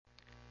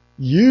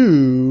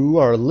You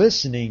are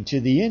listening to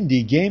the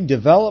Indie Game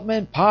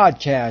Development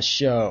Podcast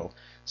Show,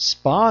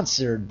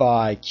 sponsored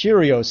by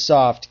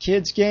Curiosoft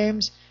Kids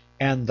Games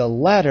and the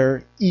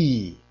letter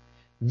E.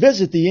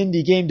 Visit the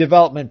Indie Game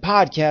Development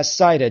Podcast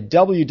site at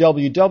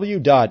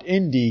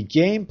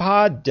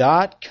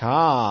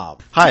www.indiegamepod.com.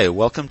 Hi,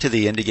 welcome to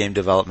the Indie Game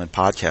Development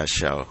Podcast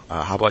Show.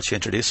 How about you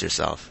introduce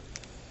yourself?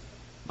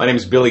 My name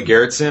is Billy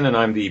Gerritsen, and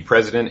I'm the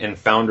president and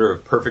founder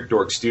of Perfect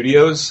Dork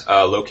Studios,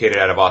 located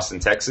out of Austin,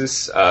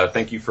 Texas.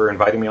 Thank you for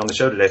inviting me on the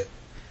show today.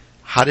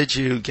 How did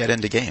you get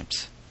into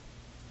games?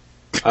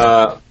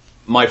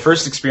 My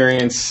first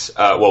experience,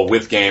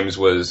 with games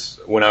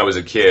was when I was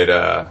a kid.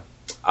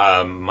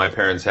 My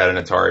parents had an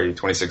Atari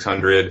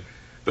 2600.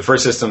 The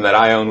first system that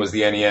I owned was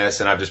the NES,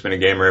 and I've just been a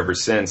gamer ever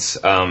since.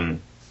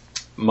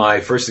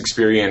 My first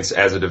experience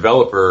as a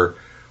developer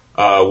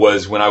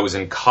was when I was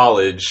in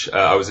college.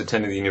 I was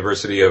attending the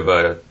University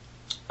of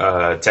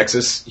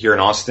Texas here in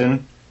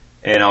Austin,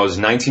 and I was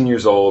 19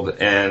 years old,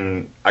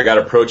 and I got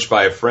approached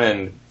by a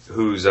friend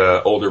whose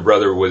older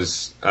brother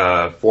was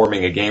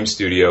forming a game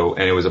studio,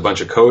 and it was a bunch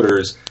of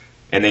coders,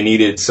 and they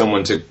needed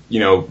someone to,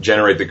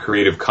 generate the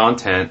creative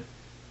content,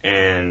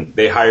 and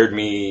they hired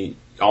me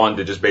on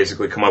to just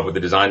basically come up with a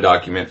design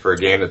document for a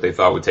game that they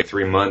thought would take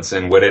 3 months,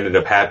 and what ended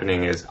up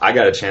happening is I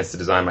got a chance to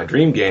design my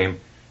dream game,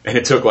 and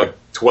it took like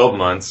 12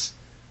 months.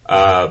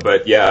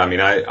 But yeah,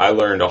 I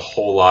learned a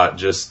whole lot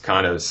just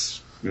kind of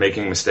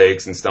making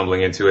mistakes and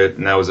stumbling into it.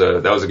 And that was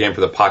a game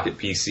for the Pocket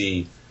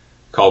PC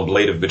called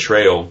Blade of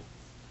Betrayal.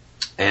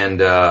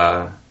 And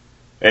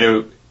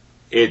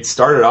it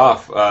started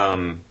off,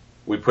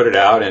 we put it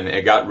out and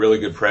it got really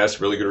good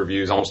press, really good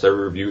reviews. Almost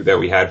every review that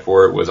we had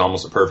for it was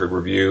almost a perfect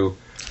review.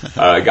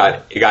 It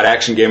got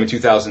Action Game in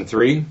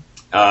 2003.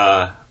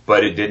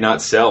 But it did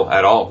not sell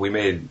at all. We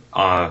made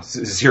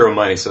zero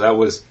money. So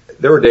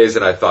there were days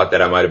that I thought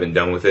that I might have been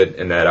done with it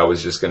and that I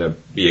was just going to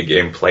be a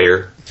game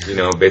player,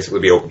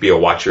 basically be a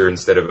watcher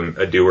instead of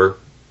a doer.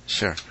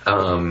 Sure.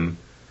 And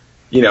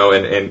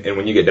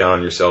when you get down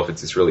on yourself,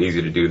 it's really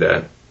easy to do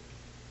that.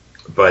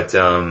 But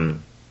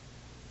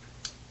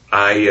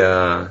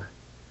I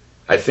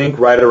think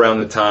right around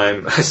the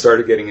time I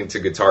started getting into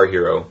Guitar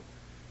Hero,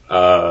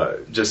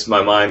 just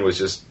my mind was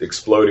just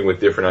exploding with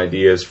different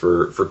ideas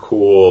for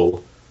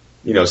cool,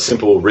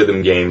 simple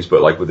rhythm games,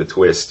 but like with a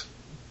twist.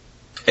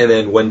 And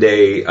then one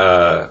day,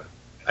 I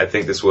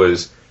think this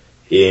was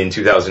in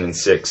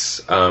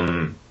 2006,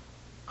 I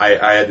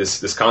had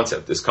this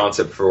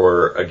concept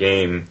for a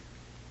game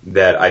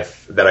that I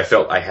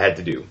felt I had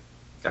to do.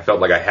 I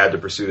felt like I had to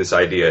pursue this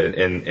idea,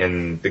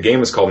 and the game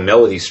was called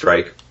Melody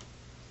Strike,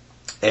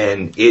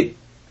 and it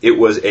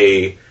was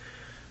a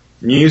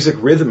music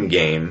rhythm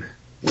game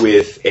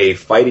with a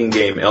fighting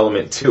game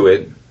element to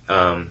it.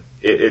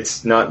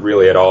 It's not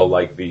really at all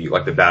like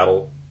the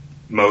battle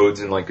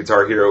modes in like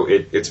Guitar Hero.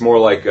 It's more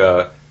like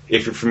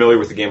if you're familiar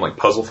with the game like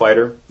Puzzle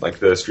Fighter, like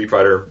the Street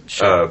Fighter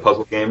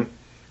puzzle game,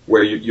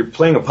 where you're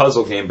playing a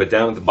puzzle game, but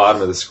down at the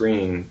bottom of the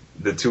screen,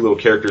 the two little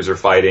characters are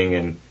fighting,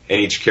 and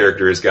each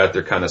character has got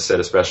their kind of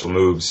set of special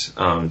moves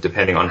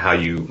depending on how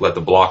you let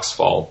the blocks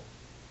fall.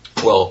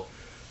 Well,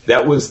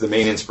 that was the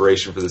main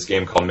inspiration for this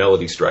game called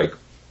Melody Strike,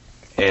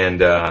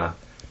 and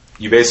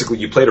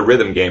you played a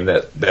rhythm game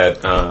that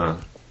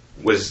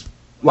was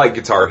like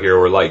Guitar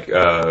Hero, or like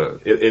the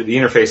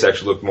interface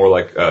actually looked more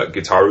like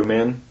Guitaru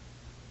Man.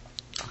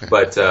 Okay.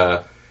 But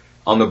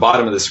on the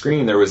bottom of the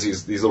screen there was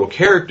these little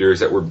characters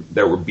that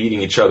were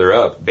beating each other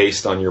up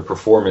based on your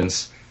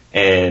performance,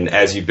 and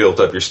as you built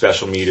up your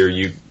special meter,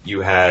 you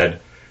had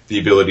the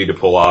ability to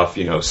pull off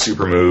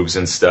super moves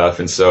and stuff.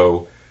 And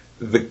so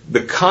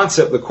the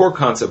core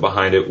concept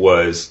behind it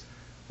was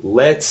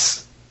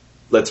let's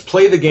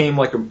play the game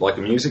like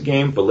a music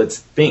game, but let's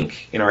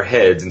think in our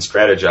heads and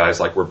strategize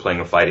like we're playing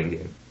a fighting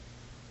game.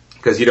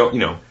 Because you don't,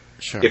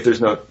 Sure. If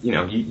there's no,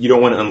 you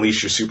don't want to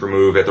unleash your super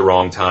move at the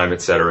wrong time,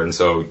 etc. And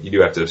so you do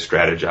have to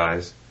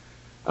strategize.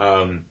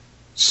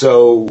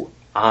 So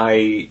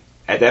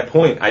at that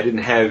point, I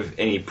didn't have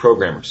any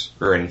programmers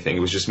or anything. It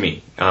was just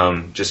me,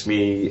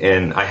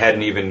 and I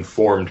hadn't even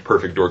formed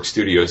Perfect Dork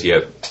Studios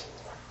yet.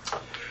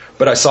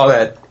 But I saw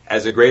that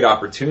as a great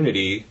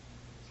opportunity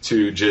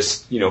to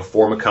just,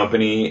 form a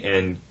company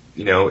and,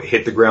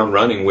 hit the ground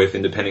running with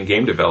independent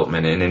game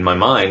development. And in my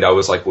mind, I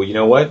was like, well, you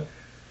know what?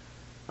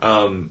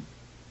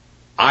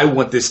 I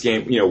want this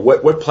game,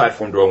 what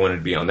platform do I want it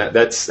to be on?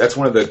 That's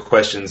one of the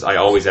questions I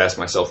always ask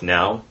myself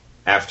now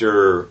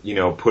after,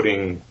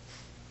 putting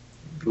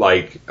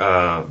like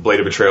Blade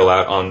of Betrayal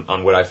out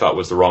on what I thought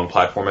was the wrong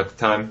platform at the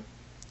time.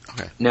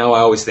 Okay. Now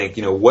I always think,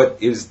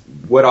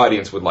 what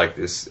audience would like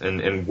this,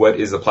 and what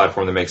is the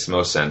platform that makes the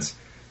most sense?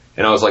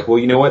 And I was like, well,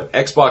 you know what?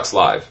 Xbox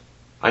Live.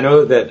 I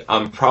know that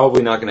I'm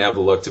probably not going to have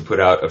the luck to put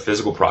out a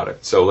physical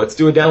product, so let's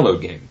do a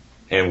download game.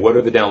 And what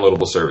are the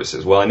downloadable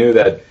services? Well, I knew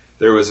that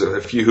there was a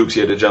few hoops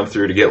you had to jump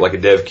through to get like a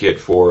dev kit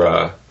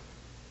for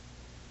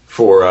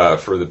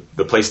the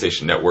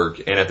PlayStation Network,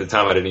 and at the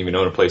time I didn't even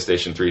own a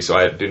PlayStation 3, so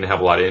I didn't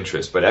have a lot of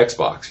interest. But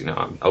Xbox,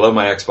 I love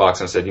my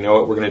Xbox, and I said, you know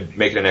what, we're going to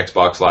make it an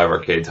Xbox Live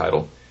Arcade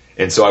title.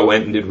 And so I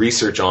went and did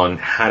research on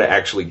how to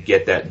actually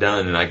get that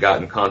done, and I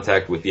got in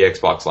contact with the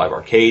Xbox Live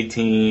Arcade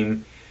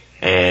team.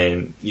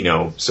 And,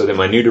 so then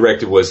my new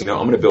directive was, I'm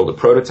going to build a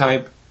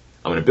prototype.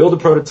 I'm going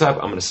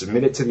to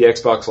submit it to the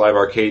Xbox Live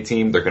Arcade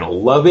team. They're going to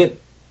love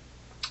it.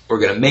 We're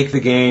going to make the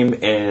game.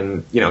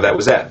 And, that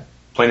was that.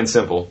 Plain and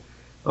simple.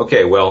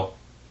 Okay, well,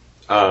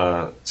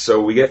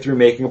 so we get through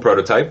making a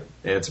prototype,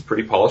 and it's a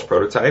pretty polished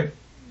prototype.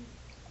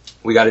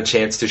 We got a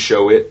chance to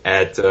show it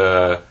at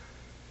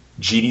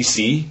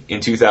GDC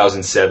in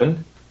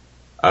 2007.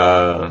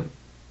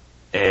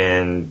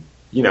 And,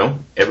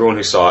 everyone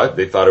who saw it,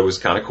 they thought it was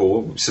kind of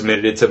cool. We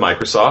submitted it to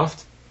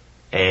Microsoft,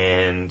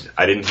 and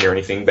I didn't hear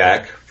anything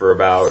back for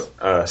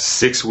about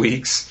 6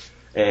 weeks.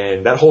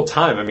 And that whole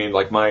time,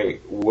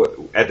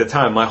 at the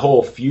time, my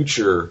whole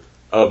future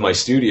of my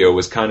studio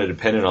was kind of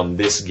dependent on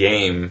this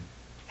game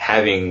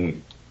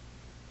having,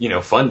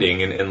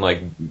 funding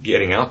and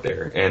getting out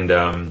there.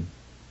 And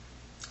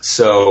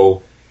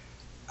so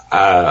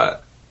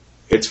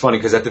it's funny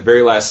because at the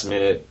very last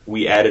minute,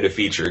 we added a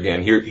feature.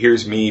 Again,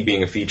 here's me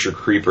being a feature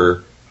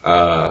creeper,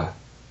 but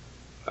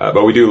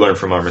we do learn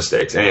from our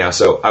mistakes. Anyhow,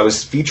 so I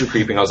was feature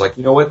creeping. I was like,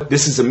 you know what?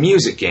 This is a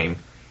music game,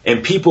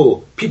 and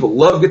people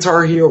love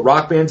Guitar Hero.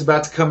 Rock Band's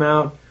about to come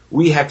out.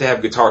 We have to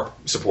have guitar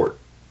support.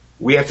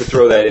 We have to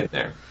throw that in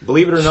there.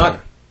 Believe it or not,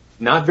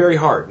 not very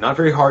hard. Not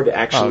very hard to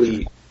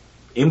actually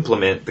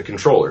implement the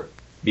controller,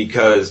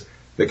 because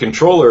the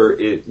controller,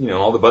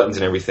 all the buttons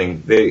and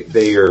everything,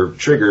 they are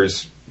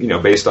triggers,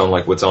 based on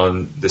what's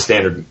on the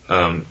standard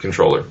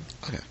controller.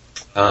 Okay.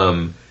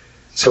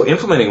 So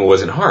implementing it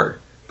wasn't hard,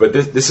 but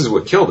this is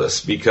what killed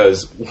us,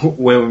 because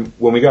when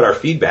we got our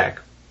feedback,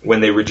 when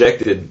they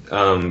rejected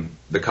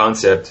the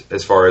concept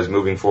as far as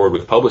moving forward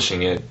with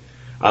publishing it,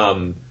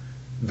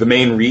 the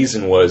main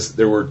reason was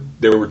there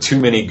were too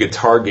many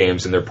guitar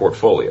games in their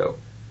portfolio.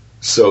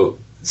 So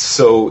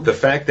the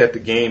fact that the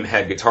game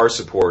had guitar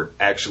support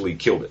actually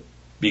killed it,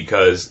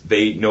 because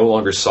they no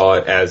longer saw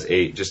it as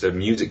just a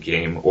music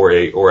game or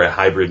a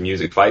hybrid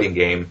music fighting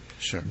game.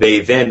 Sure.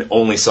 They then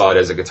only saw it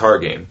as a guitar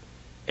game,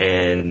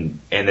 and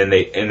then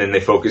they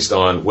focused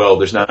on, well,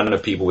 there's not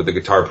enough people with the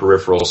guitar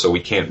peripheral, so we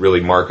can't really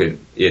market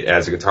it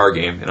as a guitar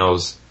game. And I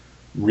was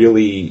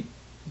really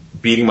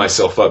beating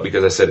myself up,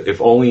 because I said,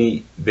 if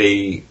only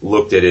they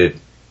looked at it,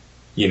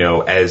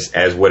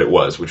 as what it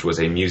was, which was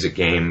a music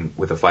game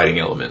with a fighting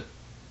element,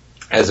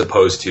 as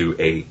opposed to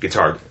a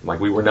guitar game.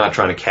 We were not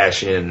trying to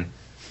cash in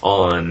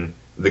on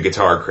the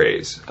guitar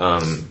craze.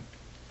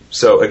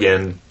 So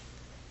again,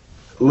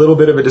 a little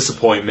bit of a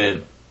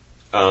disappointment,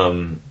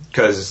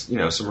 because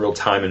some real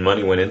time and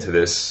money went into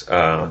this,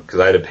 because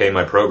I had to pay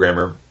my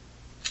programmer.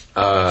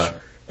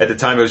 At the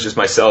time, it was just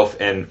myself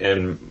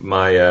and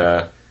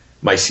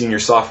my senior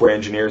software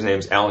engineer. His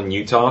name's Alan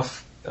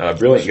Utoff,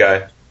 brilliant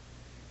guy.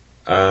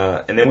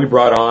 And then we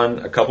brought on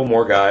a couple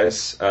more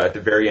guys at the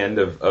very end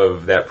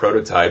of that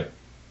prototype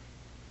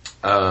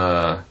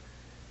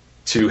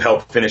to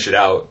help finish it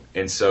out.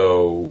 And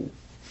so,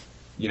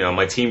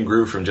 my team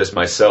grew from just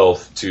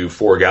myself to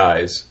 4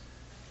 guys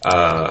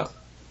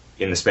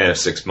in the span of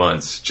 6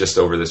 months, just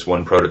over this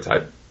one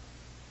prototype.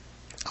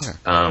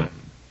 Okay.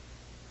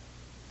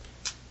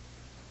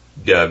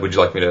 Yeah, would you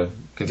like me to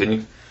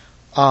continue?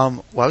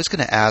 Well, I was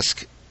going to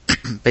ask,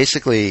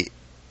 basically,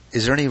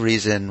 is there any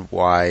reason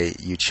why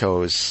you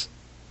chose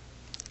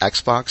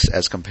Xbox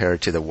as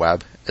compared to the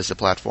web as a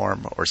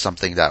platform, or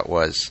something that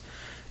was,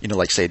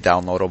 say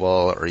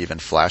downloadable or even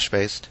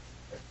Flash-based?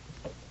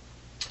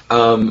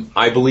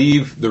 I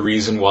believe the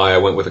reason why I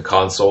went with a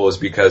console is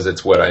because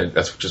that's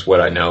just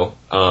what I know.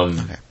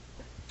 Okay.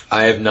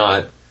 I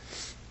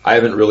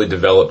haven't really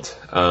developed,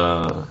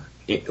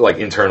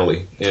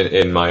 internally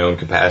in my own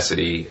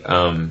capacity,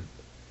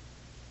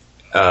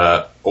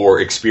 or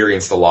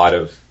experienced a lot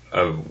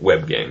of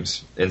web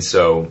games. And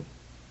so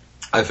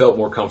I felt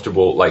more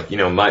comfortable,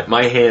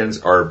 my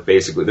hands are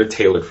basically, they're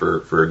tailored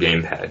for a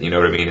gamepad, you know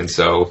what I mean? And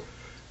so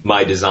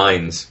my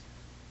designs,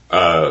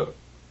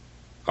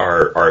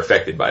 are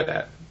affected by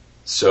that.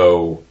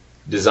 So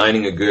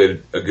designing a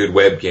good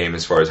web game,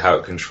 as far as how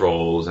it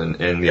controls and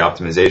the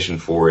optimization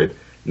for it,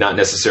 not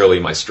necessarily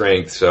my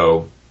strength.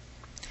 So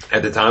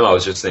at the time I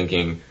was just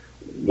thinking,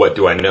 what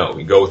do I know?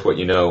 You go with what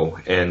you know,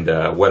 and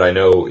what I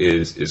know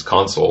is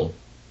console,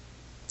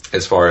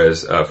 as far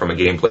as from a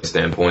gameplay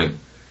standpoint.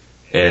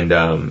 And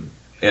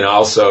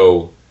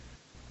also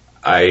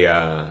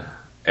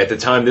at the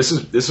time, this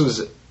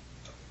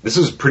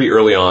was pretty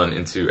early on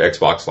into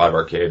Xbox Live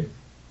Arcade.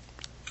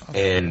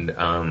 And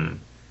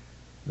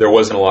there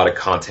wasn't a lot of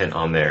content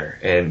on there,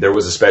 and there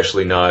was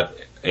especially not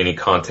any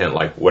content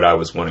like what I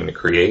was wanting to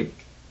create.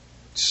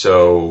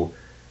 So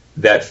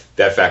that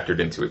factored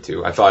into it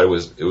too. I thought it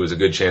was a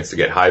good chance to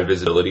get high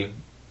visibility,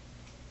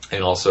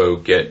 and also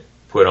get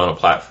put on a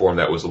platform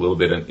that was a little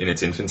bit in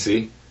its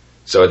infancy.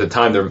 So at the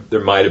time,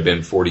 there might have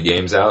been 40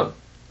 games out.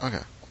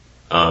 Okay.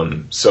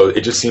 So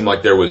it just seemed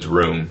like there was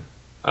room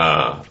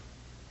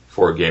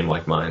for a game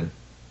like mine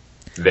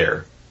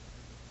there.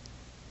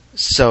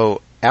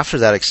 So after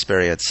that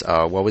experience,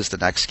 what was the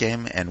next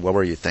game, and what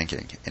were you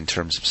thinking in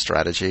terms of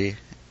strategy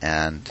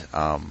and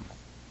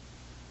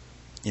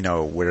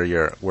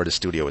where the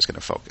studio is going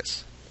to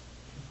focus.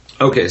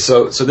 Okay,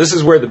 so this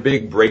is where the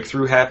big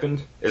breakthrough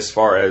happened, as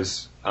far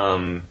as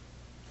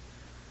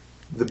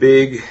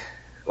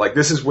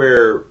this is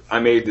where I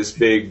made this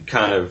big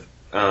kind of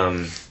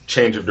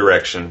change of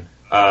direction.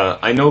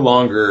 I no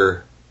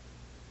longer,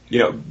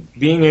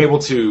 being able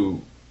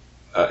to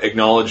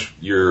acknowledge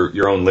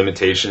your own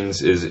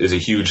limitations is a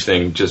huge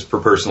thing just for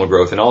personal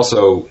growth, and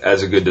also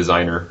as a good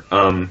designer.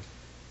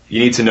 You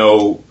need to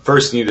know,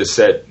 first you need to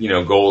set,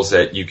 goals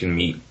that you can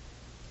meet.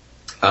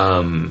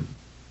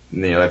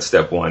 That's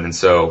step one. And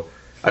so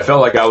I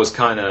felt like I was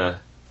kind of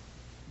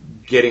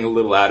getting a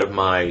little out of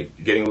my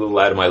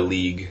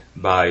league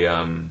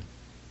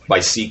by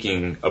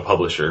seeking a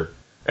publisher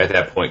at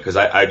that point, because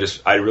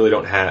I really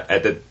don't have,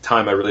 at the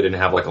time I really didn't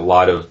have like a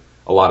lot of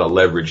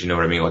leverage, you know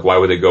what I mean? Like, why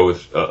would they go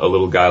with a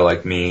little guy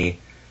like me?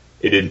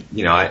 It didn't,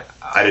 I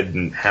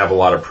didn't have a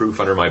lot of proof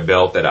under my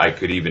belt that I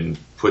could even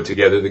put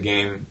together the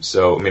game.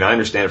 So, I mean, I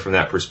understand from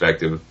that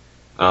perspective.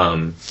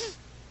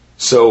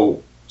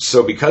 So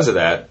because of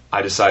that,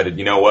 I decided,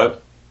 you know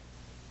what?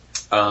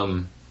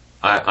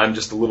 I'm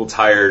just a little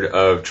tired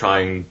of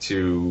trying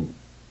to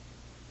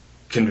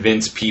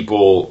convince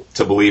people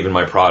to believe in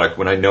my product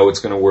when I know it's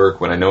going to work,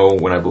 when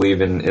I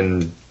believe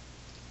in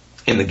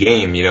the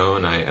game,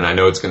 and I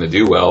know it's going to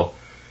do well.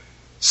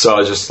 So I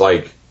was just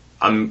like,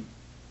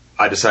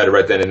 I decided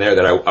right then and there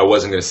that I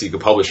wasn't going to seek a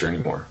publisher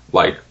anymore.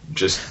 Like,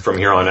 just from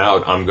here on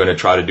out, I'm going to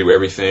try to do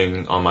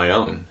everything on my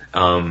own.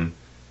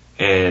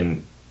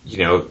 And,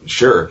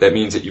 sure, that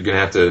means that you're going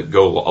to have to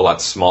go a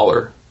lot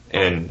smaller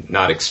and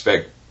not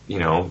expect,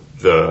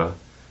 the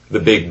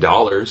big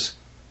dollars,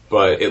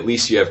 but at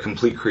least you have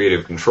complete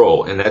creative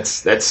control. And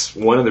that's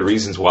one of the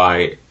reasons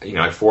why,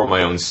 I form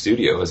my own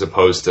studio as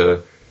opposed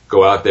to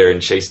go out there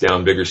and chase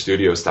down bigger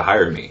studios to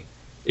hire me.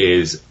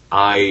 Is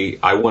I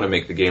want to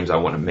make the games I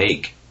want to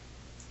make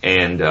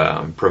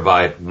and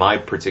provide my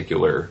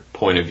particular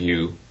point of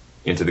view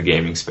into the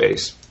gaming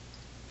space.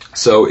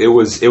 So it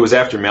was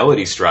after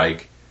Melody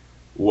Strike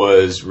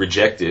was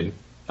rejected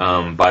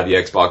by the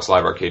Xbox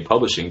Live Arcade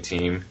publishing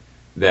team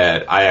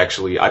that I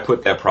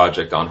put that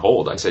project on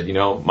hold. I said,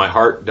 my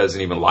heart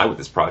doesn't even lie with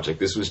this project.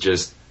 This was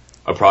just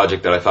a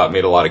project that I thought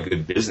made a lot of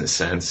good business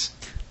sense.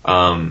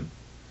 I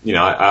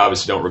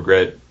obviously don't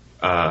regret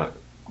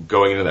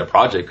going into that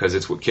project because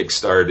it's what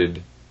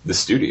kickstarted the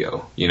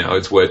studio.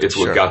 It's what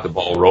Sure. got the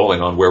ball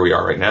rolling on where we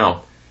are right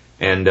now.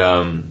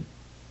 And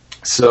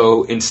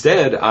so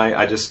instead,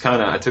 I just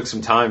I took some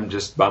time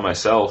just by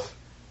myself,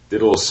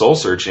 did a little soul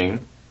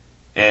searching,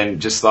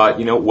 and just thought,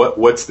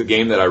 what's the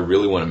game that I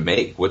really want to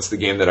make? What's the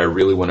game that I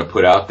really want to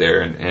put out there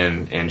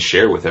and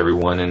share with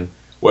everyone? And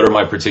what are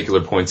my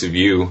particular points of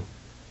view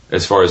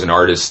as far as an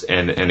artist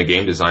and a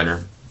game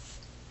designer?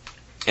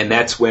 And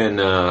that's when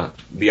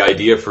the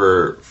idea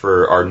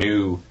for our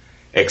new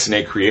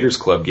XNA Creators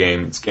Club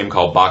game, it's a game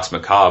called Box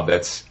Macabre.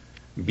 That's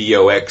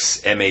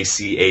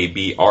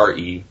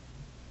BOXMACABRE.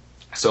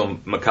 So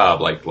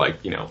macabre,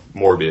 like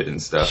morbid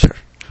and stuff. Sure.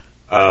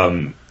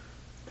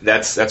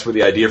 That's where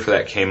the idea for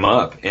that came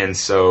up. And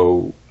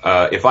so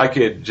if I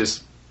could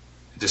just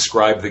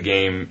describe the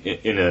game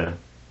in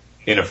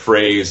a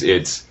phrase,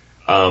 it's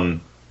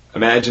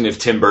imagine if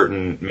Tim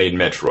Burton made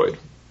Metroid.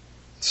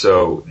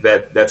 So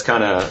that's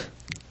kind of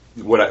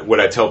what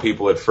I tell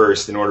people at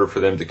first in order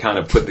for them to kind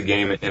of put the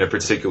game in a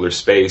particular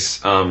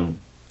space. Okay.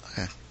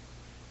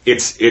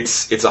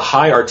 It's a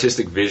high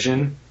artistic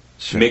vision.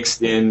 Sure.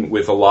 Mixed in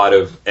with a lot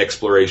of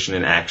exploration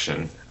and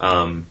action.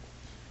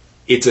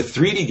 It's a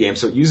 3D game,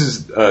 so it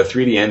uses a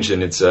 3D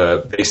engine. It's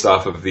based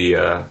off of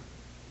the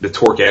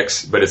Torque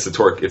X, but it's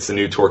the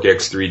new Torque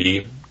X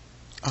 3D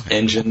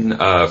engine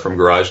from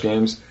Garage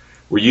Games.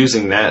 We're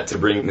using that to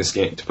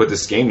put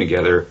this game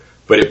together,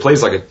 but it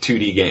plays like a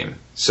 2D game.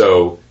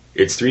 So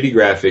it's 3D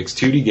graphics,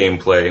 2D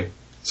gameplay.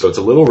 So it's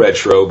a little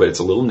retro, but it's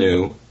a little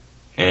new,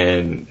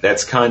 and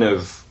that's kind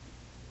of,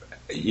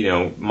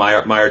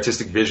 my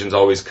artistic visions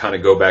always kind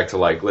of go back to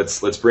like,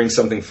 let's bring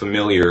something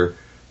familiar,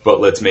 but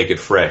let's make it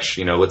fresh.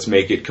 Let's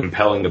make it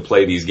compelling to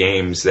play these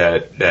games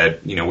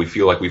that we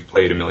feel like we've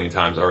played a million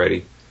times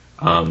already.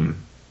 So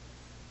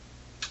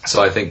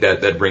I think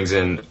that brings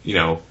in,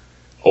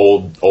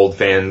 old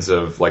fans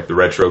of like the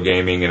retro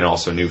gaming and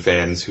also new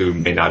fans who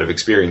may not have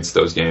experienced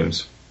those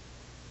games.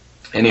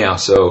 Anyhow,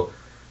 so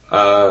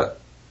the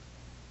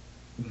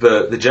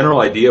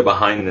general idea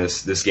behind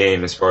this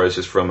game, as far as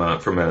just from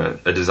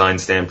a design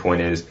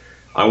standpoint, is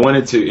I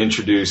wanted to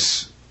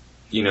introduce,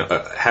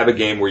 have a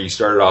game where you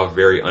started off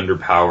very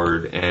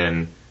underpowered,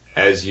 and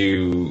as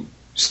you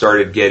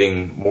started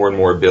getting more and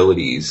more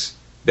abilities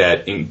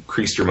that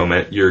increased your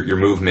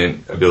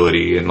movement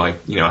ability and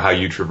how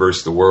you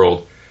traverse the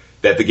world,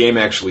 that the game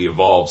actually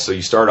evolves. So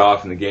you start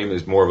off and the game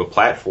is more of a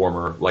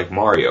platformer like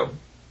Mario,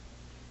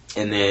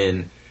 and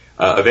then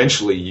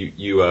eventually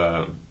you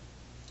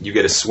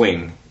get a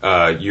swing.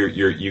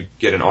 You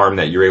get an arm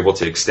that you're able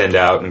to extend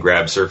out and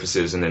grab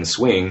surfaces and then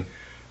swing,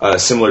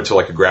 similar to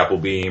like a grapple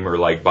beam or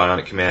like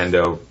Bionic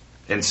Commando.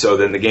 And so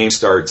then the game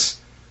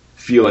starts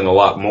feeling a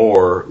lot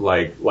more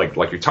like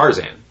your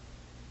Tarzan.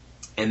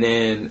 And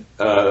then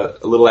a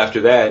little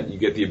after that, you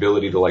get the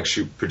ability to like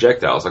shoot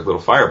projectiles, like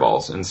little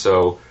fireballs. And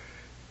so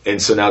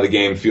now the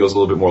game feels a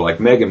little bit more like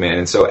Mega Man.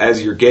 And so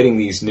as you're getting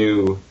these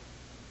new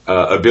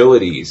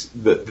abilities,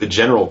 the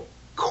general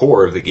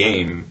core of the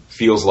game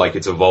feels like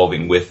it's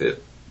evolving with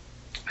it.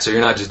 So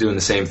you're not just doing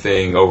the same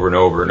thing over and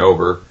over and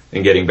over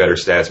and getting better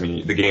stats. I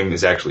mean, the game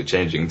is actually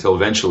changing until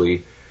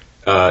eventually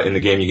in the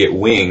game you get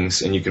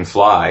wings and you can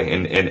fly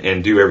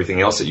and do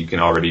everything else that you can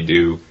already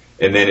do.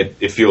 And then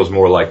it feels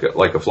more like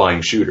a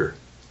flying shooter.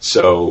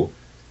 So,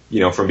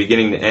 from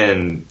beginning to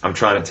end, I'm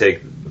trying to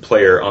take the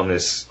player on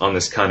this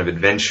kind of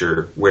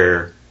adventure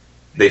where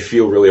they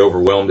feel really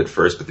overwhelmed at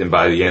first, but then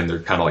by the end, they're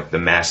kind of like the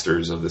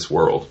masters of this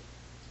world.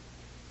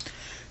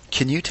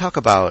 Can you talk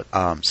about,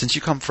 since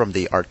you come from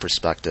the art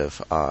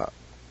perspective,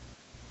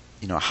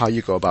 how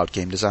you go about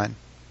game design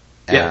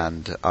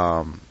and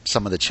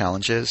some of the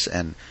challenges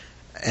and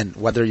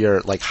whether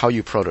you're like how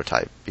you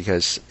prototype?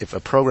 Because if a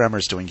programmer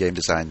is doing game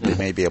design, they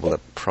may be able to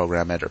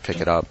program it or pick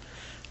it up.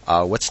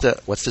 What's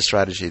the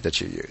strategy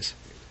that you use?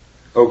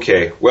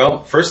 Okay,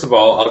 well, first of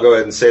all, I'll go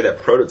ahead and say that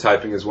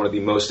prototyping is one of the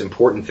most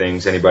important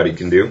things anybody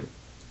can do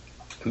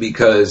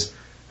because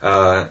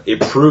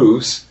it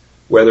proves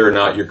whether or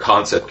not your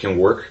concept can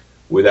work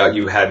without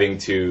you having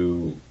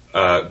to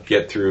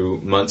get through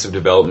months of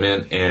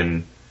development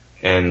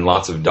and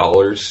lots of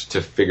dollars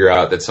to figure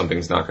out that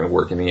something's not going to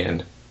work in the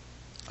end.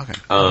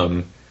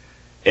 Okay.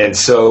 And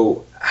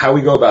so how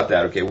we go about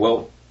that? Okay,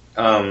 well,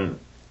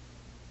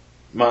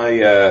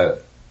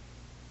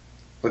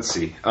 let's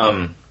see.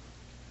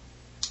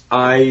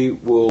 I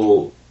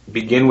will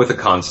begin with a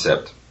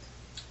concept,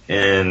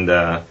 and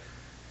then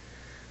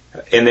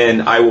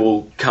I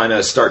will kind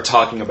of start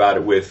talking about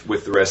it with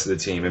the rest of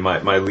the team. And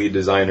my lead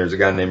designer is a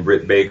guy named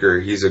Britt Baker.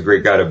 He's a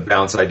great guy to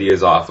bounce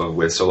ideas off of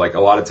with. So like a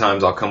lot of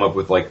times I'll come up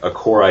with like a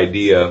core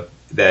idea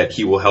that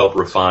he will help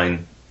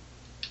refine.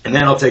 And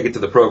then I'll take it to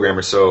the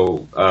programmer.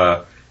 So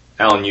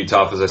Alan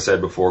Utoff, as I said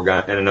before,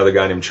 and another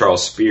guy named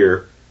Charles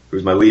Spear,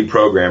 who's my lead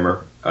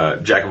programmer,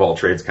 jack of all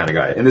trades kind of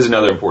guy. And there's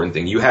another important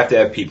thing. You have to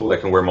have people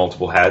that can wear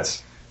multiple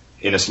hats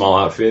in a small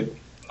outfit.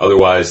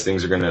 Otherwise,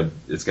 it's going to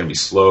be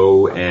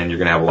slow and you're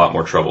going to have a lot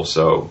more trouble.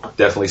 So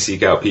definitely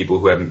seek out people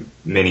who have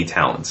many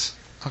talents.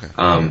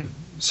 Okay.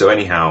 So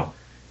anyhow,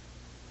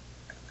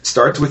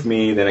 starts with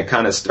me, then it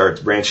kind of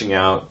starts branching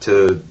out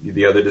to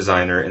the other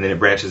designer, and then it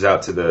branches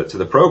out to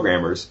the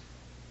programmers.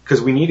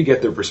 Because we need to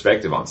get their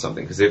perspective on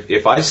something. Because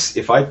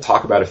if I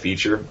talk about a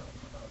feature,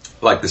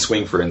 like the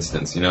swing, for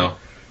instance,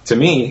 to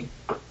me,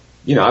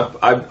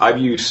 I've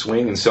used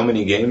swing in so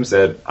many games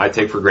that I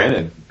take for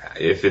granted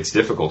if it's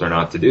difficult or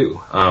not to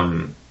do.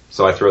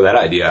 So I throw that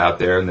idea out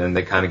there, and then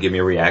they kind of give me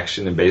a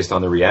reaction, and based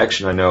on the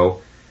reaction, I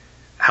know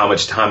how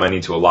much time I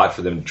need to allot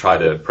for them to try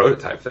to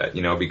prototype that.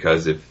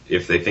 Because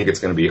if they think it's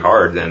going to be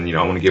hard, then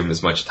I want to give them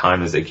as much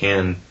time as they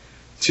can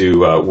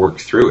to work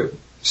through it.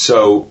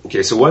 So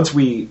once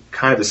we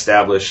kind of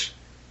establish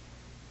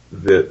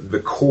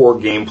the core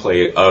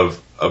gameplay of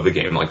the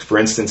game, like for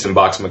instance in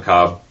Box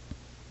Macabre,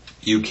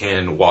 you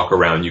can walk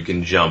around, you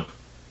can jump,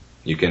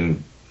 you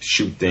can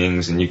shoot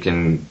things, and you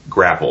can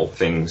grapple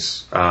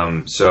things.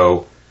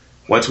 So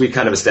once we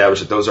kind of establish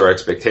that those are our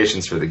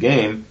expectations for the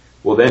game,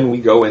 well then we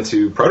go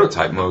into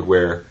prototype mode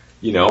where,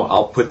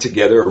 I'll put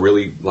together a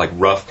really like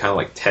rough kind of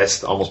like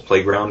test, almost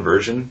playground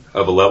version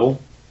of a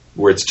level,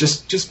 where it's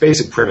just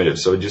basic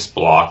primitives, so just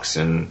blocks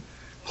and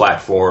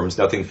platforms,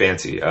 nothing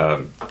fancy,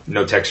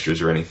 no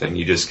textures or anything.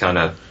 You just kind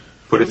of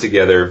put it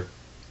together,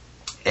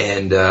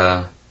 and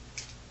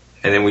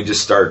then we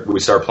start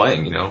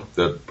playing.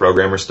 The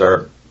programmers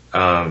start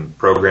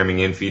programming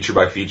in feature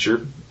by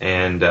feature,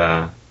 and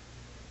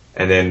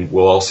then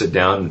we'll all sit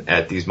down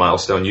at these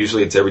milestones.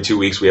 Usually, it's every 2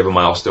 weeks we have a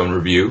milestone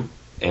review,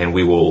 and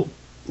we will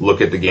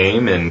look at the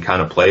game and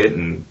kind of play it,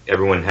 and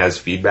everyone has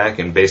feedback,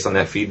 and based on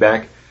that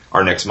feedback,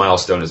 our next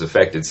milestone is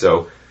affected.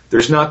 So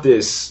there's not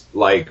this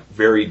like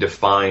very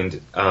defined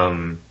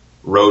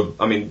road.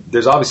 I mean,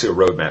 there's obviously a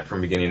roadmap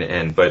from beginning to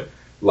end, but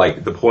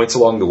like the points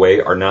along the way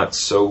are not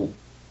so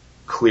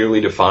clearly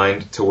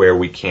defined to where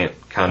we can't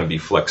kind of be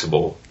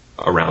flexible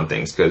around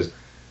things, because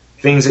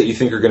things that you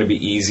think are going to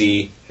be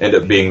easy end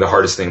up being the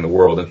hardest thing in the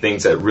world, and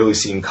things that really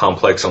seem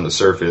complex on the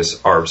surface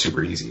are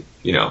super easy,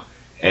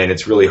 and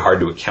it's really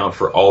hard to account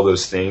for all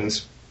those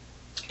things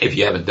if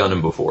you haven't done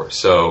them before.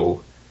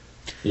 So,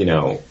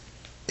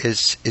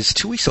 Is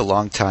 2 weeks a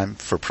long time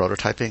for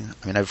prototyping?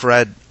 I mean, I've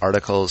read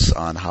articles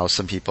on how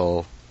some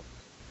people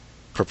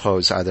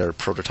propose either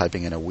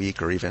prototyping in a week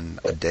or even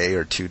a day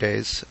or 2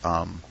 days.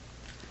 How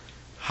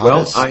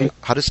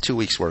does 2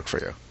 weeks work for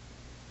you?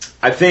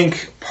 I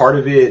think part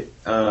of it,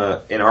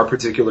 in our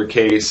particular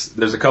case,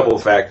 there's a couple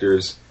of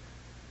factors.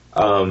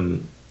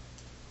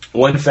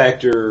 One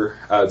factor,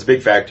 it's a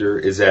big factor,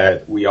 is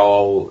that we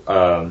all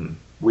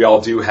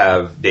do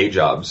have day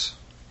jobs.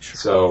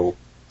 Sure.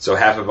 So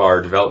half of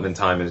our development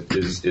time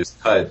is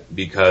cut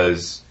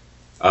because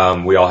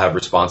we all have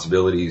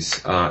responsibilities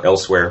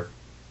elsewhere.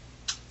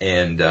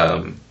 And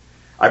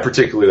I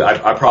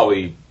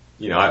probably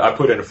I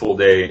put in a full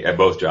day at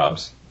both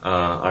jobs.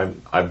 I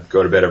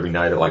go to bed every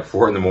night at like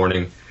 4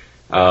 a.m.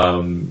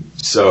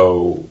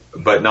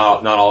 But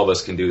not all of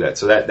us can do that.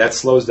 So that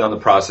slows down the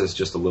process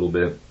just a little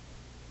bit.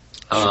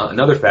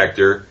 Another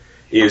factor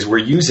is we're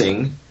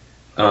using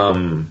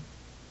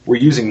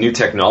new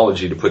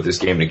technology to put this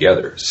game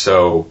together.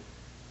 So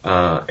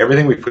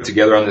everything we put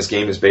together on this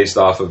game is based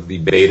off of the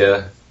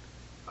beta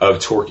of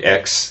Torque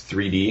X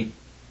 3D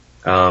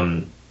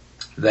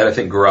that I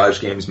think Garage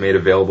Games made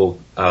available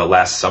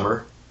last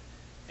summer.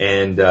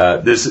 And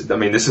this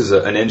is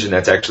an engine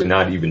that's actually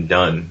not even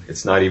done.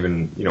 It's not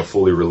even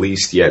fully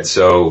released yet.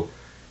 So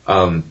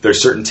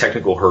there's certain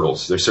technical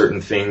hurdles. There's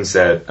certain things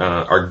that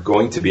are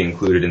going to be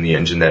included in the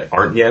engine that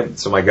aren't yet.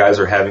 So my guys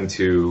are having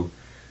to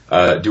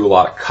do a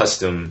lot of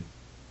custom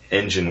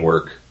engine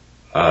work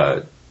to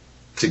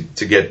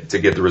get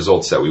the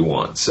results that we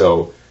want.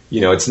 So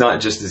it's not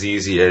just as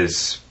easy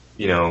as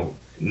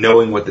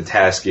knowing what the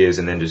task is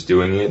and then just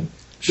doing it.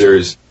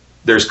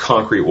 There's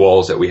concrete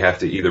walls that we have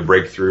to either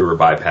break through or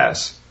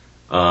bypass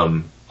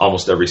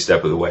almost every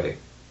step of the way.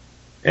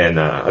 And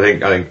I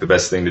think the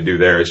best thing to do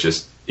there is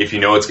just, if you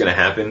know it's going to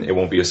happen, it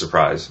won't be a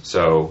surprise.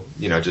 So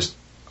just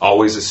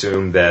always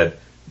assume that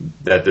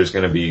there's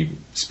going to be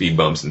speed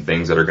bumps and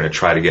things that are going to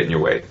try to get in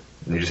your way.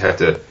 And you got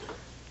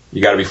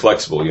to be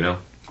flexible.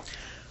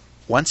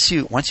 Once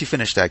you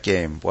finish that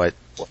game, what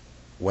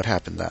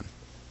happened then?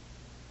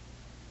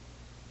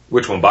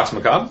 Which one, Box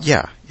Macabre?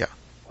 Yeah.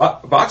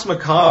 Box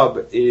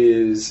Macabre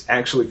is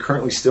actually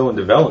currently still in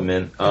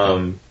development.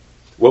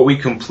 What we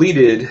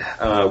completed,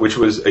 which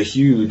was a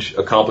huge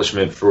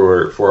accomplishment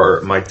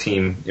for my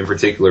team in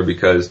particular,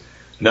 because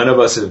none of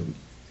us have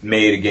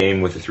made a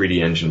game with a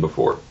 3D engine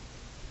before.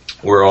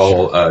 We're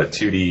all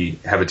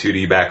 2D, have a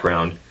 2D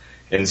background.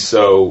 And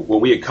so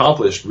what we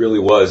accomplished really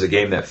was a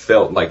game that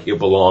felt like it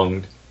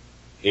belonged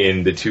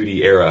in the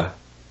 2D era,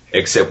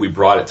 except we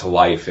brought it to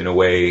life in a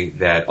way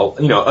that,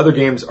 other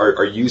games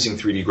are using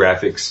 3D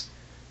graphics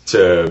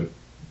to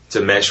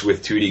mesh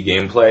with 2D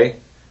gameplay,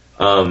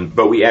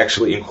 but we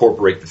actually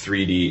incorporate the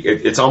 3D.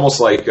 It's almost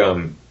like,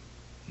 do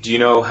you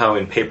know how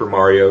in Paper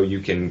Mario you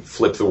can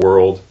flip the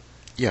world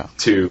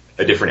to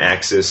a different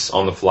axis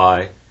on the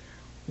fly?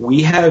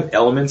 We have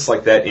elements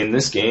like that in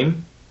this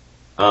game,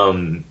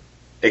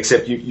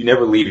 except you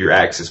never leave your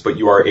axis, but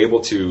you are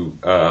able to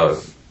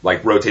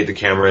rotate the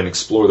camera and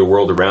explore the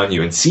world around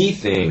you and see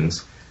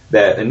things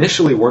that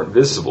initially weren't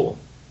visible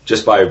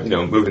just by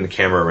moving the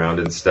camera around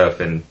and stuff.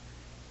 And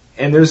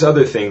there's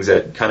other things,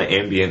 that kind of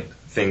ambient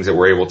things that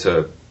we're able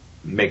to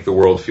make the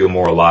world feel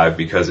more alive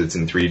because it's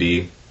in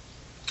 3D.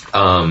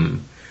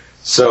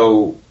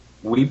 So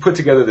we put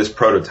together this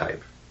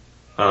prototype.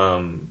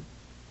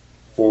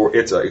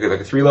 It's like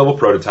a 3-level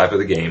prototype of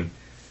the game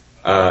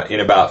in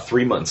about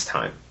 3 months'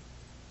 time.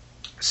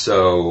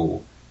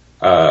 So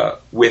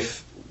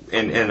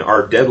and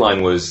our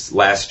deadline was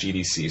last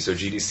GDC, so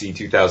GDC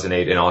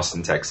 2008 in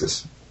Austin,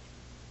 Texas.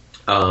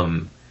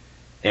 And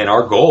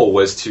our goal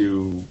was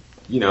to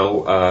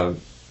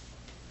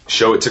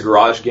show it to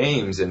Garage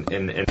Games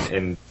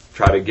and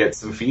try to get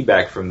some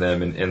feedback from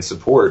them and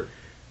support.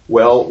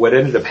 Well, what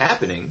ended up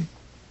happening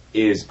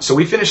is, so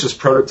we finished this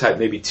prototype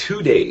maybe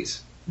 2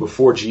 days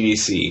before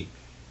GDC,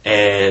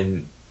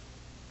 and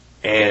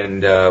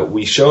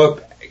we show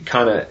up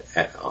kind of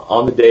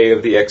on the day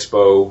of the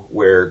expo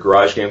where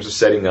Garage Games was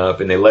setting up,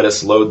 and they let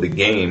us load the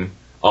game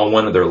on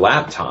one of their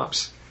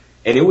laptops,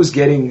 and it was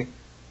getting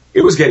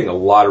a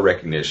lot of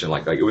recognition,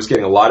 like it was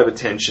getting a lot of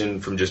attention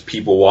from just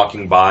people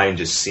walking by and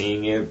just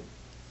seeing it.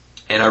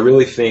 And I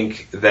really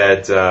think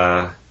that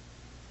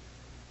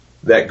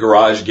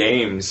Garage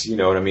Games, you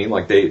know what I mean?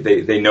 Like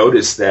they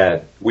noticed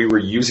that we were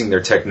using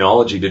their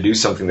technology to do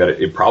something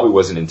that it probably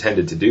wasn't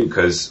intended to do,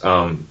 because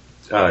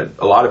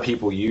a lot of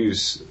people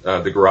use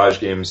the Garage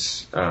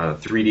Games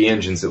 3D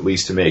engines at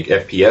least to make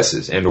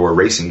FPSs and or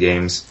racing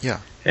games. Yeah.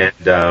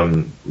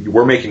 And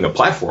we're making a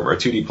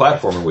 2D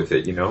platformer with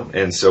it,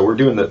 and so we're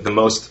doing the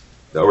most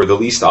or the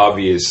least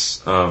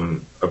obvious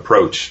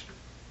approach.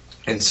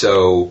 And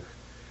so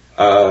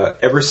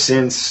ever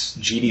since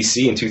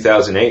GDC in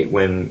 2008,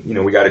 when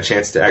we got a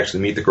chance to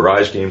actually meet the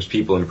Garage Games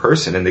people in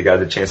person and they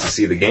got a chance to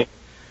see the game,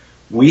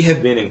 we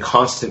have been in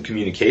constant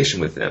communication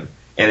with them,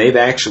 and they've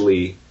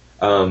actually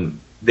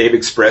they've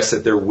expressed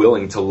that they're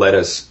willing to let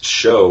us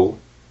show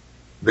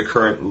the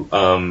current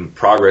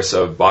progress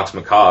of Box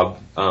Macabre,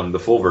 the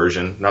full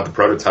version, not the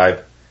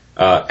prototype,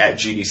 at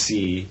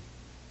GDC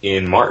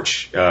in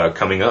March,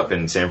 coming up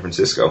in San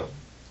Francisco.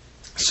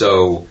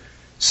 So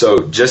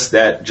just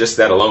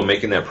that alone,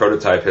 making that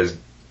prototype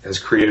has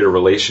created a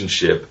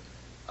relationship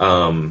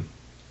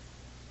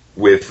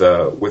with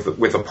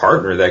a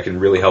partner that can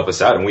really help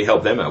us out, and we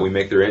help them out. We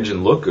make their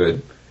engine look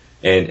good,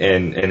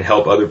 and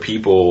help other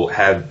people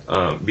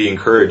be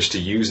encouraged to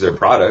use their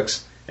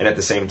products. And at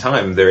the same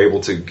time, they're able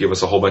to give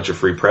us a whole bunch of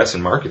free press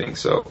and marketing.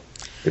 So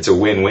it's a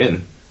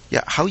win-win.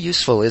 Yeah. How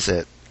useful is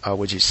it,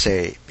 would you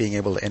say, being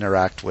able to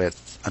interact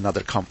with another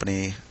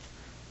company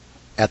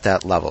at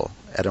that level,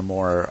 at a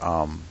more,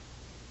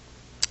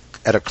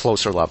 at a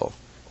closer level?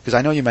 Because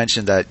I know you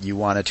mentioned that you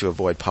wanted to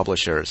avoid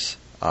publishers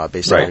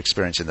based on your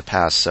experience in the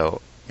past.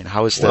 So,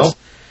 how is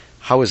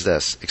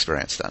this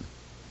experience then?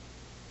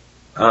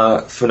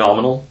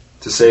 Phenomenal,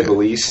 to say the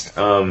least.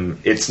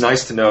 It's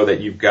nice to know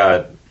that you've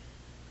got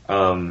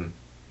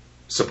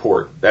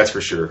support. That's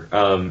for sure.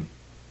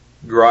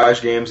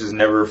 Garage Games has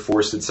never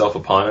forced itself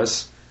upon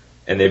us,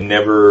 and they've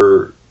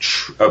never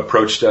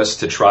approached us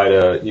to try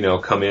to,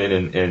 come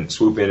in and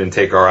swoop in and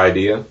take our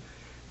idea.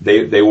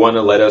 They want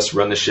to let us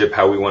run the ship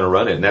how we want to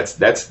run it, and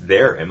that's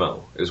their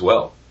MO as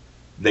well.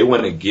 They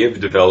want to give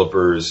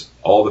developers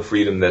all the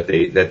freedom that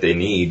they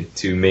need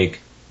to make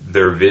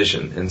their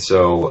vision. And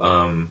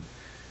so,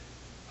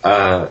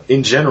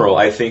 in general,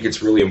 I think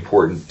it's really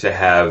important to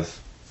have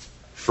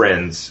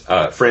friends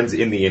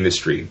in the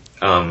industry,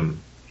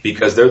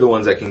 because they're the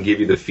ones that can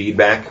give you the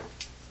feedback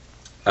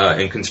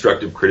and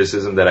constructive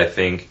criticism that I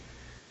think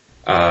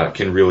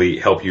can really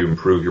help you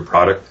improve your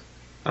product.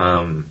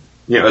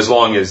 As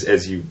long as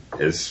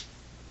that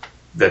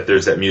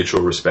there's that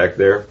mutual respect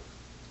there.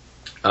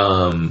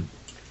 I'm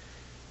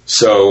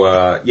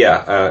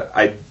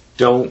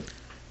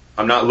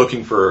not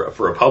looking for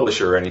a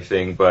publisher or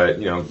anything, but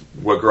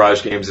what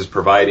Garage Games is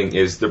providing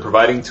is they're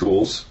providing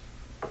tools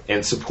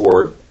and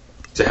support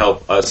to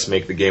help us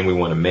make the game we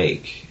want to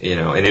make,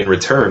 and in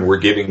return we're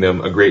giving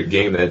them a great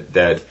game that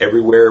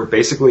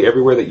basically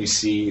everywhere that you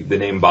see the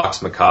name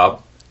Box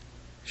Macabre,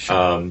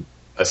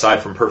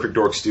 aside from Perfect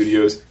Dork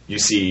Studios, you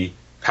see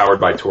Powered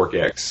by Torque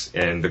X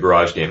and the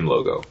Garage Game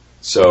logo.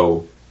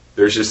 So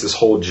there's just this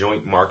whole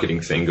joint marketing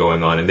thing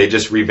going on, and they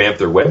just revamped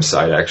their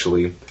website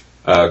actually,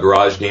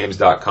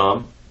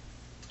 garagegames.com.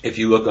 If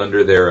you look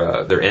under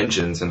their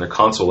engines and their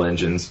console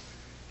engines,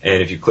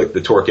 and if you click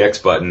the Torque X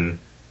button,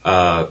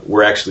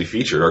 we're actually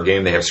featured. Our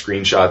game, they have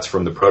screenshots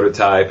from the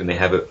prototype, and they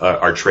have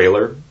our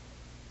trailer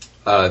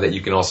that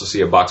you can also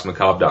see at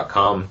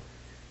boxmacabre.com.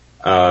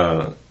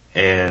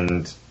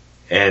 And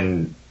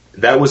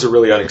that was a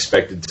really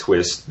unexpected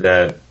twist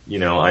that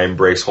I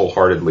embrace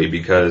wholeheartedly,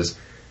 because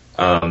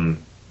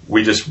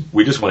we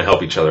just want to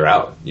help each other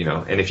out,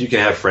 and if you can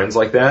have friends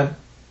like that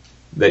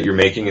you're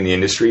making in the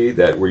industry,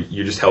 that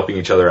you're just helping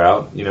each other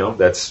out,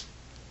 that's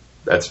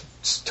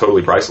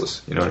totally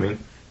priceless. You know what I mean?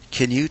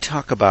 Can you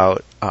talk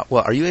about,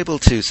 are you able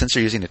to, since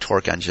you're using the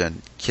Torque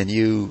engine, can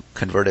you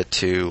convert it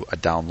to a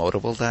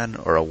downloadable then,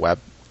 or a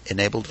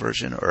web-enabled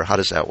version, or how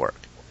does that work?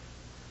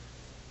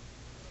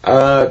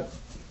 That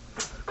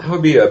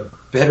would be a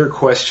better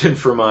question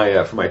for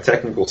my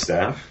technical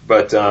staff,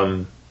 but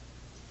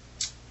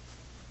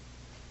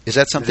is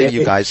that something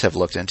you guys have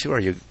looked into? Are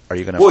you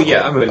going to? Well,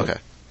 yeah, okay.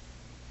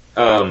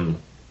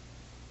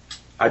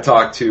 I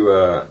talked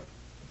to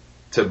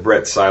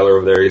Brett Seiler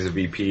over there. He's a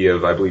VP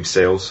of, I believe,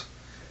 sales,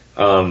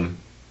 or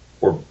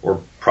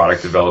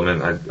product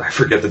development. I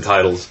forget the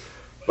titles,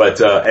 but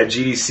at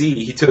GDC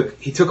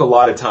he took a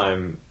lot of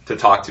time to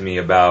talk to me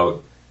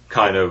about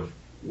kind of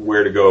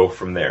where to go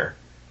from there,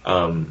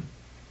 and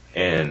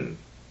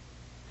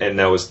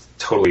that was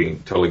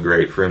totally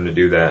great for him to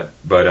do that.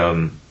 But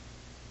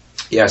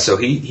so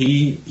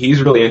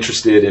he's really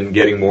interested in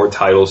getting more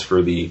titles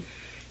for the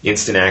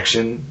instant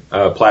action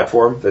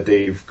platform that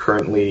they've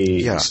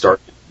currently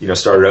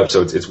started up.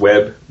 So it's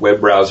web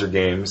browser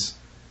games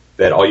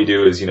that all you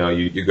do is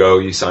you go,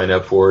 you sign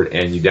up for it,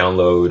 and you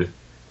download.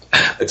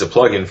 It's a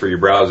plugin for your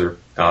browser,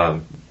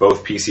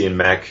 both PC and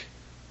Mac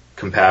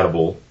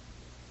compatible,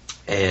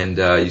 and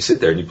you sit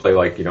there and you play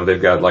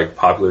they've got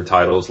popular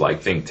titles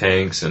like Think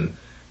Tanks and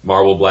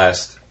Marble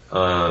Blast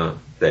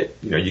that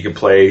you can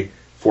play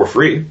for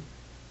free.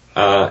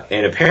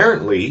 And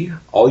apparently,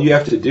 all you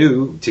have to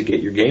do to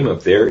get your game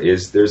up there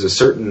is there's a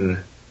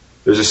certain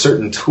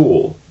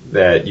tool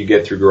that you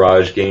get through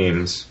Garage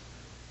Games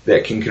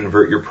that can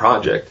convert your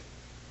project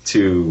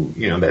to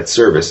that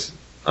service.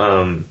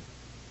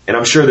 And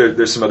I'm sure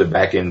there's some other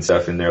back end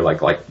stuff in there like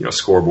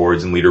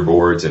scoreboards and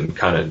leaderboards and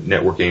kind of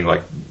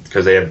networking,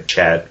 because they have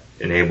chat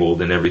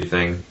enabled and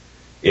everything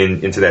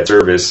into that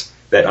service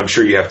that I'm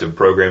sure you have to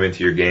program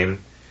into your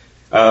game.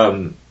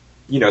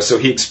 So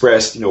he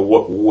expressed,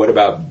 what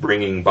about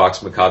bringing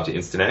Box Macabre to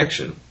instant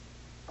action?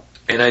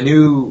 And I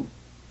knew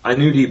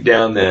deep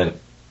down that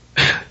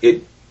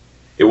it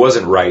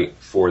wasn't right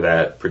for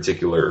that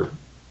particular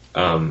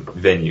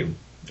venue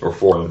or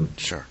forum.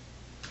 Sure.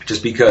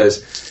 Just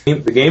because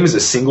the game is a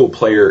single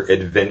player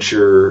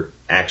adventure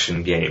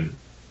action game,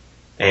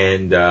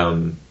 and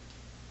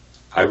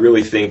I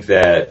really think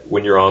that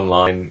when you're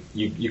online,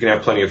 you can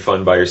have plenty of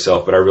fun by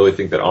yourself, but I really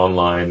think that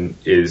online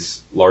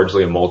is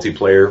largely a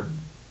multiplayer,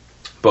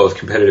 both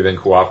competitive and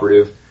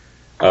cooperative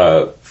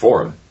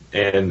forum.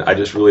 And I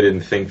just really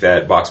didn't think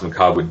that Box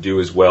Macabre would do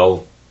as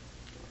well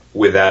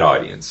with that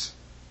audience.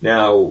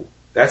 Now,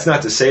 that's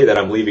not to say that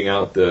I'm leaving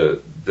out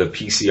the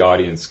PC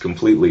audience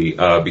completely,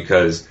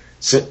 because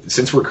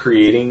since we're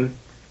creating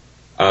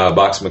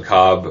Box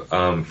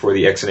Macabre for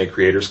the XNA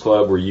Creators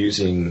Club, we're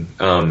using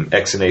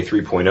XNA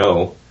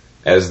 3.0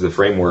 as the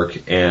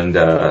framework, and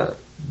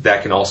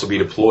that can also be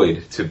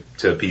deployed to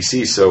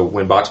PC. So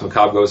when Box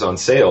Macabre goes on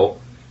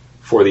sale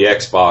for the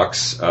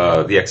Xbox,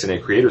 the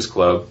XNA Creators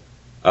Club,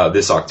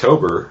 this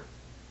October,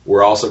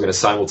 we're also going to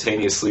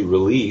simultaneously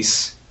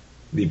release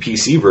the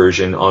PC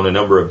version on a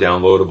number of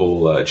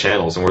downloadable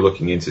channels, and we're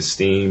looking into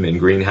Steam and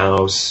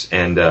Greenhouse,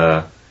 and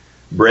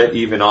Brett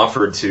even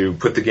offered to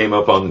put the game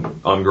up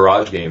on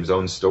Garage Games'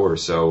 own store.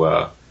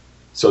 So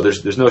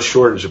there's no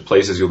shortage of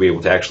places you'll be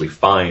able to actually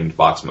find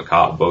Vox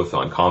Macabre, both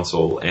on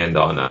console and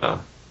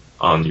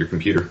on your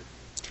computer.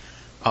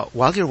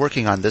 While you're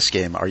working on this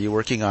game, are you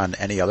working on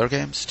any other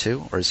games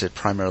too, or is it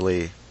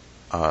primarily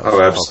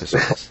focused on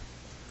this?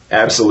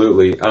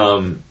 Absolutely.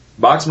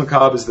 Vox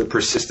Macabre is the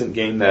persistent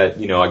game that,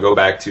 I go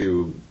back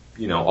to,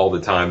 all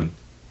the time.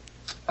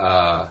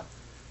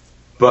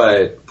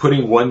 But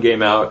putting one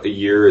game out a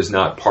year is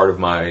not part of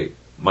my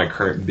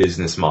current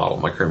business model,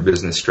 my current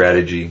business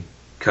strategy,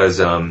 because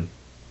even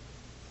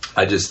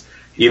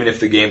if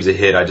the game's a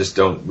hit, I just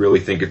don't really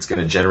think it's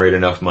going to generate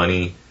enough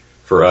money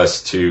for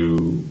us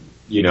to,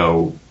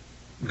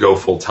 go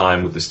full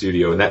time with the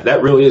studio. And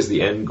that really is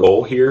the end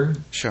goal here.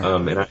 Sure.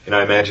 And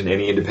I imagine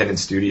any independent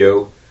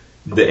studio,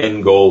 the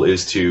end goal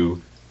is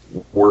to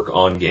work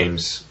on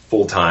games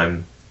full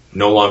time,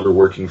 no longer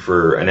working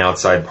for an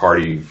outside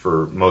party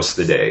for most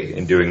of the day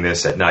and doing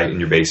this at night in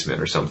your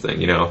basement or something,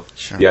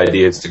 Sure. The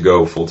idea is to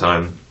go full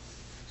time.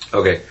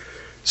 Okay.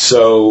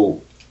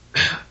 So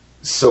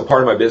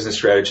part of my business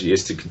strategy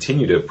is to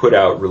continue to put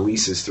out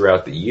releases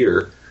throughout the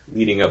year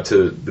leading up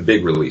to the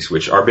big release,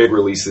 which our big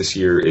release this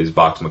year is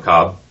Vox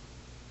Macabre.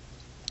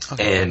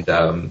 Okay.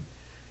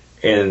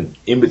 And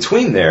in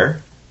between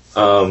there,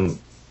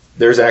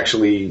 there's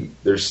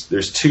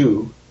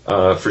two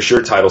for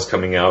sure titles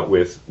coming out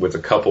with a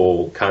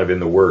couple kind of in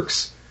the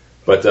works.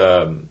 But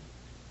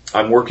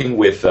I'm working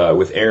with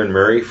Aaron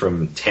Murray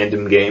from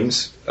Tandem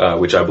Games,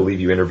 which I believe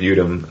you interviewed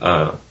him.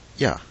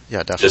 Yeah,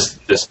 definitely.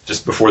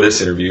 Just before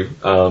this interview.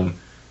 So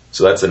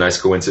that's a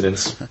nice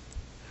coincidence.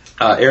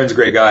 Aaron's a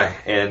great guy,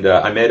 and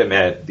I met him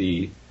at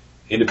the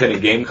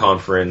Independent Game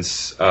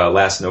Conference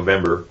last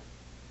November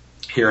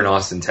here in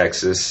Austin,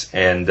 Texas,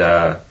 and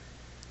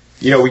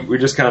we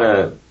just kind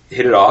of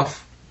hit it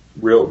off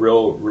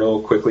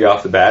real quickly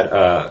off the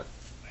bat.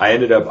 I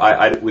ended up,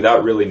 I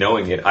without really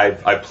knowing it,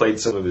 I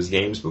played some of his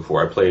games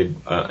before. I played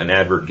an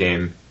advert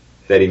game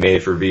that he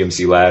made for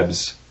VMC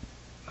Labs,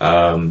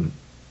 and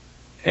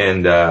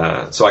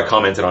so I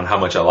commented on how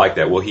much I liked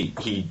that. Well,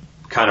 he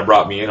kind of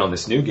brought me in on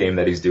this new game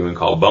that he's doing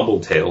called Bumble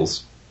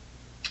Tales,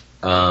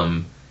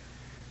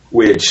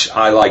 which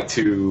I like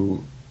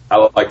to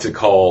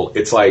call,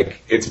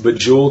 it's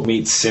Bejeweled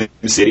meets Sim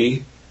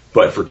City,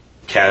 but for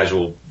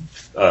casual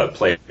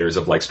players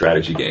of like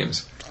strategy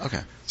games.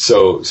 Okay.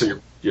 So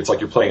it's like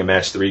you're playing a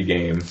match 3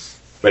 game,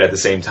 but at the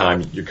same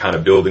time you're kind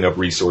of building up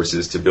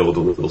resources to build a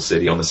little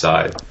city on the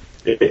side.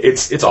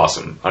 It's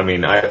awesome. I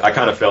mean, I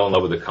kind of fell in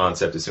love with the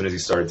concept as soon as he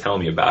started telling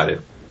me about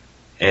it,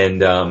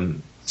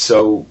 and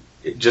so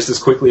just as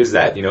quickly as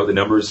that, the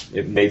numbers,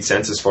 it made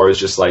sense as far as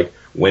just like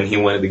when he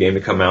wanted the game to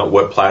come out,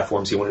 what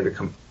platforms he wanted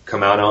to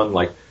come out on.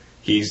 Like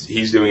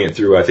he's doing it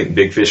through, I think,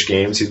 Big Fish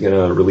Games. He's going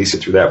to release it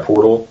through that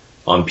portal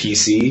on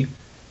PC,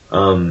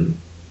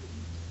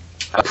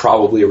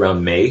 probably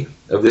around May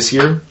of this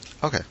year.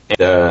 Okay.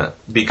 And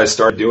because I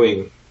started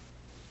doing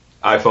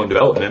iPhone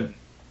development,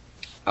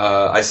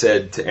 I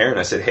said to Aaron,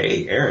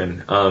 hey,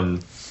 Aaron,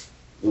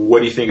 what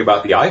do you think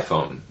about the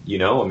iPhone?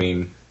 I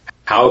mean,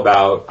 how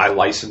about I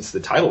license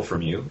the title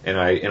from you and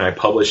I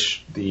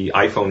publish the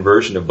iPhone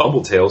version of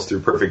Bumble Tales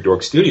through Perfect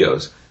Dork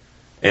Studios?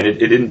 And it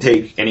didn't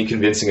take any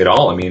convincing at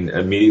all. I mean,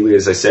 immediately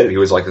as I said it, he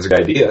was like, "That's a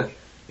good idea."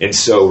 And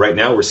so right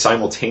now we're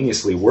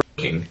simultaneously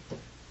working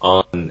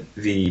on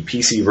the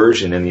PC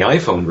version and the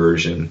iPhone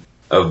version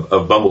of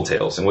Bumble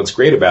Tales. And what's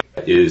great about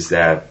it is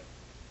that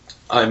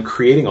I'm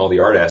creating all the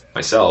art assets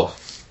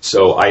myself,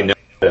 so I know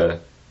how to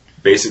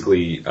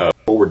basically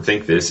forward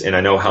think this, and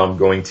I know how I'm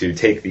going to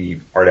take the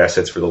art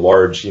assets for the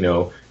large,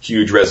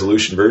 huge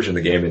resolution version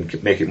of the game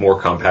and make it more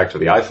compact for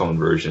the iPhone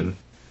version.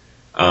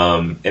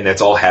 And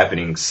that's all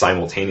happening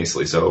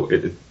simultaneously. So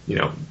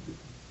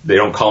they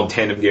don't call them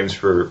tandem games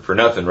for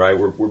nothing, right?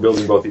 We're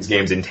building both these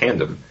games in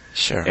tandem.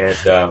 Sure.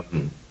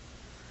 And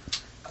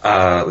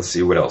let's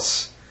see what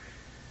else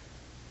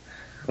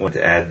I want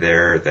to add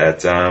there.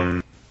 That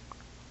so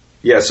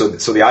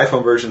the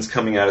iPhone version's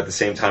coming out at the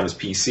same time as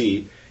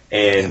PC.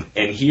 And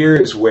here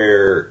is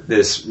where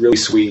this really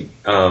sweet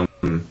kind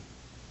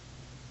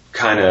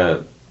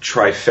of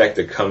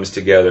trifecta comes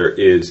together.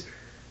 Is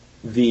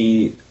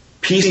the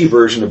PC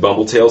version of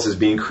Bumble Tales is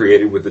being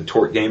created with the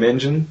Dork game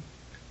engine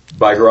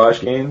by Garage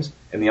Games,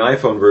 and the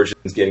iPhone version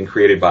is getting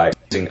created by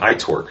using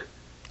iTorque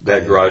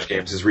that Garage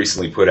Games has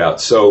recently put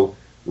out. So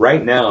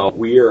right now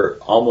we are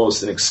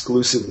almost an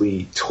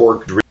exclusively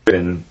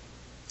Torque-driven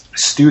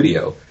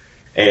studio,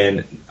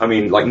 and I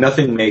mean, like,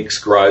 nothing makes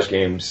Garage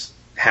Games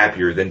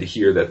happier than to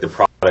hear that the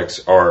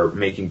products are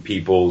making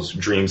people's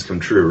dreams come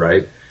true,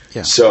 right?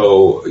 Yeah.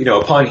 So,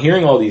 upon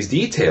hearing all these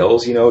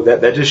details,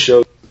 that just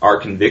shows our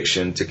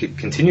conviction to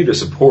continue to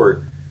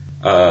support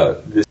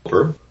this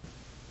developer,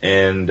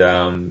 and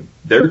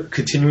they're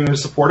continuing to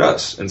support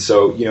us. And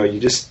so,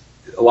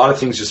 a lot of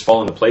things just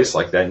fall into place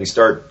like that, and you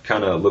start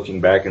kind of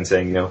looking back and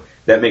saying,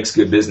 that makes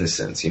good business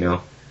sense.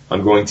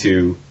 I'm going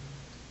to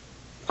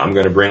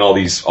bring all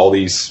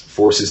these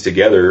forces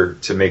together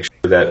to make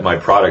sure that my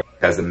product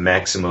has the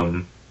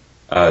maximum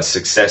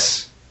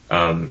success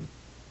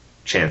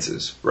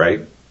chances,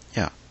 right?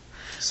 Yeah.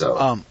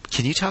 So,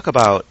 can you talk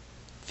about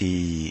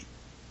is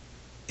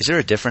there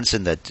a difference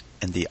in the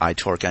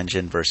iTorque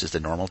engine versus the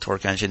normal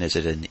Torque engine? Is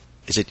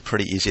it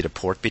pretty easy to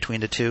port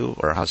between the two,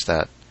 or how does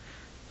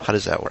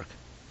that work?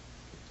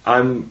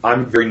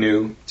 I'm very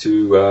new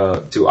to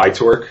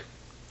iTorque.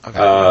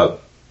 Okay.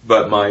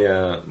 But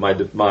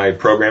my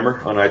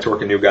programmer on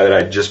iTorque, a new guy that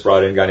I just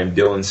brought in, a guy named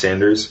Dylan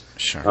Sanders.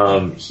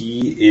 Sure.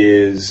 He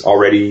is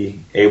already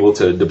able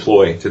to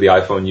deploy to the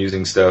iPhone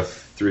using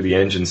stuff through the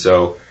engine.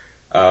 So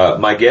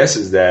my guess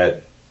is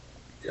that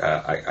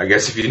I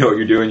guess if you know what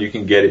you're doing, you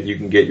can get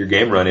your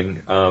game running.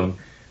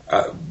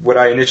 What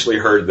I initially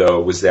heard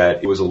though was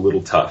that it was a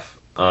little tough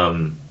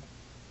to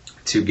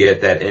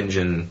get that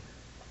engine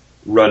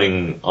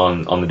running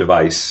on the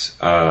device,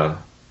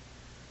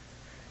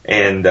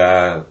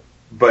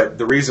 but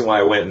the reason why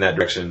I went in that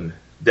direction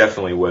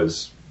definitely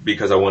was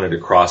because I wanted to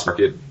cross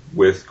market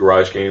with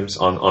Garage Games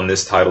on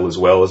this title as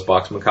well as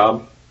Box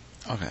Macabre.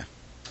 Okay.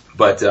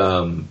 But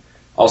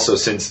also,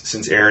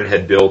 since Aaron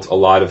had built a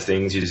lot of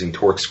things using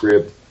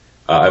TorqueScript,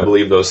 I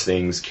believe those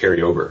things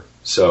carry over.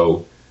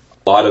 So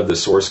a lot of the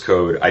source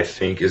code, I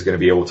think, is going to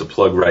be able to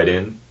plug right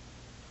in.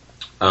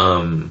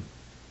 And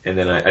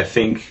then I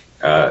think,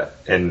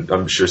 and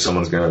I'm sure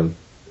someone's going to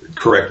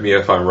correct me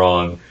if I'm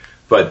wrong,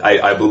 but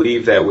I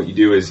believe that what you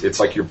do is it's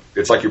like you're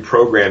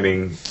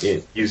programming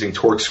it using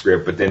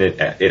TorqueScript, but then it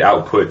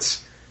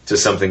outputs to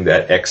something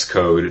that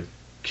Xcode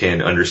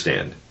can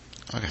understand.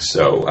 Okay.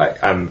 So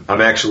I'm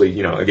actually,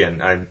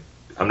 again, I'm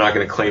not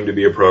going to claim to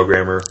be a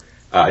programmer.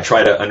 I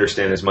try to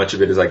understand as much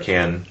of it as I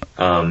can,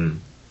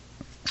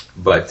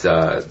 but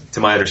to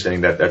my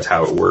understanding, that's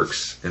how it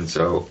works. And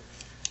so,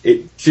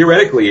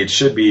 theoretically, it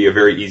should be a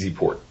very easy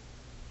port.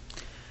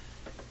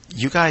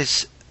 You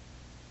guys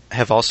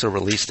have also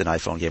released an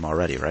iPhone game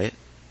already, right?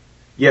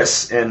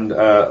 Yes, and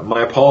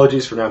my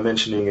apologies for not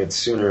mentioning it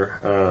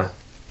sooner.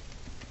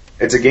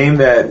 It's a game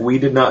that we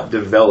did not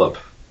develop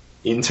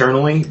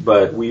internally,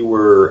 but we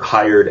were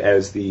hired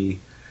as the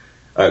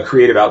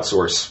creative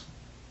outsource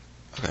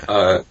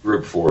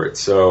group for it.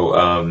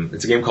 So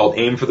it's a game called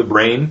Aim for the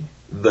Brain,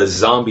 the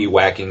zombie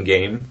whacking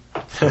game.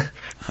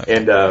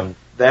 And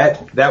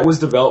that was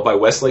developed by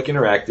Westlake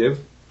Interactive.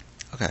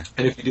 Okay.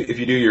 And if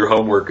you do your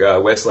homework,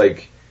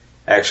 Westlake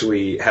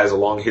actually has a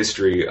long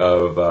history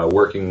of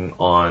working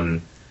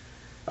on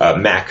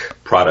Mac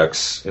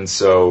products, and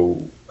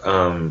so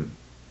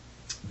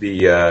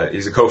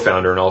he's a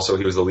co-founder, and also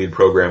he was the lead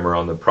programmer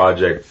on the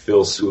project.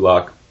 Phil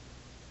Sulak.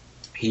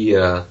 He,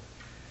 it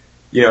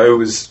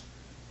was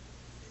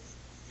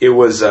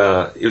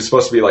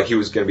supposed to be like he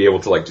was going to be able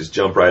to like just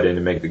jump right in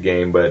and make the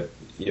game, but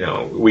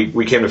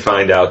we came to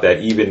find out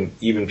that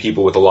even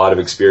people with a lot of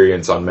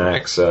experience on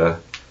Macs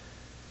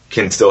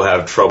can still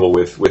have trouble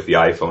with the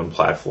iPhone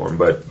platform.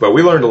 But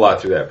we learned a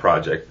lot through that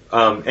project.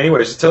 Anyway,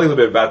 just to tell you a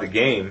little bit about the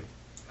game,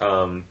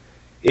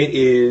 it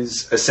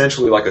is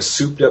essentially like a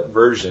souped up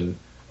version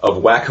of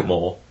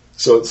Whack-A-Mole.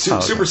 So it's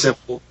super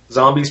simple.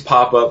 Zombies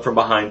pop up from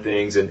behind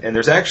things, and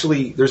there's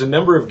a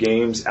number of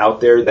games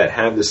out there that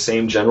have the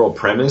same general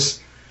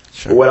premise.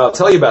 Sure. But what I'll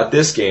tell you about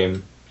this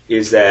game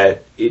is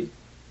that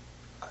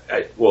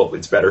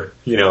it's better,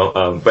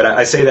 but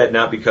I say that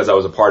not because I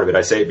was a part of it.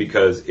 I say it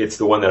because it's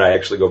the one that I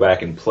actually go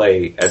back and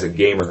play as a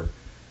gamer,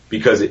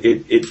 because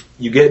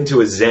you get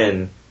into a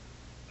zen,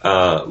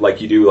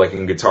 like you do like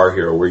in Guitar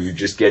Hero, where you're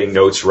just getting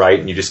notes right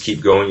and you just keep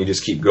going,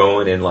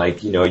 and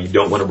like, you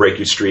don't want to break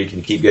your streak and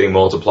you keep getting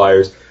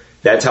multipliers.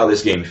 That's how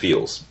this game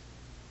feels.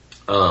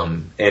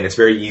 And it's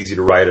very easy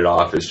to write it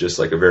off as just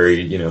like a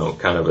very,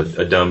 kind of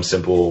a dumb,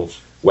 simple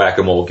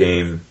whack-a-mole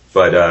game.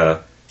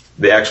 But,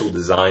 the actual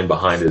design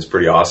behind it is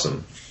pretty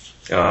awesome.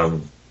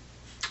 Throw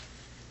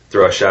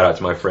a shout out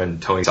to my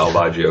friend Tony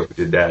Salvaggio who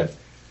did that.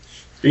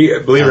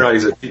 Believe it or not,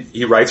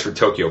 he writes for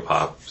Tokyo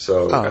Pop.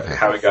 So okay.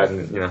 Haven't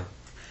gotten,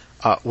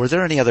 Were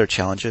there any other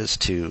challenges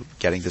to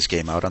getting this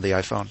game out on the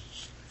iPhone,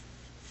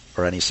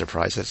 or any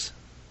surprises?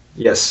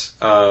 Yes.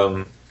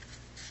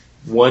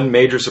 One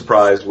major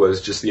surprise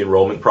was just the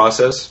enrollment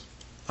process.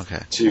 Okay.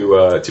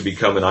 To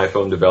become an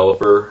iPhone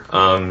developer.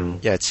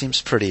 Yeah, it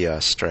seems pretty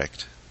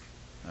strict.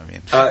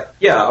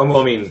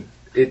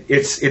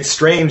 It's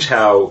strange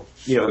how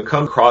it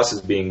comes across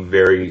as being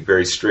very,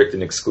 very strict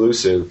and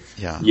exclusive.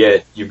 Yeah.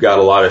 Yet you've got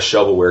a lot of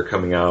shovelware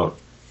coming out,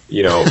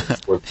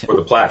 for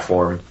the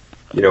platform.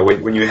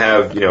 When you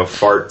have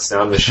Fart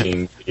Sound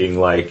Machine being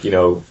like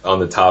on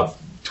the top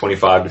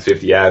 25 to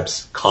 50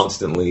 apps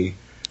constantly,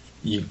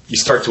 you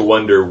start to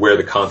wonder where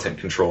the content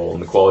control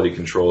and the quality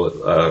control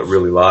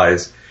really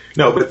lies.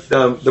 No, but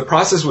the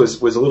process was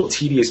a little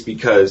tedious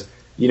because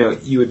you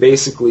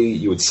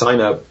would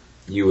sign up,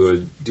 you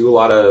would do a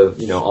lot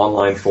of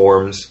online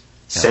forms,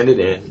 send it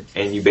in,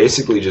 and you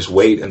basically just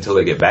wait until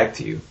they get back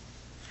to you.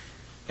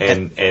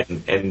 And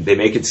they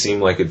make it seem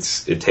like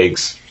it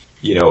takes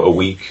a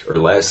week or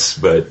less.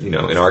 But, in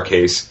our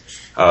case,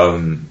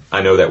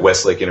 I know that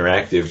Westlake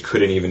Interactive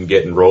couldn't even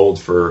get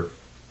enrolled for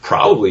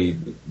probably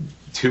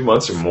 2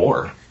 months or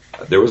more.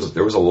 There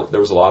was a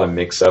lot of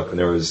mix up, and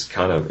it was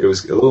a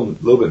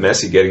little bit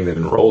messy getting them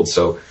enrolled.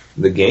 So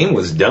the game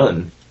was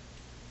done.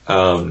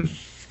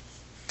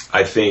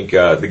 I think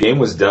the game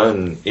was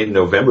done in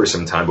November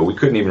sometime, but we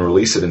couldn't even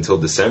release it until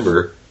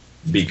December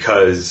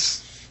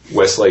because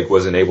Westlake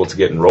wasn't able to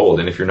get enrolled.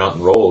 And if you're not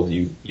enrolled,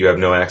 you have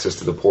no access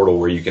to the portal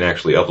where you can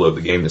actually upload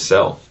the game to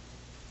sell.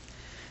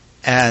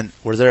 And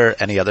were there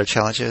any other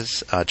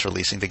challenges to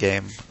releasing the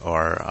game,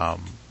 or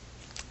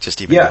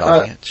just even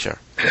developing it? Sure.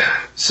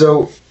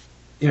 So,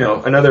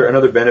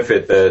 another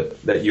benefit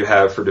that you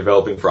have for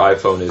developing for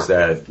iPhone is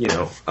that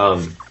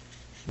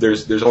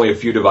there's only a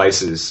few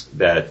devices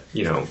that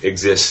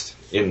exist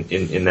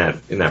in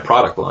that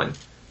product line.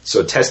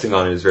 So testing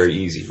on it is very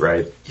easy,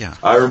 right? Yeah.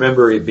 I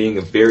remember it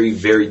being very,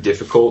 very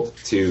difficult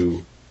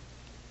to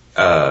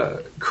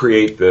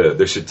create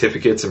the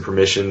certificates and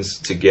permissions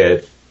to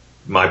get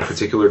my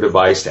particular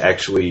device to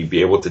actually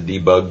be able to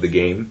debug the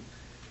game.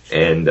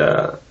 And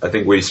I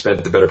think we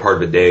spent the better part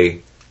of a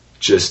day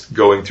just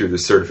going through the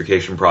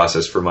certification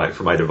process for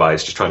my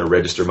device, just trying to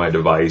register my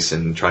device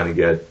and trying to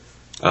get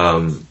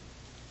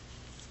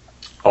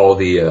all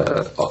the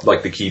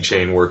like the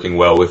keychain working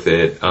well with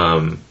it.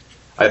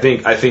 I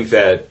think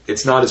that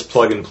it's not as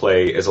plug and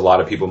play as a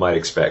lot of people might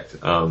expect.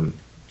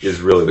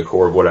 Is really the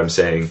core of what I'm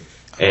saying.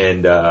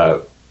 And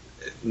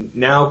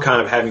now,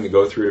 kind of having to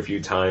go through it a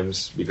few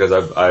times because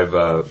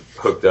I've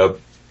hooked up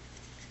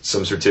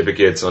some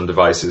certificates on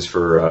devices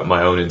for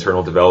my own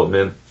internal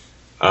development.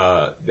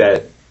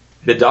 That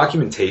the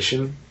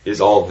documentation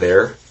is all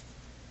there.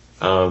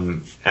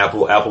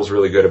 Apple's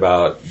really good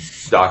about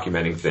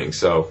documenting things,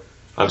 so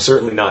I'm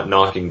certainly not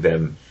knocking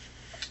them.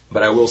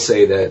 But I will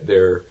say that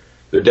they're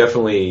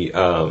definitely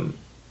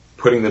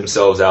putting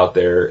themselves out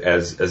there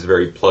as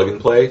very plug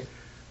and play.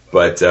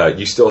 But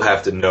you still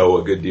have to know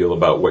a good deal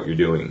about what you're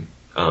doing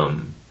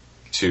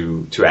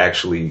to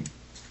actually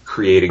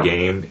create a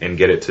game and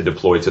get it to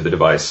deploy to the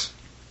device.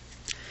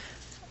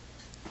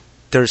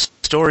 There's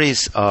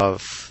stories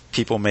of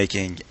people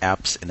making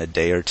apps in a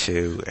day or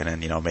two, and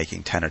then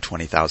making 10 or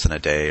 20,000 a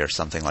day or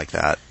something like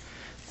that.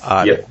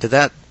 Yep. Did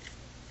that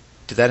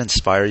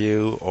inspire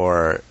you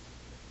or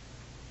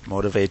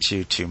motivate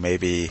you to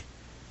maybe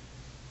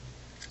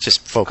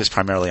just focus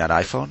primarily on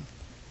iPhone,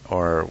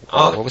 or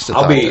what was the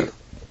thought there?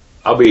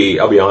 I'll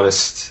be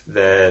honest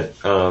that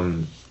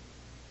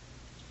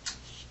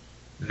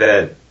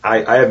that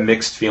I have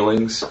mixed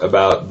feelings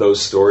about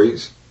those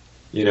stories.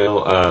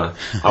 I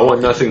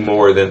want nothing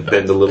more than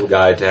the little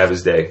guy to have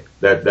his day.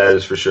 That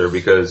is for sure,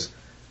 because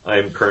I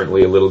am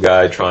currently a little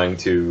guy trying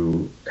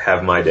to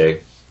have my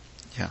day.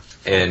 Yeah.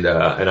 And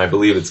I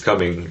believe it's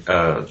coming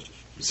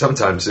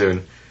sometime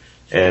soon.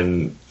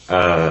 And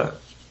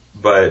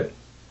but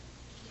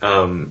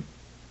when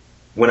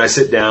I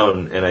sit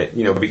down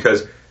and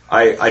because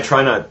I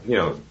try not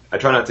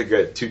to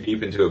get too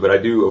deep into it, but I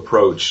do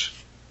approach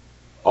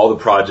all the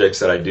projects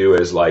that I do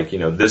as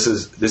this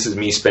is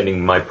me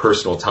spending my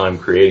personal time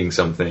creating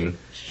something,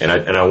 and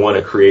I want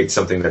to create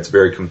something that's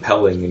very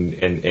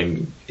compelling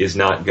and is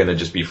not going to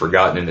just be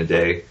forgotten in a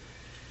day.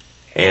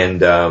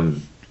 And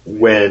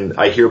when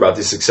I hear about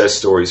these success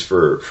stories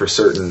for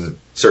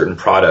certain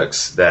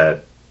products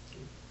that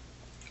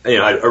I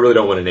really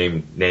don't want to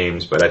name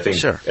names, but I think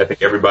Sure. I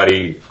think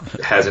everybody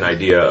has an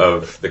idea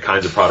of the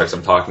kinds of products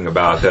I'm talking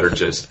about that are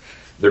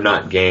they're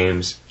not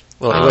games.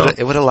 Well,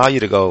 it would allow you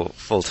to go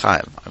full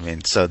time.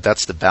 So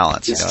that's the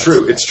balance. It's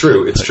true.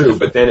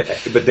 But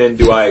then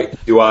do I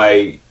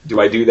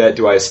do that?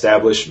 Do I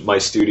establish my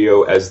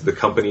studio as the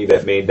company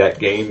that made that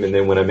game? And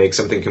then when I make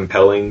something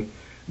compelling,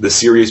 the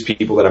serious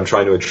people that I'm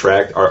trying to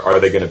attract, are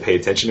they going to pay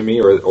attention to me,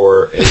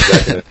 or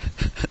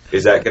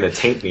is that going to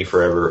taint me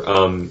forever?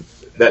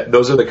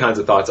 Those are the kinds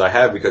of thoughts I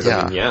have, because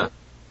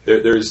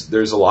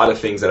there's a lot of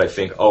things that I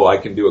think, I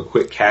can do a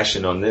quick cash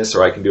in on this,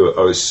 or I can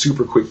do a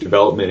super quick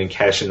development and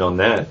cash in on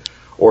that,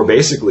 or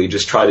basically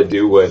just try to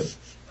do what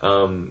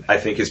I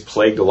think has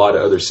plagued a lot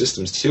of other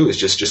systems too, is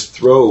just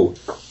throw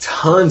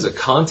tons of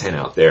content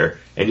out there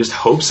and just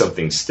hope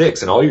something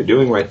sticks. And all you're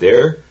doing right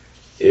there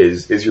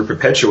is you're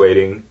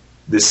perpetuating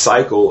this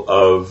cycle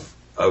of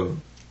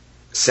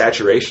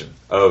saturation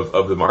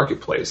of the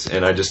marketplace.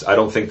 And I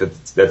don't think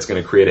that's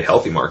going to create a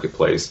healthy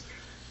marketplace.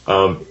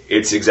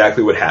 It's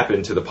exactly what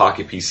happened to the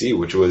Pocket PC,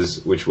 which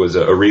was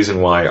a reason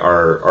why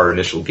our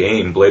initial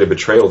game, Blade of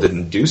Betrayal,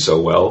 didn't do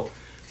so well,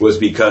 was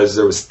because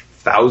there was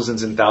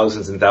thousands and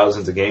thousands and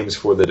thousands of games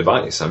for the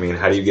device. How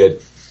do you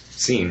get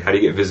seen? How do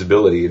you get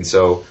visibility? And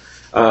so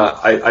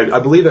I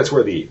believe that's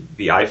where the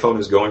iPhone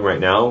is going right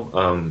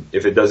now.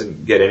 If it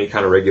doesn't get any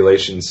kind of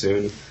regulation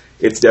soon,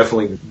 it's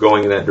definitely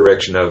going in that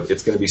direction of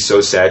it's going to be so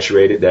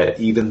saturated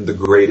that even the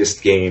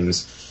greatest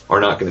games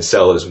are not going to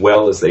sell as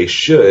well as they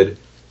should,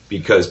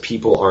 because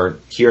people aren't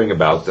hearing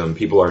about them,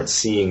 people aren't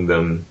seeing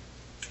them,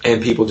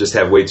 and people just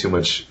have way too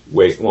much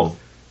weight. Well,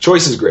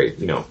 choice is great,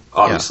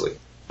 obviously,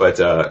 but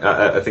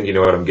I think you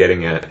know what I'm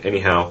getting at.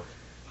 Anyhow,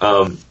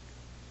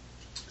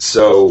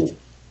 So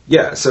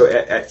yeah, so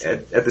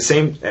at the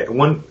same at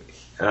one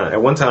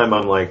time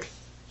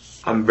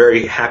I'm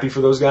very happy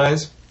for those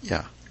guys.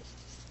 Yeah.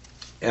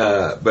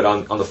 But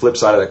on the flip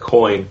side of that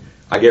coin,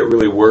 I get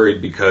really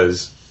worried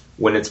because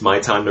when it's my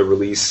time to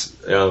release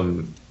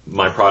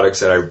my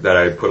products that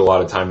I put a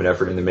lot of time and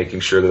effort into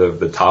making sure that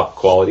the top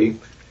quality,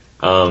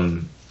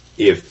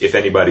 if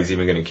anybody's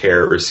even going to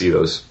care or see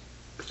those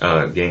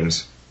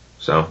games.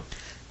 So.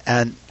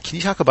 And can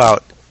you talk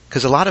about,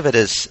 because a lot of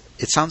it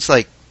sounds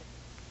like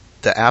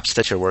the apps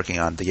that you're working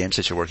on, the games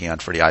that you're working on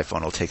for the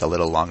iPhone will take a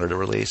little longer to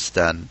release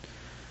than,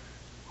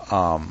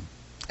 and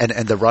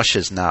the rush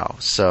is now.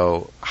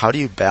 So how do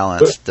you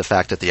balance the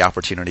fact that the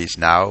opportunity is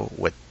now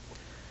with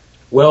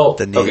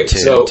the need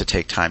to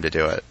take time to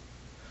do it?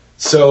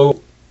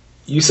 So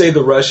you say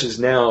the rush is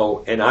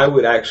now, and I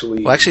would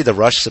actually... Well, actually the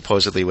rush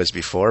supposedly was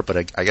before,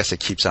 but I guess it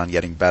keeps on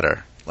getting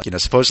better. Like,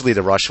 supposedly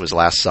the rush was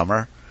last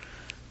summer.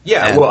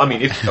 Yeah, well, I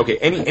mean,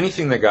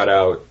 anything that got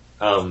out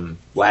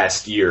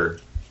last year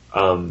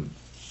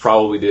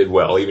probably did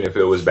well, even if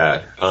it was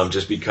bad,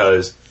 just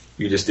because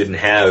you just didn't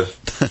have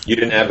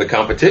the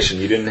competition,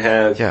 you didn't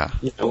have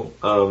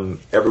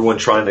everyone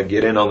trying to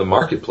get in on the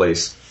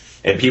marketplace,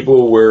 and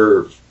people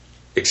were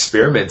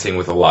experimenting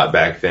with a lot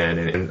back then,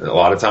 and a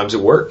lot of times it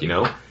worked.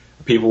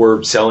 People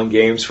were selling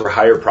games for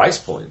higher price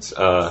points.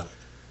 I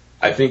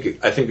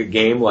think a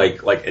game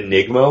like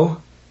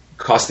Enigma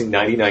costing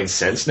 99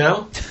 cents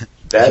now.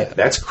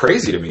 That's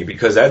crazy to me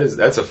because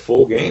that's a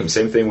full game.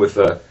 Same thing with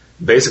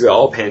basically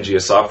all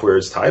Pangea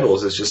Software's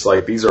titles. It's just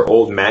like these are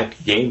old Mac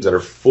games that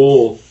are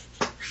full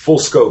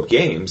scope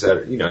games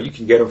that you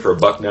can get them for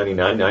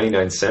 $1.99,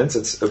 99 cents.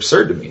 It's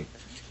absurd to me.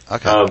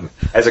 Okay.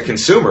 As a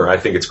consumer, I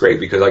think it's great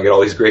because I get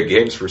all these great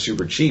games for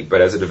super cheap.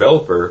 But as a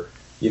developer,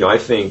 I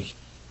think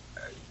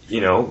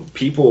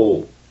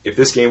people, if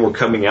this game were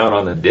coming out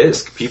on a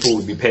disc, people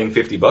would be paying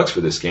 $50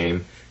 for this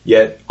game.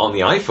 Yet on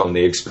the iPhone,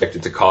 they expect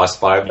it to cost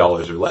 $5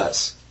 or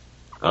less.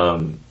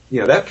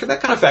 That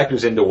kind of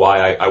factors into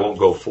why I won't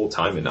go full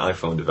time into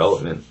iPhone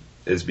development,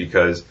 is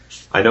because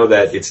I know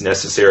that it's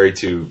necessary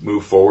to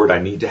move forward. I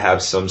need to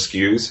have some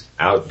SKUs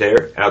out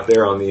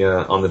there on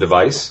the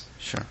device.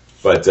 Sure.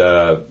 But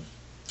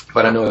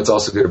I know it's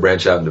also good to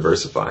branch out and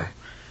diversify.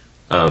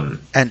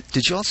 And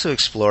did you also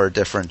explore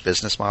different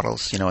business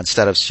models?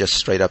 Instead of just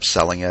straight up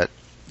selling it,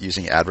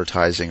 using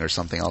advertising or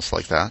something else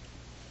like that?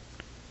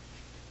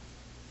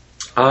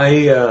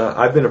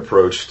 I've been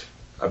approached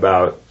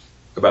about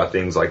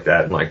things like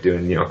that, and like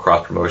doing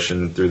cross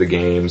promotion through the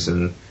games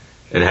and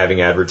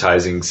having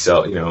advertising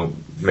sell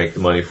make the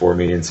money for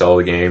me and sell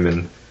the game.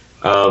 And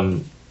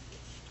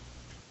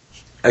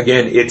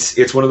again,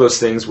 it's one of those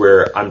things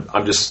where I'm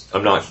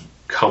not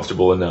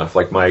comfortable enough.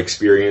 Like my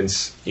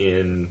experience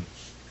in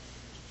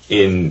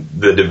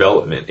the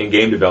development, in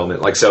game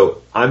development,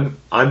 I'm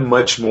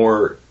much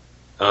more.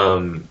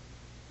 I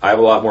have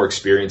a lot more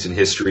experience in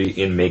history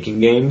in making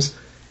games.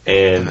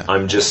 And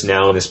I'm just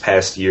now in this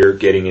past year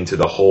getting into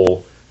the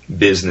whole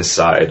business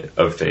side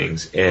of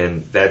things.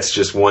 And that's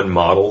just one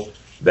model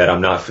that I'm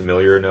not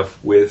familiar enough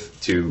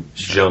with to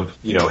jump,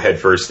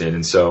 headfirst in.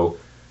 And so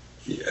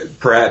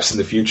perhaps in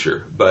the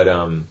future. But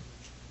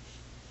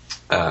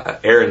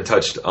Aaron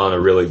touched on a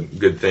really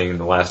good thing in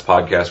the last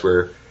podcast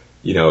where,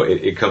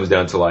 it comes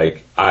down to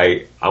like,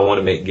 I want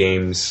to make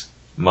games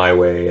my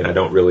way, and I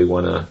don't really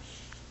want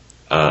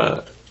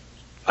to...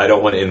 I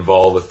don't want to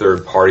involve a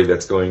third party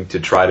that's going to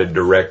try to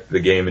direct the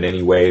game in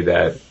any way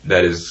that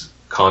is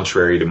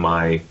contrary to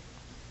my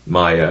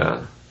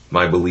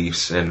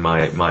beliefs and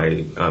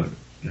my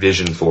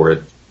vision for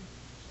it.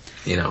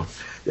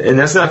 And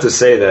that's not to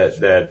say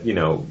that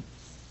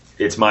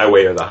it's my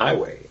way or the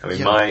highway. I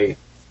mean,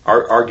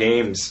 our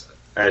games.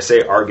 And I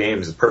say our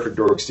games, the Perfect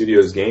Dork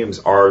Studios games,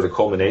 are the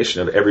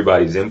culmination of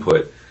everybody's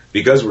input.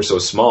 Because we're so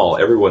small,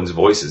 everyone's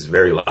voice is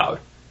very loud,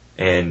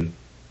 and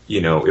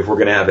if we're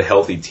going to have a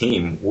healthy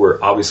team,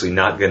 we're obviously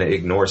not going to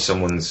ignore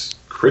someone's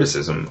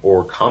criticism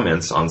or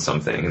comments on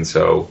something. And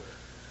so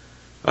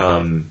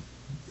I'm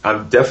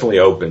definitely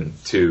open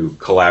to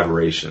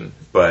collaboration.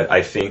 But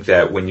I think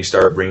that when you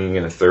start bringing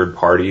in a third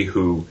party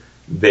who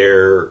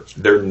their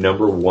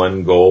number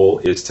one goal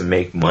is to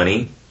make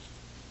money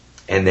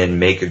and then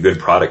make a good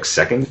product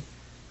second,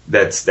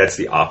 that's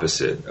the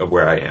opposite of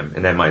where I am.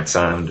 And that might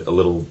sound a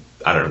little,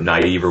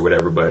 naive or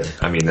whatever, but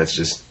I mean, that's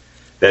just...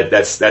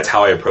 That's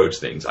how I approach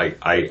things.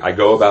 I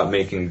go about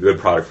making a good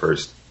product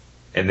first,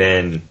 and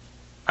then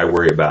I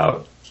worry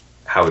about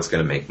how it's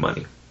going to make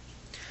money.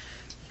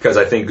 Because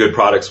I think good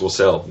products will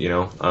sell. You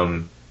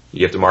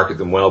have to market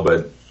them well,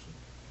 but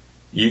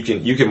you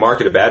can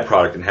market a bad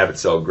product and have it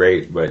sell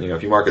great. But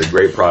if you market a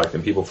great product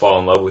and people fall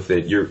in love with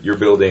it, you're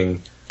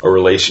building a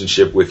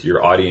relationship with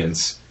your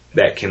audience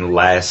that can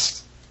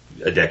last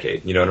a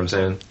decade. You know what I'm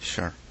saying?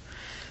 Sure.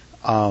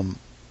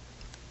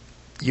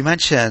 You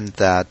mentioned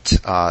that.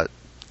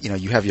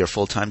 You have your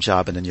full-time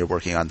job, and then you're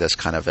working on this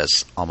kind of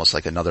as almost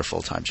like another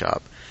full-time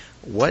job.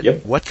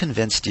 What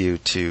convinced you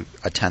to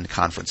attend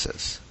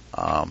conferences?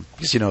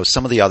 Because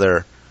some of the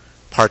other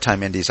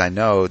part-time indies I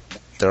know,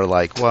 they're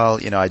like, well,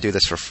 I do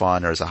this for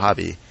fun or as a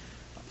hobby.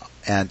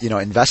 And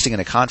investing in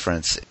a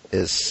conference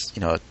is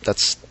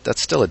that's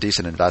still a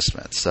decent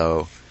investment.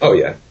 So. Oh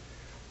yeah.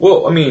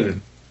 Well, I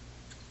mean,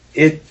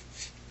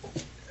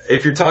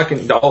 if you're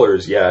talking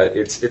dollars, yeah,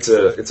 it's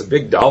a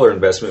big dollar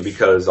investment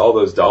because all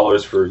those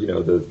dollars for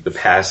the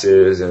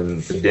passes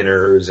and the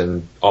dinners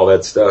and all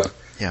that stuff.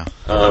 Yeah.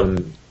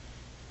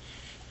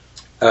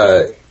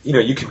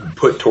 You can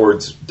put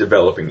towards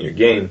developing your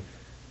game.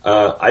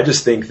 I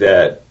just think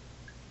that,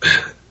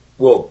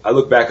 well, I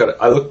look back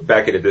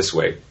at it this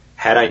way.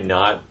 Had I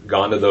not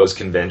gone to those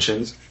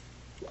conventions,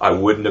 I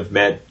wouldn't have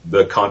met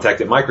the contact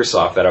at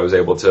Microsoft that I was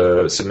able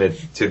to submit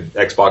to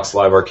Xbox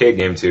Live Arcade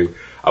game to.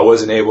 I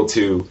wasn't able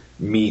to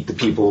meet the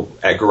people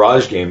at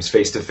Garage Games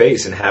face to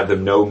face and have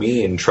them know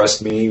me and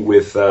trust me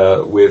with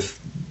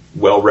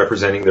well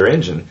representing their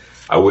engine.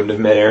 I wouldn't have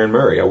met Aaron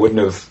Murray. I wouldn't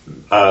have.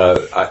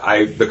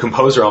 The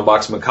composer on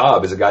Box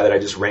Macabre is a guy that I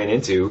just ran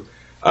into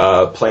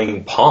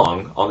playing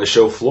Pong on the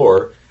show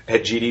floor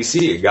at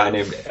GDC. A guy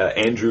named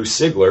Andrew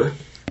Sigler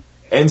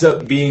ends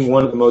up being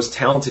one of the most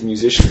talented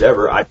musicians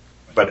ever.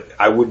 But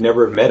I would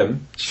never have met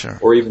him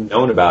or even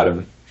known about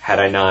him had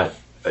I not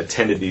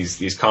attended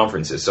these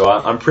conferences. So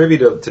I'm privy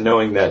to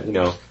knowing that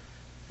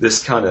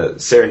this kind of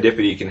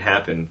serendipity can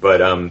happen.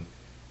 But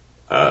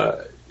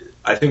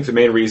I think the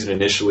main reason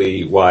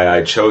initially why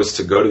I chose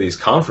to go to these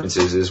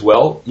conferences is,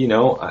 well, in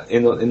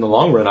the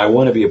long run, I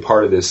want to be a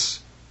part of this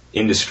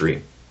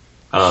industry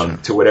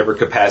to whatever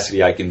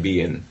capacity I can be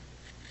in.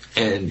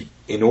 And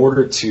in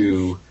order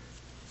to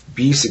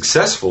be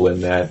successful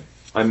in that,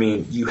 I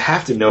mean, you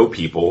have to know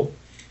people.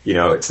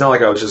 It's not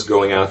like I was just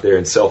going out there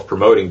and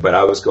self-promoting, but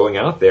I was going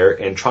out there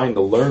and trying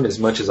to learn as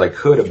much as I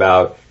could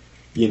about,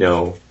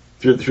 through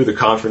the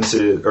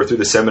conferences or through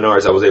the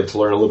seminars, I was able to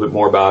learn a little bit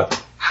more about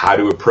how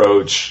to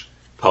approach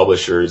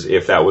publishers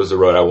if that was the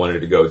road I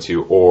wanted to go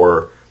to,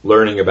 or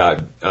learning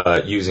about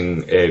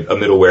using a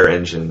middleware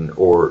engine,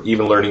 or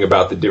even learning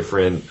about the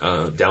different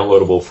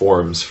downloadable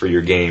forms for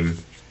your game.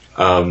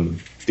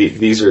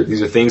 These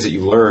are things that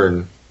you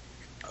learn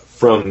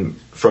from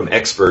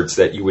experts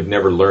that you would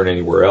never learn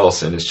anywhere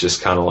else, and it's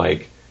just kind of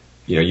like,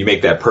 you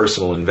make that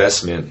personal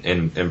investment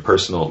and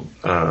personal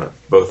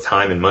both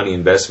time and money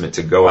investment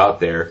to go out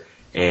there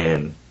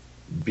and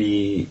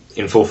be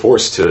in full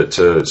force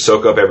to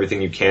soak up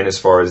everything you can as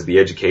far as the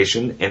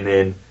education, and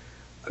then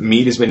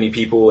meet as many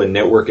people and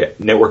network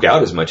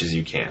out as much as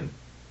you can.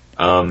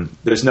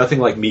 There's nothing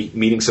like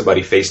meeting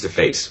somebody face to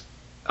face,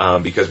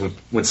 because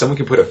when someone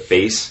can put a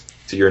face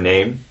to your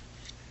name.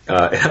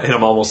 And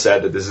I'm almost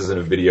sad that this isn't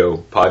a video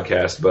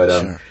podcast,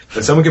 but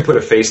when someone can put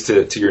a face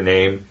to your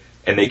name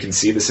and they can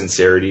see the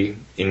sincerity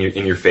in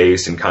your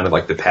face and kind of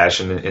like the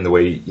passion in the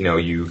way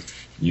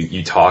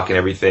you talk and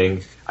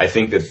everything, I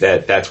think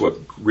that's what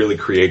really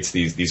creates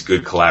these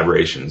good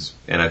collaborations.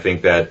 And I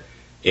think that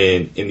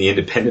in the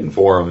independent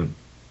forum,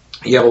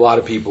 you have a lot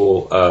of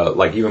people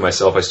like even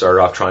myself. I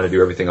started off trying to do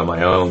everything on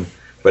my own,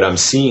 but I'm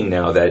seeing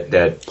now that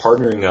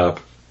partnering up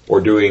or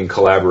doing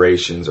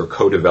collaborations or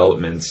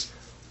co-developments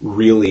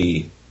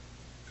really,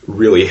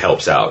 really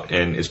helps out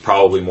and is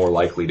probably more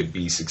likely to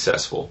be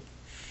successful.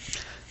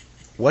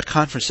 What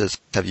conferences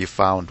have you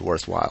found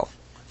worthwhile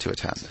to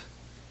attend?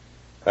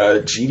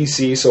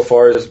 GDC so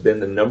far has been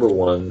the number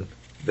one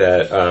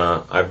that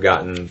I've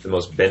gotten the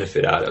most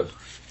benefit out of.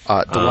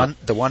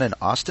 The one in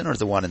Austin or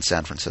the one in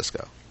San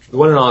Francisco? The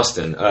one in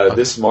Austin.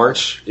 This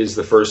March is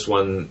the first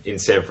one in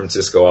San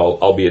Francisco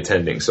I'll be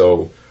attending.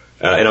 So,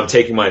 and I'm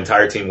taking my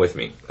entire team with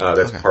me.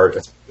 That's part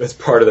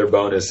of their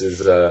bonus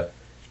is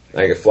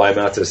I can fly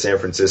them out to San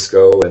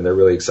Francisco, and they're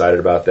really excited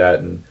about that.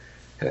 And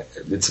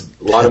it's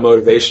a lot of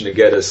motivation to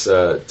get us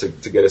to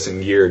get us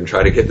in gear and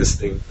try to get this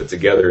thing put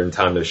together in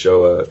time to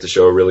show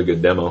a really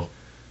good demo.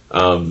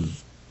 I'm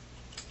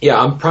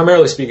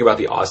primarily speaking about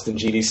the Austin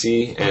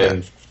GDC,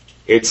 and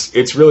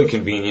it's really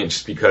convenient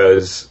just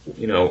because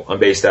I'm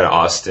based out of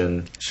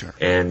Austin,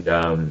 and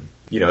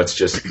it's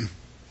just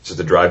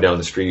a drive down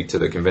the street to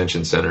the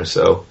convention center,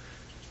 so.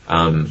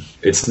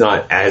 It's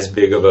not as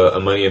big of a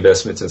money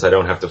investment since I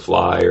don't have to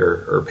fly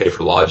or pay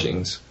for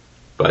lodgings,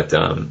 but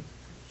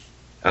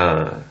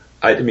I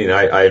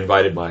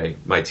invited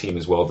my team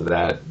as well to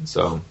that.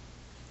 So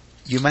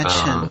you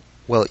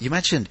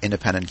mentioned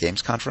Independent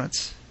Games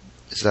Conference.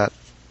 Is that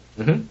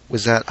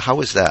how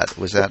was that?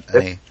 Was that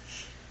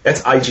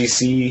that's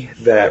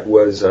IGC? That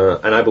was,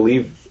 and I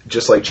believe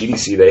just like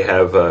GDC, they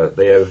have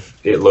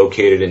it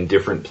located in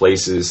different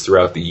places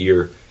throughout the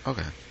year.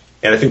 Okay.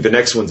 And I think the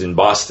next one's in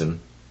Boston.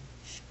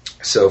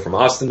 So from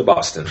Austin to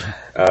Boston,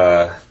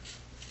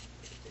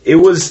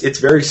 it's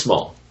very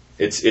small.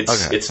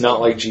 It's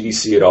not like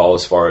GDC at all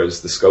as far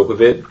as the scope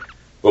of it.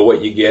 But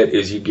what you get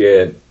is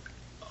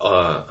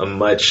a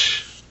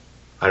much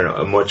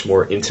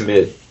more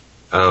intimate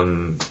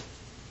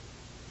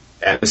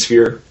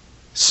atmosphere.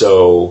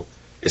 So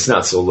it's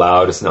not so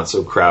loud. It's not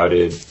so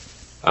crowded.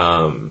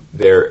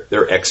 Their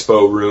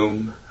expo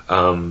room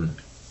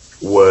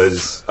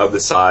was of the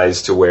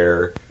size to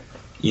where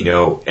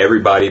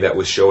everybody that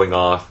was showing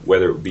off,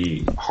 whether it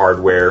be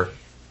hardware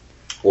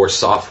or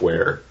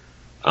software,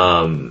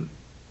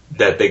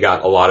 that they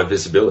got a lot of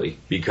visibility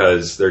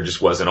because there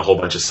just wasn't a whole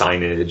bunch of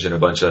signage and a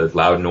bunch of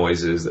loud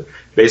noises.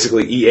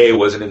 Basically, EA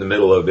wasn't in the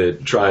middle of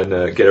it trying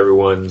to get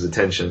everyone's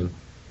attention.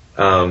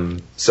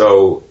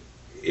 So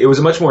it was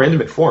a much more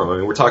intimate forum. I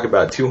mean, we're talking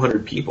about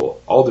 200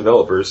 people, all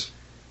developers,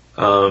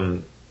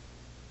 and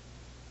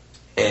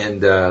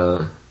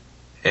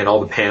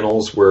all the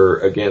panels were,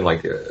 again,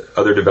 like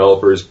other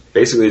developers.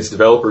 Basically, it's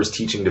developers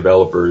teaching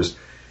developers,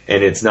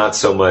 and it's not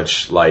so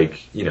much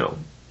like,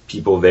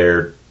 people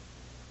there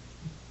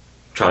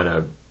trying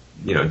to,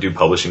 do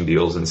publishing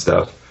deals and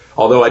stuff.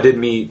 Although I did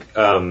meet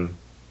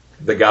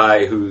the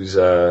guy who's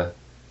the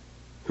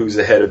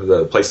head of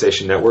the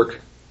PlayStation Network,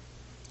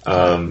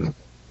 and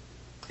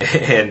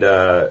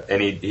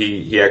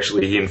he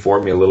actually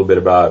informed me a little bit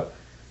about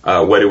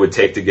what it would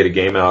take to get a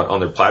game out on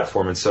their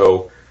platform. And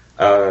so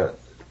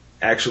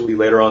actually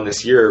later on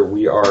this year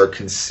we are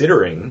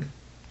considering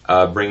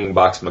bringing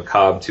Vox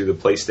Macabre to the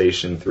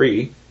PlayStation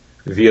 3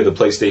 via the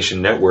PlayStation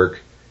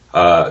Network.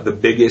 The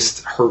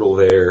biggest hurdle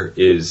there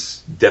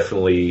is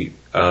definitely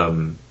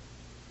the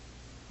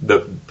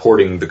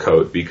porting the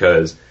code,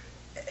 because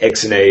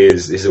XNA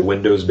is a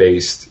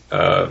Windows-based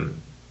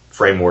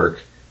framework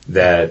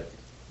that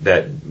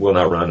will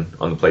not run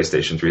on the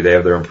PlayStation 3. They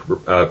have their own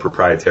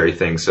proprietary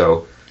thing.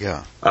 So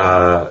yeah.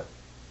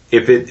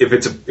 If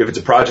it's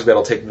a project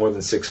that'll take more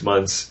than 6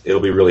 months,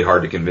 it'll be really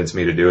hard to convince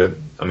me to do it.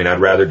 I mean,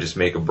 I'd rather just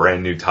make a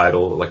brand new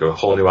title, like a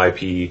whole new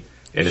IP,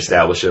 and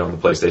establish it on the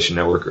PlayStation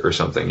Network or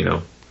something,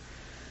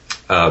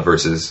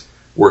 versus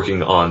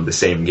working on the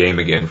same game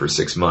again for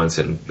 6 months.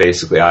 And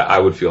basically, I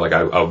would feel like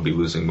I would be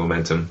losing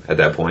momentum at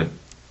that point.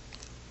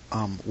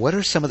 What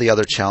are some of the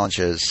other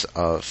challenges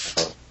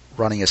of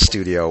running a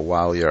studio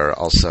while you're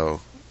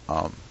also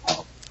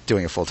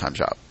doing a full-time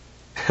job?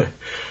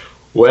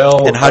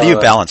 Well, and how do you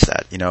balance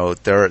that?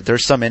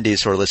 There's some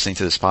indies who are listening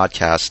to this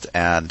podcast,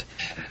 and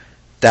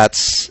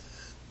that's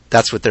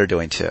what they're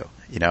doing too.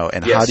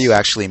 And yes. How do you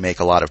actually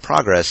make a lot of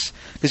progress?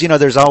 Because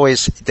there's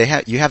always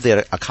you have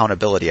the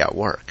accountability at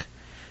work.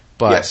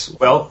 But yes,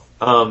 well,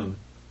 I'm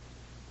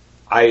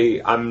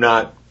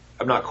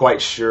not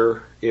quite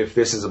sure if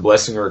this is a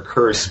blessing or a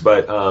curse,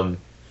 but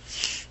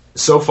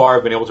so far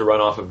I've been able to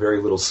run off of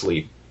very little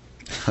sleep.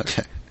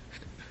 Okay,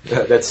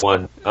 that's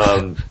one.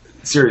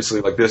 Seriously,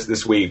 like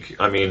this week,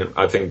 I mean,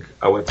 I think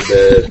I went to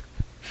bed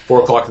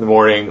 4 o'clock in the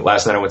morning.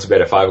 Last night I went to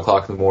bed at 5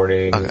 o'clock in the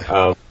morning.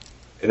 Okay.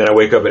 And then I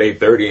wake up at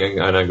 8:30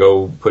 and I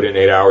go put in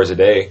 8 hours a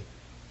day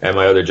at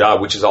my other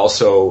job, which is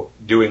also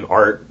doing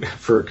art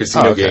for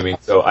casino gaming.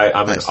 So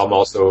I'm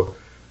also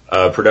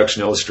a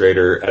production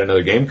illustrator at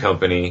another game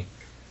company.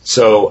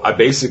 So I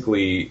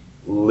basically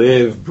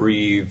live,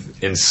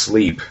 breathe, and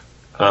sleep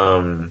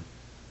game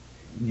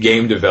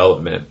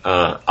development.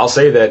 I'll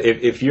say that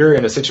if you're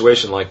in a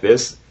situation like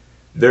this,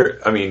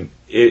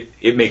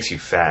 it makes you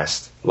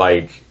fast.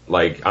 Like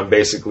I'm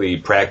basically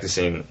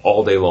practicing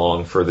all day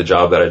long for the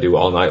job that I do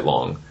all night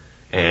long.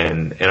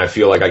 And I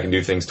feel like I can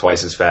do things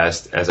twice as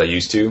fast as I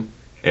used to.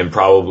 And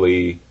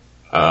probably,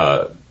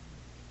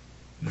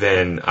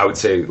 then I would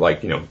say,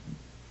 like,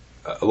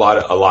 a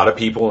lot of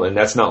people, and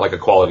that's not like a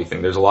quality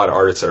thing. There's a lot of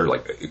artists that are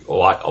like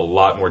a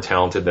lot more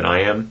talented than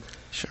I am.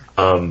 Sure.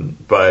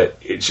 But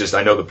it's just,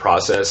 I know the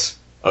process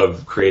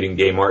of creating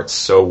game art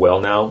so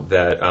well now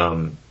that,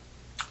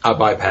 I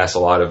bypass a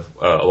lot of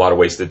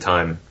wasted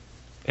time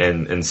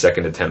and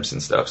second attempts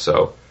and stuff.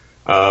 So,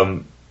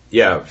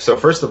 so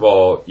first of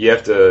all, you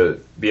have to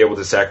be able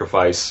to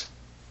sacrifice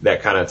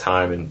that kind of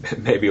time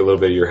and maybe a little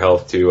bit of your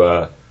health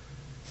to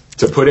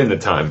put in the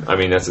time. I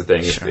mean, that's the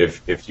thing. Sure.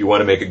 If you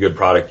want to make a good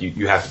product,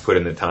 you have to put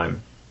in the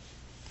time.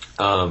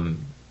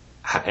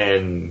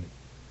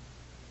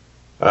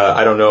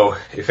 I don't know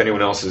if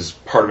anyone else is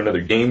part of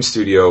another game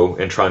studio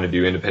and trying to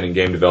do independent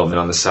game development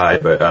on the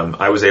side, but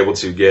I was able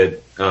to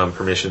get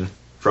permission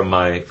from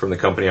the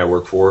company I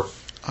work for,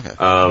 okay,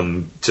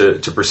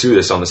 to pursue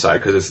this on the side,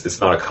 because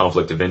it's not a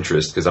conflict of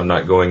interest, because I'm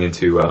not going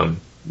into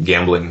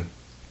gambling,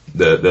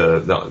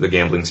 the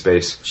gambling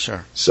space.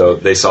 Sure. So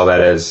they saw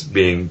that as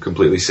being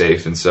completely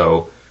safe, and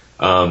so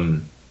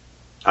I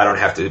don't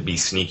have to be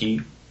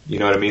sneaky. You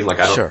know what I mean? Like,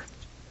 I don't. Sure.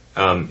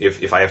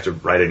 If I have to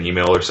write an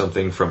email or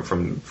something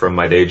from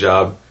my day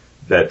job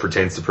that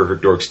pertains to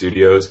Perfect Dork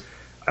Studios,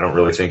 I don't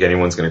really think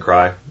anyone's going to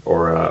cry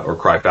or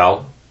cry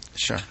foul.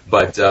 Sure.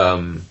 But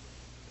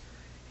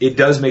it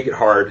does make it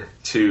hard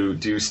to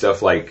do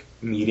stuff like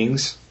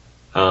meetings.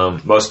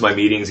 Most of my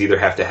meetings either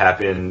have to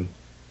happen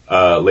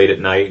late at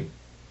night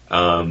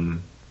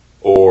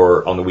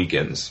or on the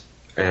weekends,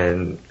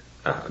 and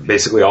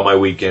basically all my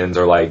weekends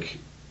are like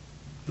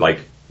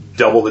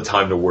double the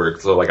time to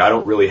work. So, like, I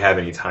don't really have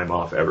any time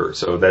off ever.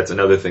 So that's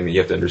another thing that you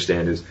have to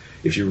understand is,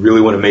 if you really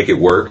want to make it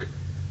work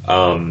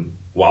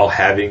while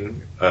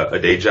having a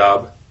day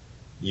job,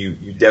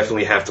 you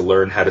definitely have to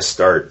learn how to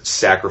start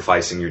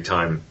sacrificing your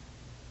time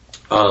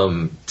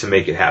to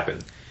make it happen.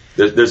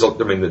 There's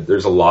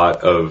a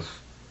lot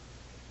of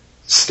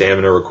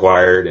stamina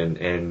required,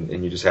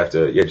 and you just have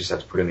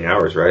to put in the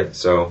hours, right?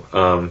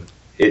 So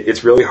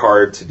it's really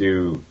hard to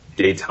do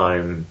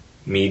daytime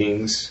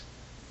meetings.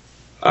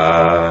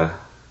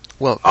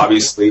 Well,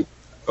 obviously,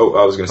 I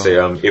was going to say,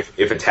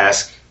 if a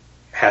task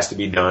has to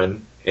be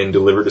done and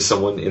delivered to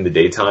someone in the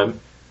daytime,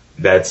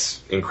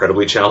 that's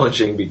incredibly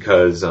challenging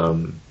because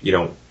you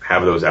don't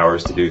have those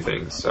hours to do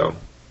things. So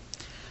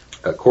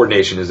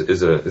coordination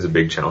is a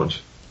big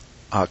challenge.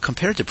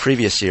 Compared to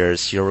previous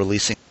years, you're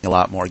releasing a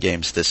lot more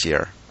games this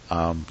year.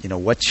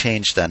 What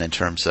changed then in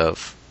terms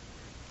of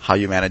how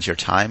you manage your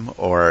time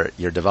or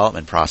your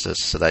development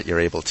process so that you're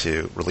able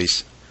to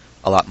release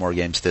a lot more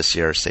games this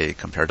year, say,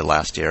 compared to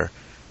last year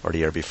or the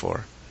year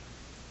before?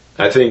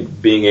 I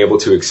think being able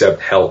to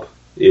accept help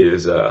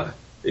is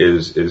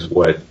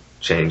what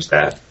changed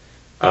that.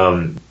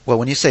 Well,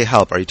 when you say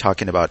help, are you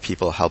talking about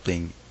people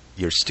helping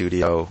your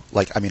studio,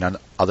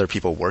 other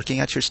people working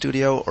at your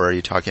studio, or are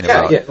you talking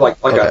about? Yeah,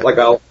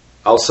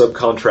 I'll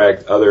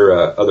subcontract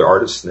other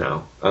artists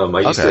now. I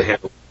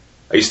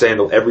used to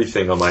handle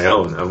everything on my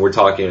own. We're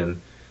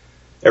talking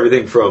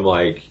everything from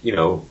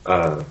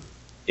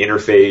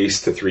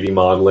interface to 3D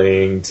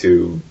modeling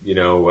to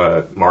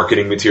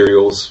marketing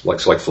materials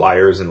like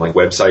flyers and like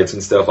websites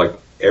and stuff. Like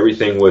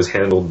everything was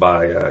handled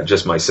by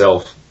just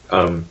myself.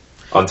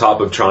 On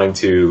top of trying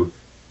to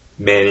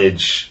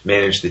manage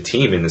the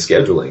team and the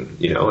scheduling,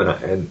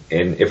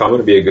 and if I'm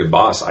going to be a good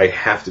boss, I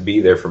have to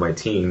be there for my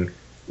team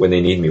when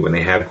they need me, when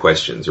they have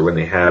questions or when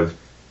they have,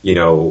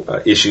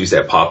 issues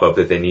that pop up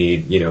that they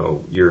need,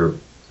 your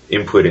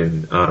input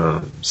in,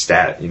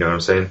 stat, you know what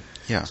I'm saying?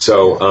 Yeah.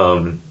 So,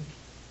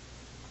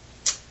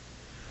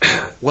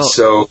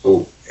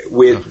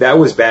 that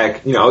was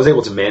back, I was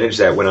able to manage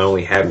that when I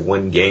only had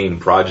one game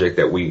project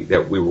that we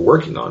were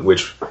working on,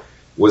 which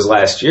was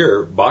last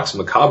year. Box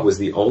Macabre was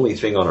the only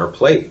thing on our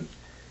plate.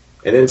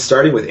 And then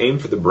starting with Aim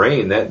for the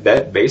Brain,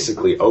 that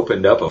basically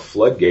opened up a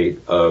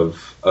floodgate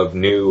of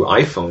new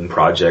iPhone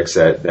projects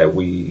that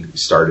we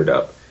started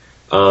up.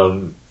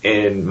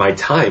 And my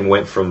time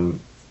went from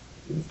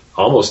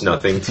almost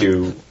nothing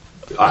to,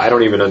 I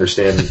don't even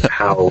understand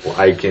how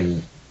I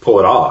can pull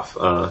it off.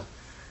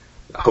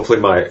 Hopefully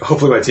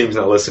my team's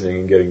not listening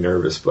and getting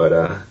nervous,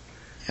 but,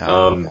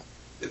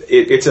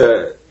 it's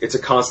a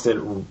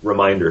constant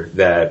reminder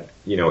that,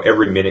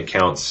 every minute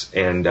counts,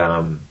 and,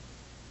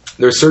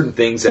 there's certain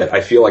things that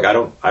I feel like I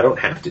don't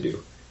have to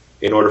do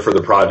in order for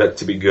the product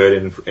to be good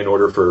and in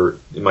order for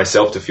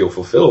myself to feel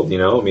fulfilled,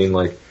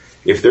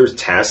 if there's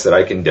tasks that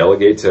I can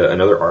delegate to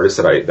another artist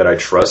that I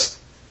trust,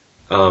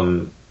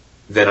 then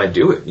I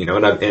do it,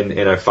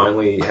 and I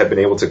finally have been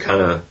able to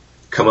kind of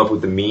come up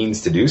with the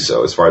means to do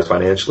so as far as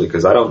financially,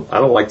 because I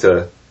don't like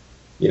to,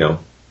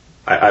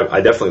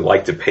 I definitely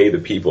like to pay the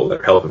people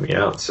that are helping me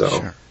out. So,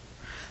 sure.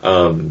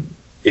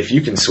 If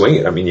you can swing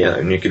it, and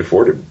you can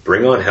afford it,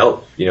 bring on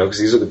help, because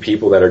these are the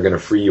people that are going to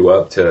free you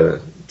up to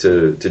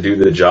do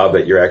the job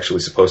that you're actually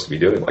supposed to be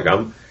doing.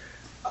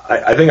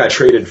 I think I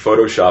traded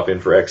Photoshop in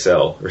for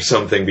Excel or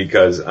something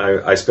because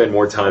I spend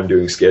more time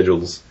doing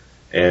schedules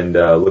and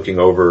looking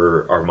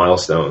over our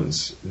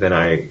milestones than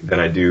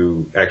I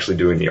do actually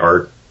doing the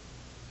art.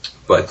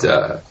 But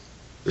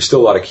there's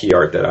still a lot of key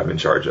art that I'm in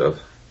charge of.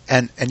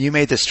 And you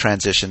made this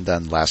transition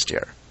then last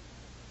year.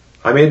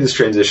 I made this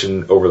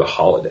transition over the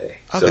holiday.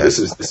 Okay. So this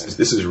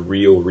is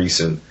real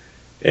recent,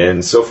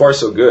 and so far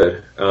so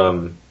good.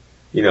 I'm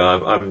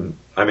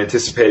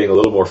anticipating a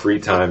little more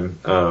free time,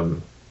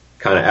 kind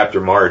of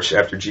after March,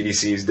 after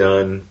GDC's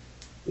done.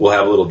 We'll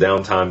have a little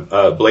downtime.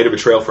 Blade of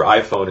Betrayal for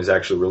iPhone is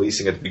actually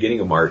releasing at the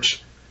beginning of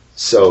March,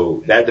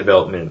 so that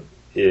development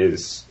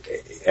is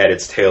at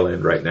its tail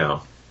end right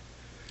now.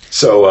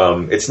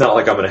 So it's not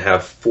like I'm going to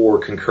have 4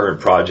 concurrent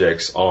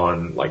projects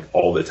on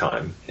all the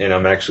time, and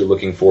I'm actually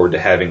looking forward to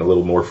having a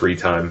little more free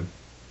time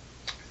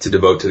to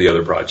devote to the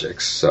other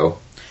projects. So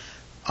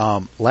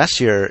last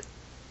year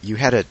you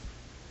had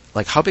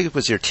how big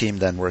was your team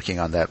then working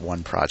on that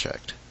one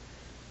project?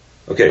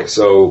 Okay,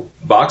 so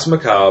Box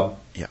Macabre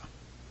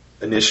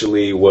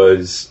initially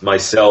was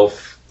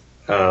myself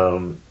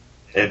and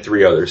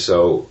 3 others.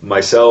 So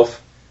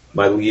myself,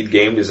 my lead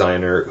game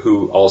designer,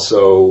 who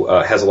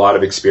also has a lot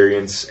of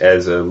experience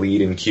as a lead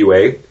in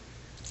QA.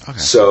 Okay.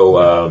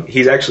 So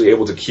he's actually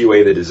able to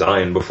QA the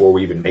design before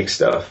we even make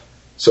stuff.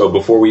 So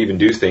before we even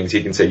do things,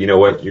 he can say, you know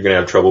what, you're going to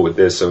have trouble with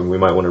this, so we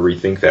might want to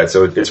rethink that.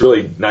 So it's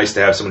really nice to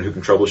have someone who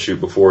can troubleshoot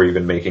before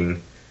even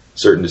making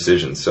certain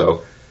decisions.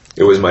 So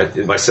it was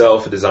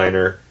myself, a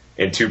designer,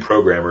 and 2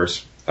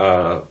 programmers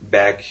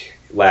back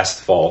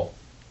last fall.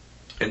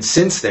 And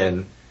since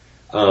then,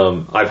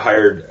 I've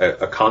hired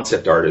a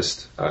concept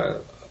artist,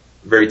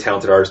 very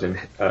talented artist named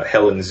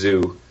Helen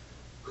Zhu,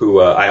 who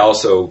I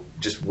also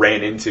just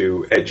ran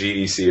into at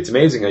GDC. It's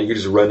amazing how you can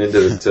just run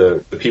into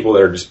the people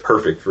that are just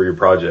perfect for your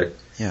project.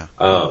 Yeah.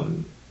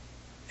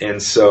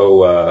 And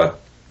so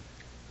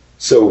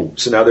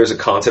now there's a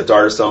concept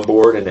artist on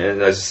board, and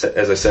as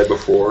I said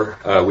before,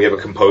 we have a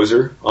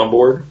composer on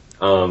board,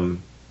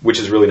 which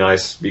is really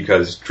nice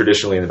because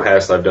traditionally in the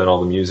past I've done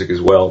all the music as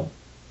well,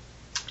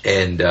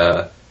 and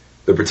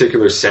the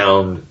particular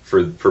sound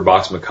for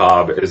Box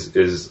Macabre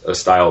is a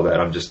style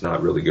that I'm just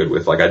not really good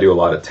with. I do a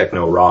lot of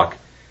techno rock,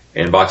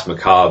 and Box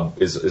Macabre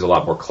is a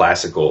lot more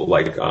classical,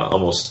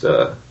 almost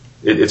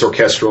it's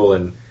orchestral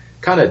and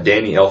kind of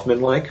Danny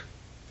Elfman-like.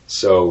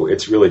 So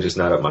it's really just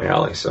not up my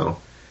alley. So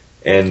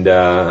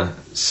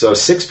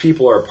 6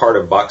 people are part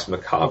of Vox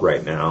Macabre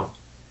right now.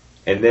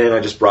 And then I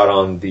just brought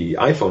on the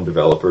iPhone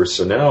developers.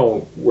 So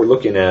now we're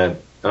looking at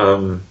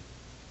a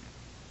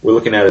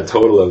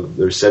total of,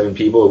 there's 7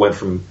 people. It went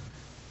from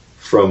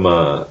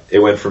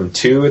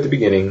 2 at the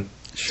beginning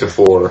to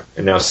 4,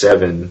 and now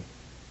 7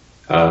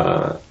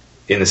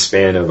 in the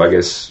span of, I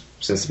guess,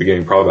 since the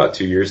beginning, probably about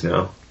 2 years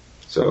now.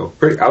 So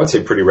I would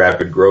say pretty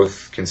rapid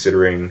growth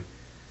considering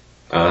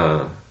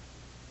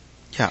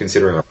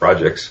considering our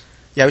projects.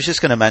 Yeah, I was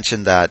just going to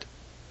mention that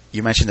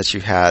you mentioned that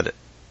you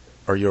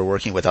were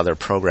working with other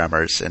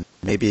programmers, and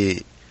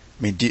maybe,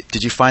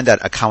 did you find that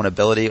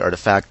accountability, or the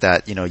fact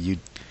that you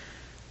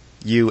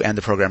and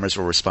the programmers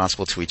were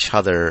responsible to each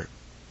other,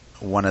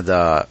 one of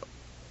the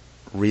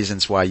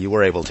reasons why you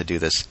were able to do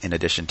this in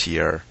addition to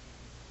your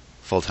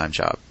full-time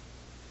job?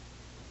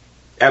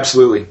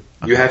 Absolutely.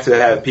 Okay. You have to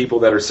have people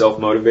that are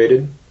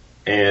self-motivated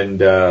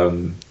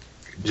and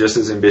just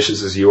as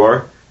ambitious as you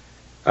are.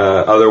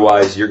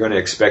 Otherwise, you're going to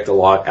expect a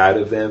lot out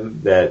of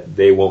them that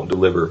they won't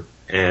deliver.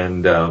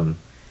 And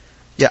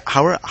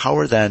how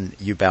are then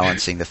you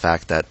balancing the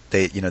fact that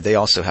they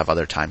also have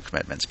other time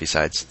commitments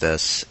besides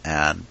this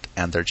and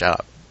their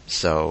job?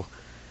 So,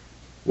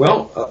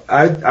 well,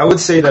 I would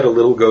say that a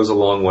little goes a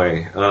long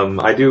way.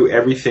 I do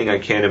everything I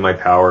can in my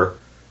power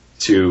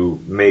to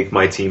make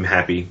my team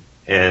happy,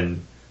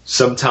 and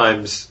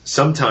sometimes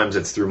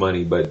it's through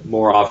money, but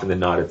more often than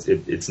not,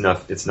 it's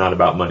not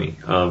about money.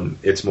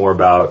 It's more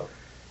about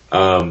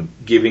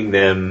giving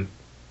them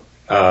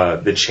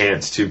the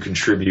chance to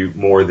contribute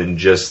more than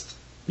just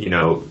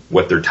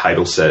what their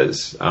title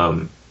says,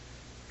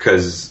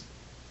 because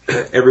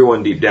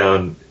everyone deep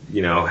down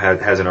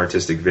has an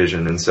artistic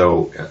vision, and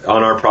so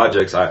on our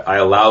projects I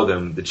allow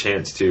them the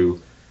chance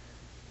to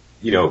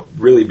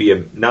really be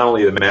not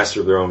only the master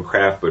of their own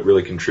craft, but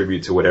really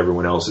contribute to what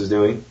everyone else is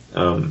doing.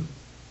 Anytime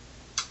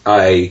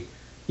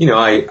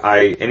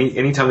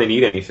they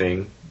need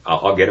anything,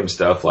 I'll get them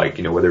stuff like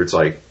whether it's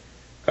like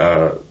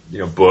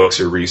books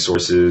or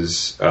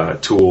resources,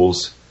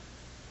 tools.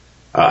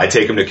 I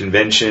take them to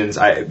conventions.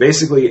 I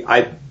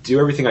do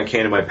everything I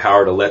can in my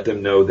power to let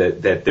them know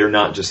that they're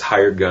not just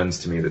hired guns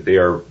to me, that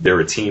they're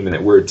a team, and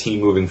that we're a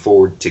team moving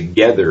forward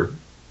together.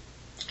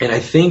 And I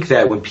think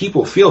that when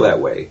people feel that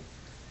way,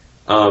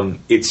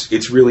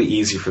 it's really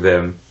easy for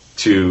them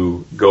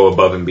to go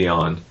above and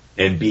beyond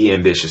and be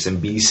ambitious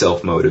and be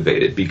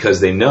self-motivated, because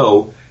they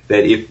know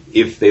that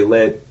if they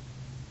let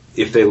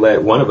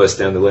one of us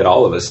down, they let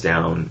all of us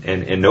down,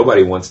 and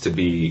nobody wants to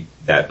be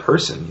that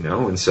person,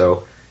 and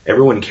so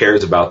everyone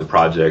cares about the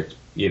project,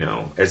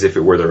 as if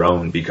it were their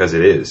own, because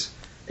it is.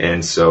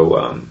 And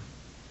so,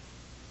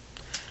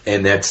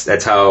 and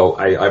that's how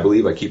I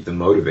believe I keep them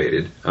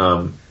motivated.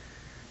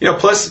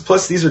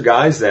 Plus these are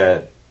guys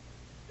that,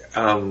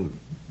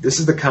 this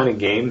is the kind of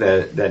game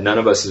that none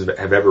of us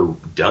have ever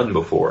done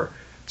before.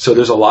 So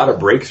there's a lot of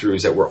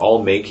breakthroughs that we're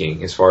all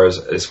making as far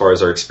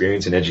as our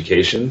experience in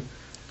education.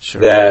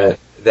 Sure.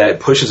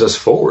 That pushes us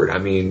forward.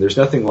 There's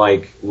nothing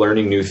like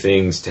learning new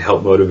things to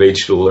help motivate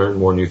you to learn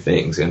more new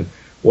things. And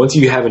once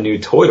you have a new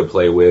toy to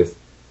play with,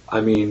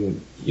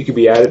 you could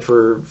be at it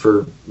for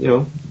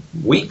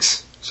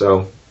weeks.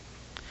 So,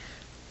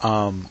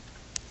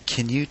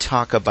 can you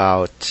talk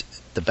about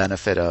the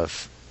benefit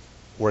of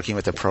working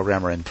with a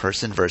programmer in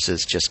person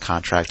versus just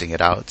contracting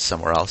it out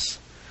somewhere else?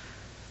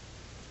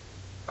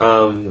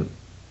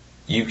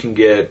 You can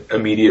get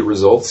immediate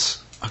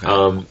results.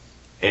 Okay.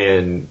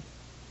 And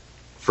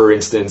for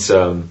instance,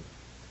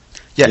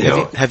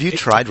 have you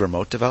tried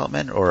remote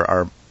development, or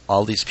are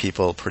all these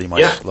people pretty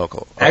much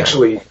local? Okay.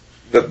 Actually,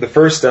 the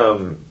first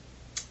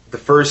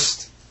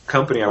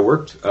company I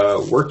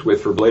worked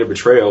with for Blade of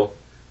Betrayal,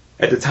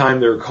 at the time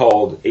they were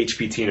called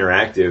HPT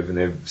Interactive, and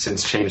they've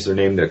since changed their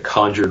name to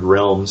Conjured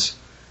Realms.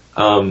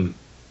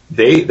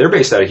 They're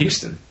based out of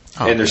Houston,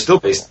 and they're still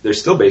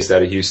based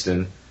out of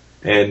Houston.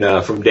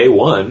 And from day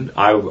one,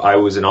 I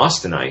was an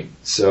Austinite,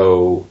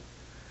 so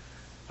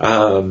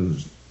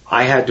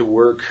I had to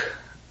work,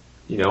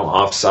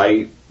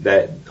 off-site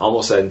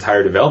almost that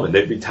entire development.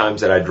 There'd be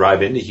times that I'd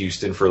drive into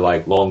Houston for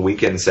like long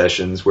weekend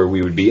sessions where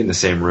we would be in the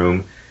same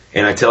room.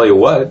 And I tell you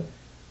what,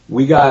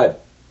 we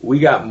got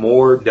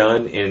more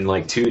done in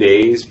like 2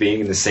 days being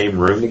in the same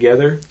room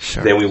together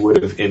than we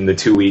would have in the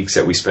 2 weeks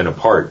that we spent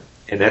apart.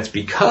 And that's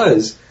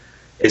because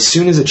as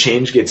soon as a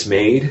change gets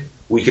made,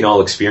 we can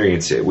all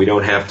experience it. We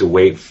don't have to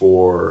wait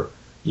for,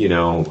 we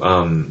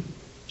don't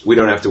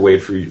have to wait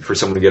for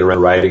someone to get around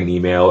writing an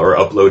email or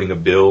uploading a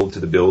build to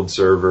the build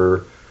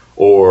server,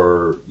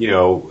 or,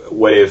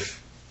 what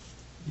if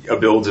a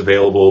build's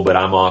available but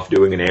I'm off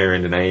doing an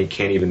errand and I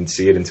can't even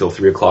see it until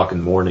 3 o'clock in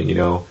the morning,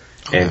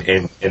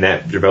 and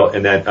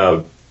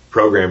that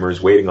programmer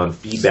is waiting on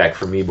feedback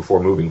from me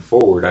before moving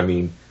forward.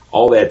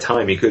 All that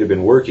time he could have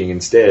been working.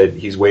 Instead,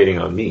 he's waiting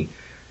on me.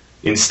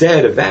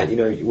 Instead of that,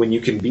 when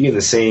you can be in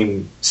the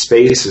same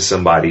space as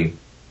somebody,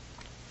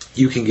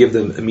 you can give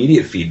them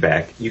immediate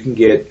feedback. You can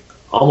get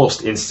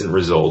almost instant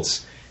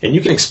results. And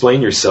you can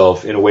explain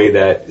yourself in a way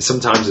that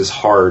sometimes is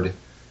hard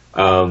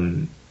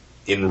in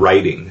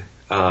writing.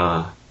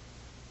 Or,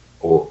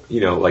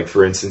 like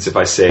for instance, if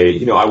I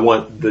say, I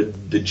want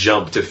the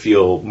jump to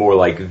feel more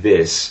like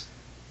this.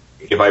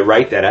 If I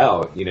write that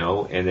out,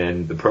 and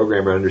then the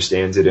programmer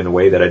understands it in a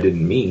way that I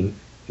didn't mean,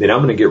 then I'm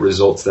going to get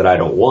results that I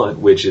don't want,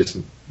 which is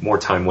more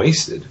time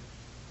wasted.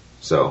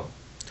 So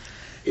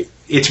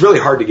it's really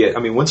hard to get.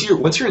 I mean, once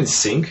you're in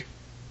sync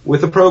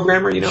with a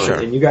programmer, Sure.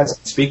 and you guys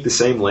speak the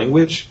same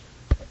language,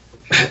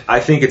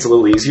 I think it's a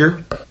little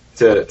easier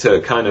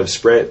to kind of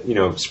spread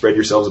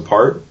yourselves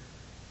apart.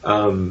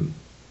 And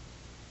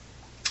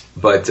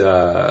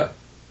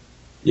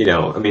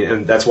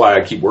that's why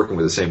I keep working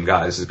with the same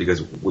guys, is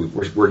because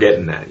we're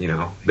getting that.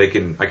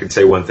 I can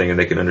say one thing and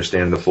they can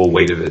understand the full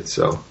weight of it.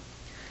 So,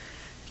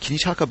 can you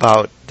talk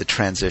about the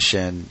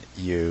transition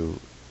you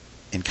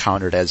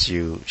encountered as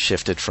you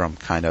shifted from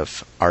kind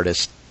of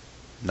artist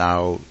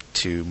now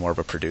to more of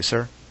a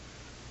producer?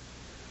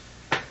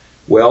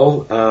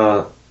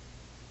 Well,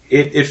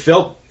 it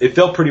felt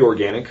pretty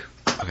organic.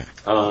 Okay.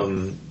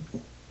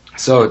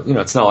 So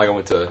it's not like I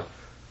went to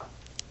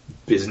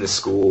business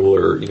school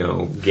or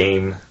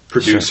game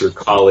producer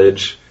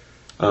college,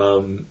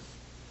 but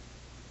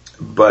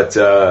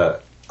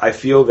I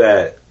feel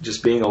that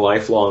just being a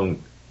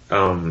lifelong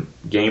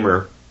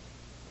gamer,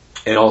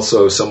 and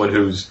also someone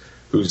who's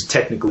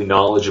technically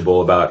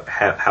knowledgeable about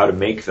how to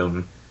make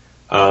them,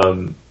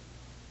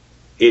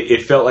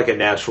 it felt like a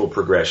natural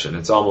progression.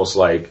 It's almost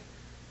like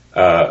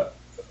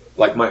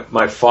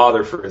my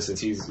father, for instance,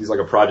 he's like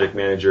a project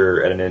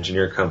manager at an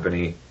engineer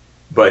company,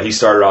 but he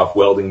started off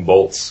welding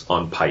bolts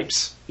on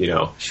pipes,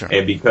 Sure.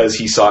 And because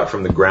he saw it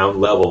from the ground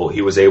level,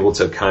 he was able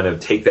to kind of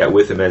take that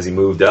with him as he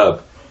moved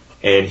up,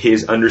 and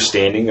his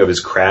understanding of his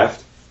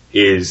craft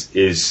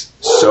is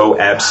so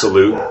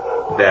absolute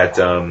that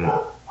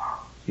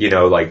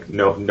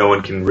no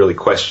one can really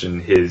question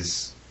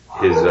his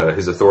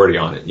authority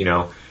on it,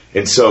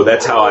 And so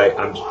that's how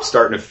I'm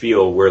starting to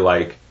feel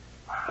where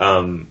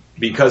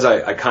because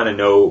I kind of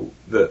know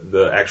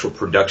the actual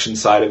production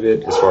side of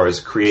it, as far as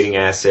creating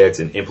assets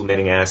and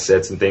implementing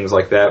assets and things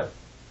like that,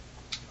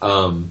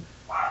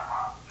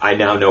 I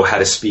now know how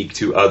to speak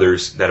to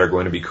others that are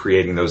going to be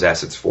creating those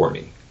assets for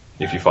me,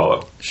 if you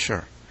follow.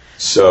 Sure.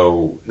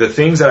 So the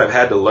things that I've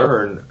had to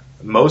learn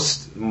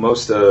most more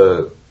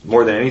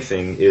than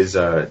anything is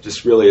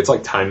just really, it's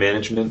like time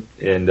management,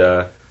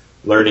 and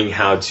learning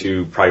how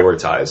to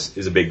prioritize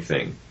is a big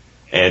thing.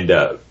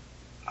 And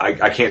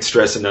I can't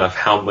stress enough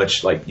how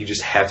much you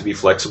just have to be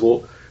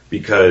flexible,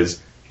 because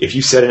if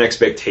you set an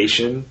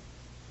expectation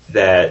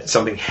that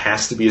something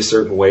has to be a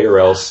certain way or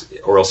else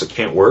it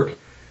can't work,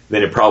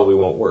 then it probably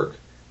won't work.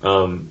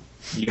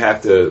 You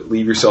have to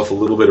leave yourself a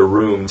little bit of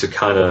room to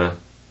kind of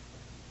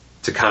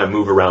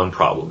move around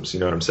problems. You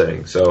know what I'm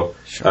saying? So,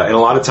 Sure. And a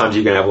lot of times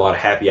you're going to have a lot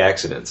of happy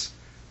accidents,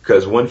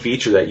 because one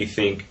feature that you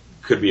think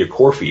could be a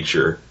core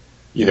feature,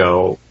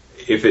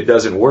 if it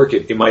doesn't work,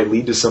 it might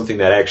lead to something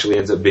that actually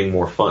ends up being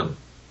more fun.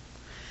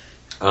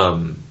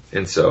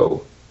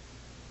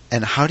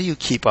 And how do you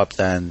keep up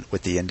then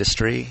with the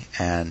industry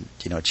and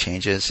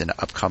changes in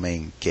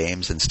upcoming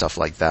games and stuff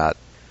like that?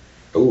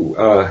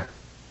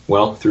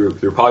 Well, through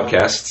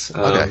podcasts.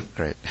 Okay,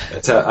 great.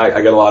 That's how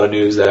I get a lot of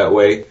news that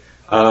way.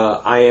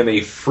 I am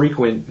a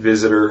frequent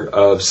visitor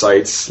of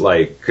sites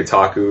like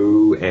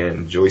Kotaku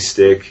and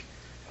Joystick.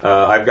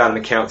 I've got an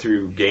account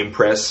through Game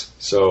Press,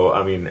 so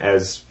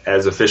as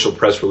official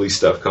press release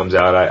stuff comes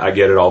out, I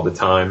get it all the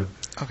time.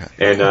 Okay.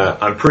 And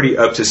I'm pretty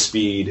up to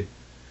speed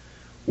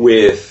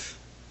with,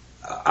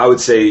 I would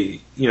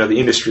say, the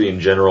industry in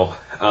general.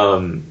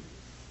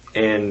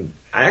 And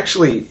I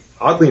actually,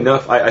 oddly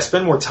enough, I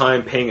spend more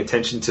time paying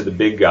attention to the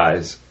big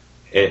guys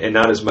and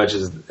not as much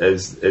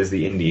as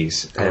the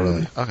indies. Oh, And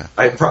really? Okay.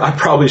 I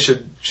probably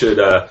should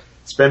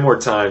spend more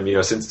time,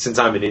 since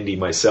I'm an indie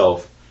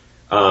myself.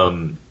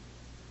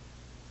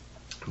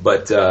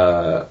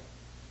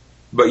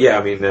 But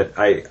yeah, that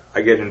I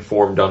get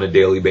informed on a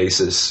daily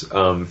basis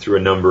through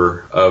a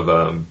number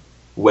of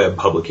web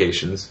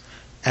publications.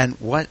 And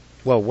what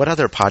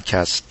other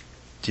podcasts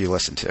do you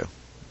listen to?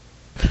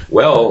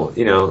 Well,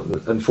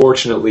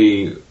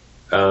 unfortunately,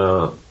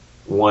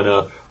 One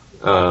Up,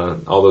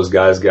 all those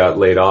guys got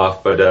laid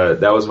off, but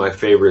that was my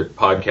favorite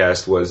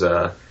podcast, was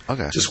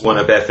just One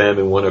Up FM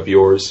and One Up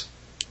Yours.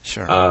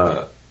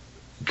 Sure.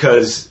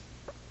 Because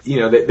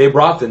they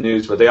brought the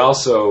news, but they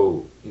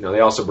also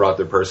brought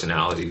their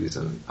personalities,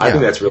 and I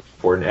think that's really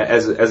important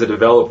as a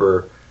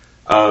developer,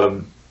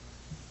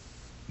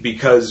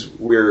 because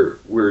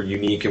we're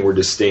unique and we're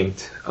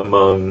distinct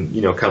among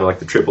kind of like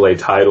the AAA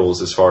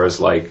titles, as far as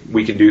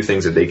we can do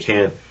things that they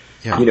can't.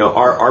 Yeah.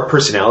 Our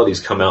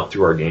personalities come out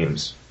through our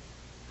games,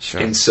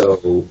 Sure. and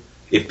so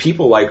if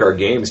people like our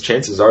games,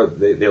 chances are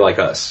they like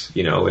us.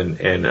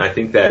 And I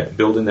think that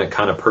building that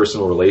kind of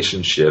personal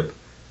relationship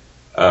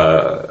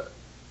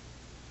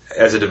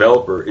as a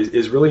developer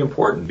is really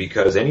important,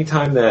 because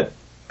anytime that,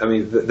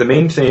 the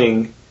main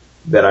thing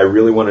that I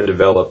really want to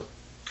develop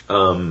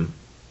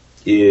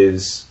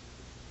is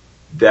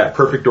that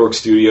Perfect Dork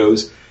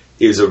Studios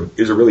is a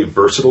really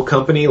versatile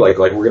company. Like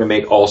we're going to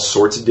make all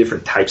sorts of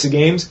different types of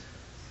games,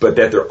 but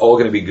that they're all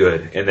going to be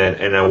good. And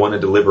I want to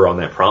deliver on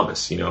that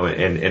promise, you know.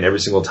 And every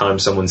single time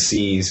someone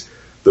sees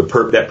that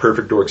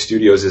Perfect Dork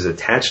Studios is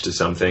attached to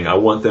something, I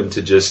want them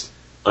to just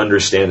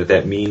understand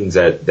that means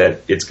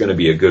that it's going to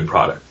be a good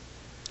product.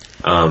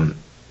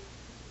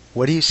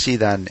 What do you see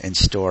then in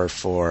store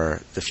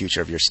for the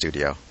future of your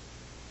studio?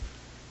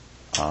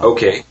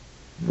 Okay,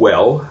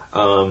 well,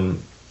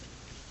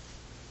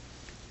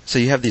 so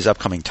you have these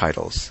upcoming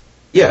titles.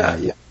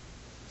 Yeah.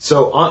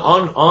 So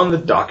on the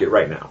docket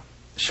right now,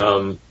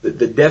 Sure.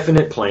 The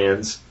definite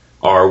plans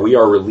are we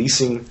are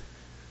releasing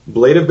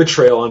Blade of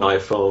Betrayal on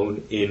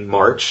iPhone in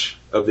March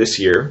of this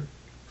year,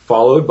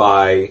 followed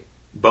by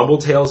Bumble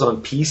Tales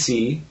on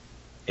PC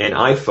and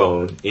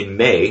iPhone in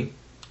May.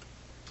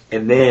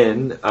 And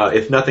then,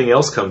 if nothing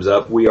else comes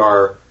up, we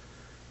are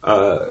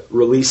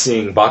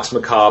releasing Box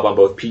Macabre on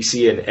both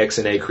PC and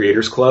XNA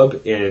Creators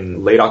Club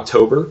in late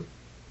October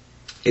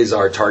is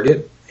our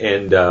target.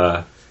 And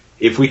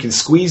if we can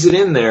squeeze it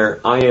in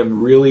there, I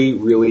am really,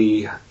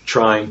 really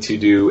trying to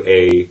do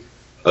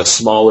a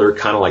smaller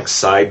kind of like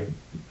side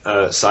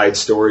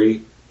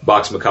story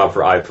Box Macabre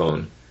for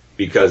iPhone,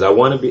 because I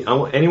want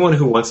anyone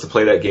who wants to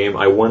play that game,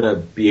 I want to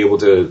be able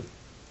to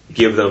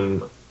give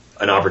them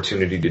an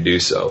opportunity to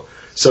do so.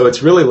 So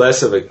it's really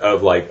less of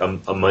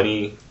a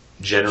money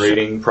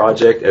generating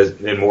project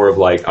and more of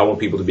like, I want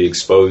people to be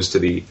exposed to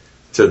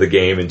the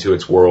game and to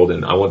its world,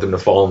 and I want them to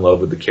fall in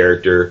love with the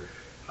character.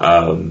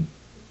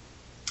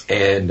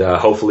 And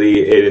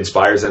hopefully it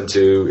inspires them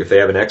to, if they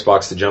have an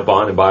Xbox, to jump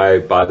on and buy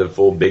the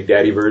full Big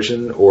Daddy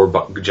version,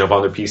 or jump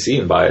on their PC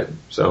and buy it.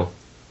 So,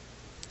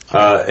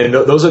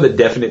 those are the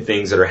definite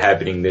things that are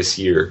happening this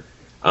year.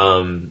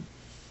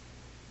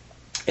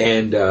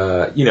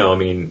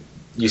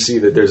 You see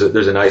that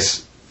there's a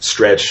nice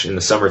stretch in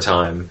the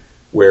summertime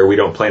where we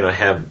don't plan on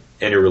have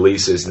any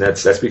releases, and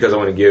that's because I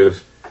want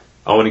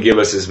to give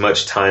us as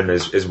much time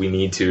as we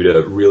need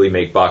to really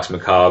make Box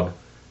Macabre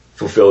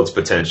fulfill its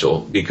potential,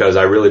 because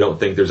I really don't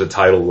think there's a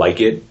title like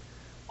it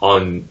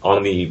on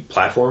the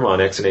platform, on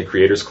XNA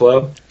Creators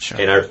Club. Sure.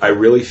 And I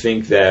really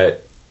think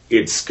that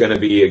it's going to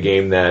be a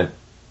game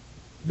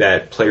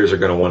that players are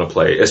going to want to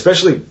play,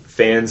 especially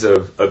fans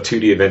of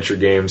 2D adventure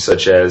games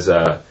such as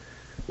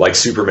like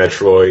Super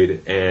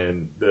Metroid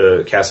and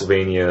the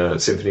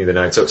Castlevania Symphony of the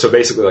Night. So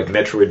basically like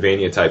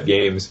Metroidvania type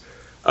games.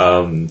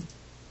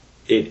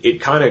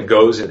 It kind of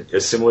goes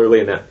similarly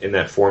in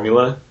that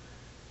formula.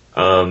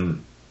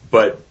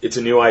 But it's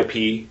a new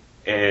IP,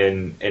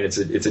 and it's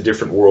a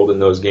different world in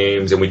those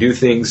games, and we do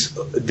things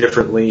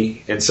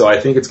differently. And so I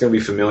think it's going to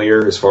be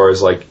familiar as far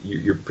as like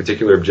your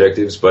particular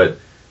objectives, but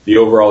the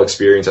overall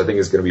experience I think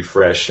is going to be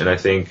fresh. And I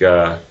think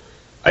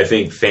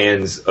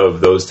fans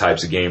of those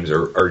types of games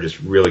are just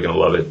really going to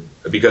love it,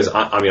 because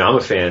I'm a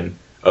fan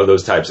of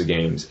those types of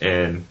games,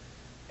 and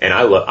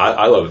I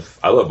love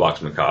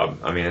Box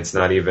Macabre. I mean, it's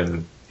not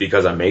even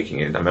because I'm making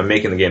it. I'm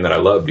making the game that I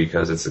love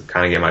because it's the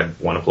kind of game I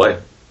want to play.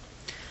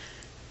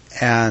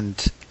 And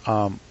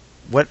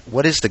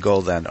what is the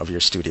goal then of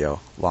your studio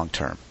long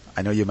term?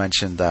 I know you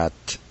mentioned that.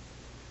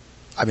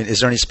 I mean,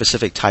 is there any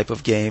specific type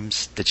of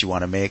games that you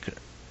want to make?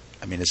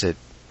 I mean, is it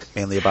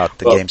mainly about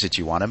the games that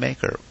you want to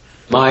make, or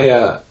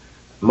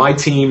my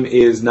team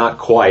is not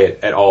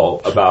quiet at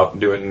all about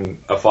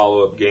doing a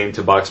follow-up game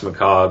to Box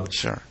Macabre.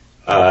 Sure.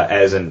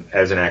 As an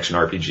action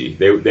RPG.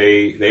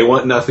 They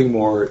want nothing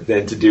more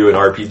than to do an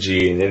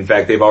RPG, and in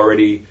fact, they've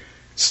already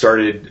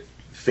started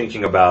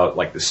thinking about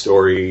like the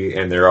story,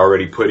 and they're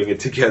already putting it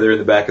together in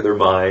the back of their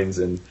minds.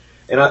 And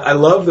I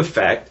love the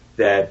fact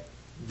that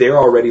they're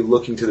already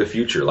looking to the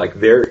future. Like,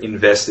 they're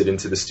invested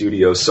into the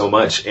studio so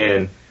much,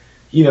 and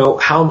you know,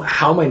 how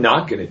am I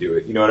not going to do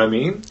it? You know what I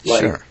mean? Like,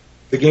 sure.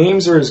 The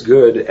games are as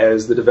good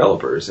as the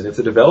developers, and if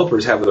the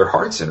developers have their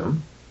hearts in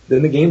them,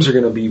 then the games are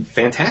going to be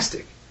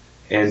fantastic.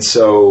 And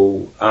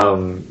so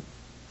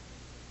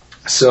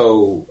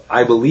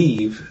I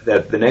believe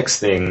that the next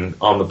thing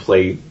on the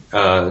plate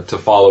to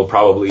follow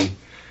probably,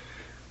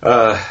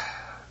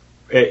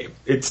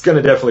 it's going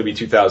to definitely be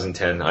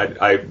 2010.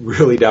 I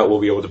really doubt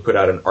we'll be able to put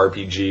out an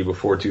RPG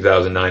before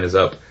 2009 is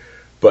up,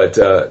 but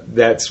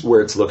that's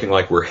where it's looking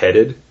like we're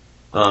headed.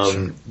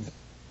 Sure.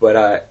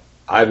 But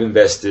I've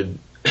invested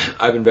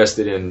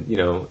in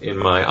in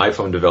my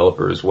iPhone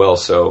developer as well,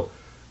 so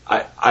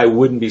I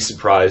wouldn't be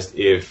surprised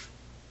if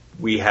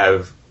we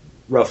have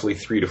roughly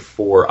 3 to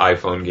 4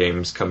 iPhone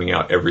games coming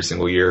out every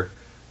single year,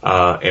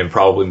 and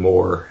probably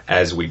more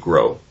as we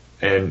grow.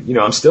 And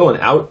I'm still an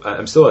art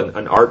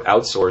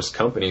outsourced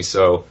company,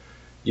 so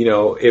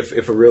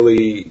if a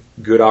really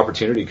good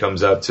opportunity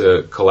comes up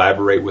to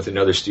collaborate with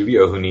another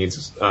studio who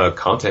needs a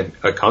content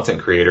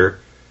creator,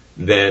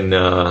 then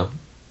I'll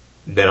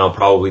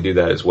probably do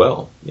that as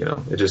well.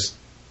 It just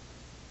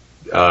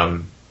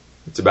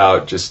it's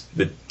about just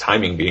the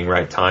timing being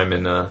right, time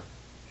and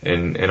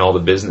all the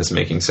business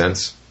making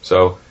sense.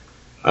 So,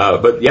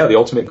 but yeah, the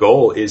ultimate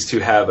goal is to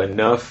have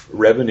enough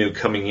revenue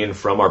coming in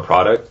from our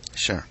product,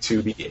 sure,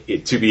 to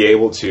be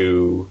able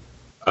to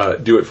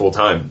do it full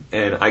time.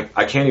 And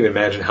I can't even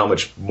imagine how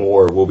much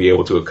more we'll be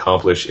able to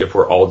accomplish if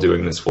we're all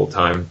doing this full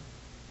time.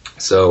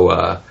 So,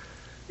 I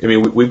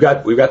mean, we've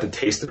got the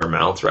taste in our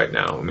mouths right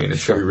now. I mean,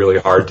 it's going to be really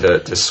hard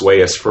to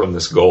sway us from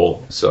this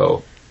goal.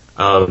 So,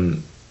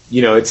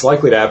 it's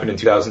likely to happen in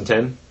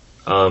 2010.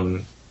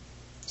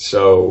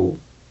 So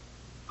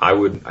I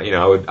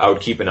would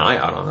keep an eye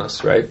out on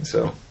us, right?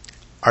 So,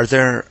 are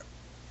there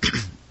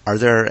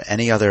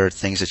any other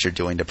things that you're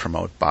doing to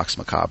promote Box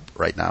Macabre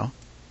right now?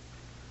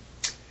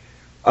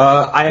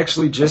 I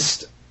actually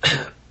just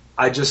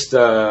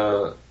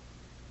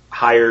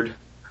hired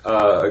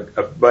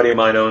a buddy of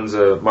mine owns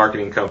a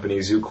marketing company,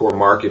 Zoocore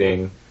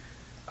Marketing,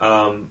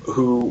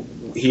 who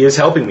he is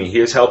helping me. He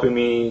is helping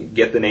me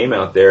get the name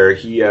out there.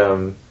 He's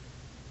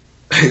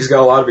got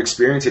a lot of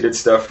experience. He did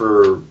stuff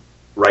for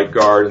Right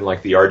Guard and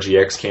like the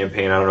RGX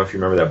campaign. I don't know if you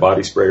remember that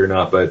body spray or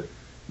not, but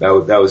that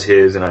was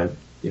his. And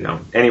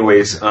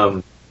anyways,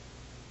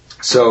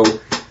 so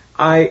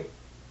I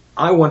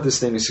want this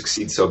thing to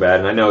succeed so bad,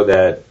 and I know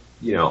that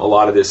a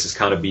lot of this is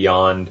kind of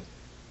beyond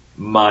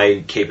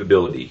my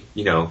capability,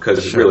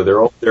 because Sure. really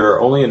there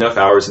are only enough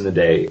hours in the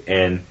day,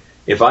 and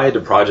if I had to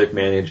project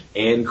manage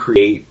and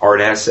create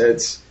art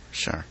assets,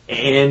 Sure.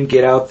 and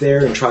get out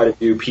there and try to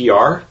do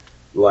PR,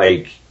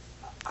 like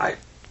I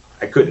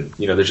couldn't.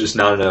 There's just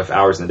not enough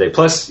hours in the day.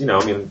 Plus,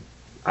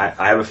 I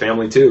have a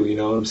family too. You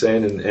know what I'm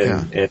saying?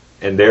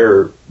 And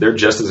they're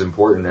just as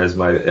important as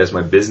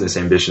my business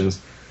ambitions.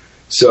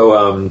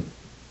 So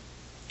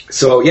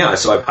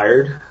I've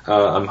hired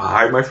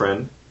my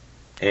friend,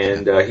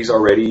 and he's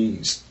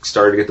already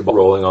started to get the ball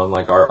rolling on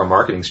like our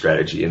marketing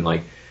strategy, and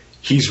like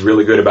he's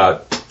really good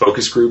about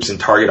focus groups and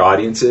target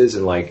audiences,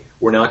 and like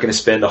we're not going to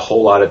spend a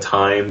whole lot of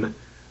time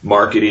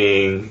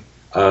marketing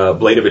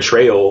Blade of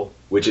Betrayal,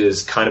 which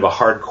is kind of a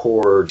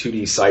hardcore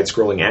 2D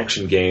side-scrolling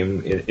action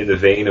game in the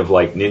vein of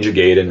like Ninja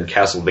Gaiden or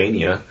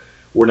Castlevania.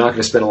 We're not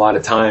going to spend a lot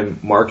of time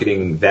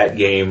marketing that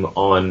game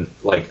on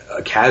like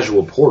a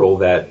casual portal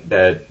that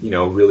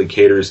really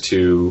caters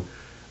to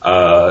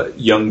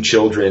young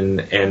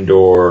children and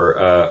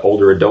or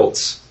older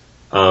adults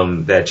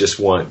that just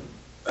want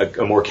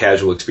a more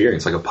casual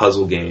experience, like a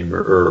puzzle game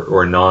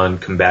or a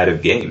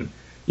non-combative game.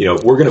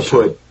 We're going to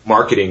put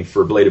marketing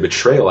for Blade of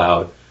Betrayal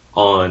out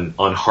on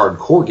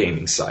hardcore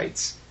gaming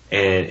sites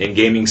and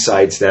gaming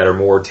sites that are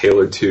more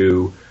tailored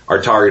to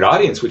our target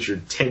audience, which are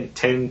 10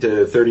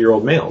 to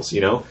 30-year-old males.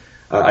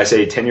 I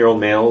say 10-year-old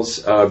males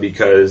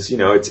because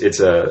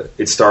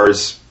it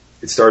stars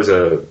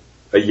a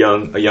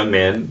young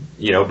man,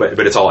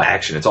 but it's all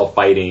action, it's all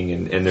fighting,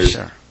 and there's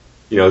Sure.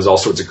 There's all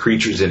sorts of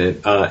creatures in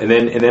it, and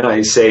then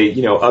I say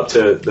up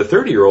to the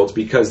 30-year-olds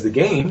because the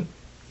game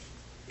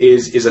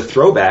is a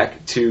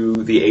throwback to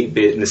the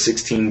 8-bit and the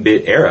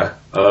 16-bit era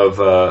of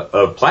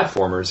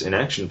platformers and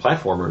action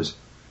platformers.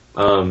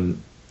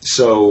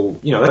 So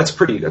that's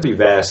that'd be a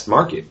vast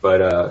market,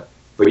 but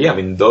yeah, I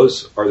mean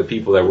those are the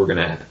people that we're going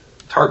to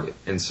target,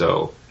 and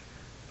so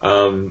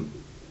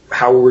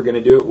how are we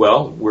going to do it?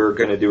 Well, we're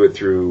going to do it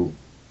through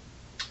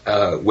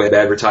web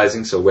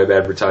advertising, so web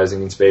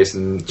advertising in space,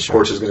 and of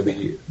course there's going to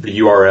be the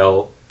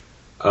URL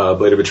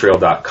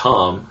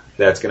bladeofbetrayal.com.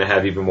 That's going to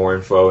have even more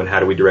info. And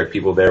how do we direct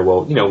people there?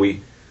 Well,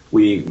 we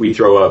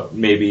throw up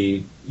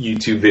maybe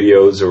YouTube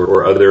videos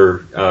or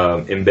other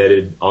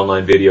embedded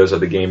online videos of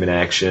the game in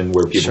action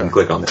where people Sure. can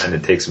click on that and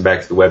it takes them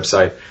back to the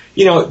website.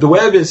 The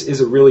web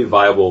is a really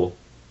viable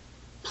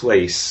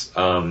place,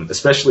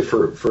 especially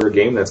for a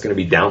game that's going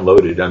to be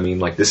downloaded. I mean,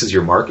 like this is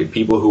your market.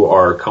 People who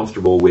are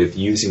comfortable with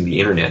using the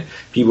internet,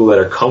 people that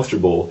are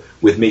comfortable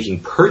with making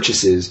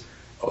purchases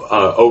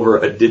over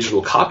a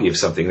digital copy of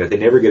something, that they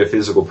never get a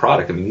physical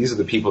product. I mean, these are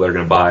the people that are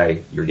going to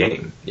buy your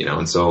game,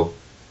 and so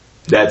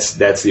that's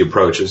the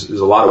approach. There's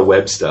a lot of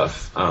web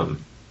stuff.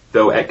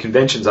 Though at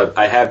conventions,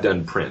 I have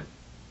done print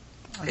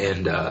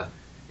and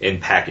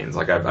pack-ins.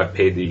 Like I've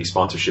paid the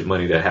sponsorship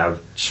money to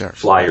have Sure.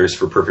 flyers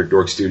for Perfect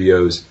Dork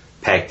Studios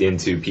packed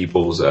into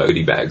people's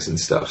goodie bags and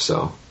stuff.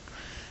 So,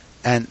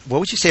 And what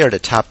would you say are the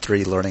top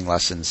 3 learning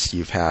lessons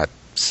you've had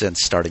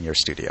since starting your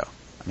studio?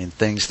 I mean,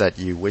 things that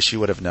you wish you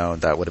would have known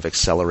that would have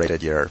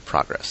accelerated your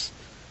progress.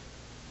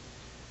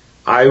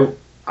 I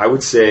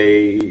would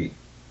say,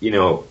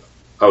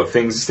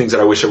 things that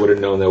I wish I would have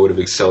known that would have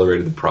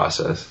accelerated the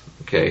process.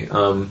 Okay.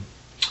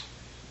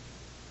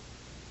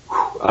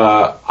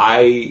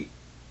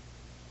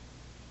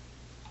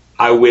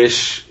 I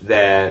wish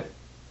that,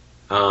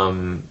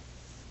 I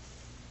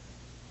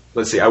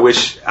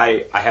wish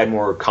I had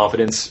more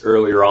confidence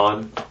earlier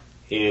on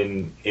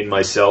in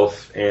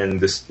myself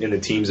and in the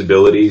team's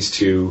abilities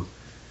to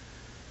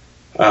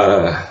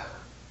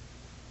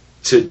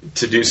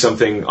do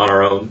something on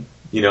our own,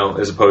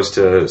 as opposed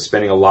to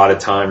spending a lot of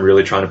time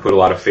really trying to put a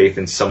lot of faith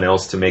in someone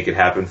else to make it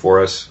happen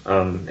for us.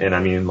 And I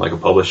mean, like a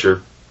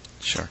publisher.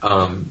 Sure.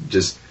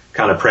 Just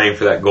kind of praying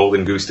for that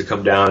golden goose to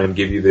come down and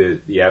give you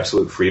the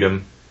absolute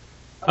freedom.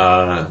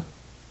 I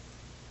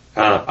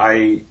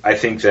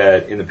think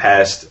that in the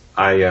past,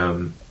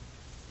 I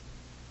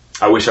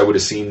wish I would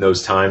have seen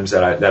those times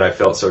that I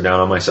felt so down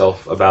on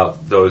myself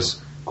about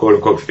those quote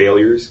unquote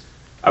failures.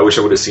 I wish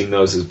I would have seen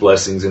those as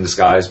blessings in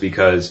disguise,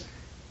 because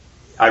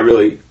I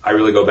really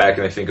go back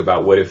and I think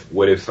about what if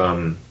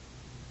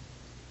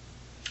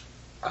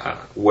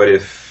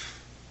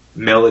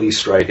Melody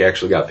Strike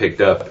actually got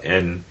picked up,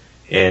 and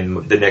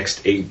the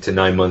next 8 to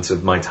 9 months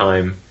of my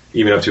time,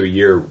 even up to a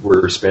year,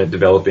 were spent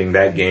developing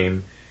that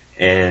game.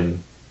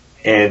 And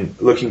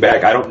looking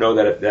back, I don't know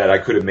that I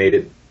could have made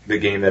it the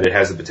game that it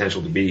has the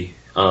potential to be.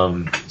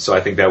 So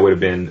I think that would have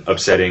been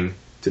upsetting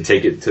to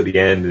take it to the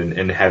end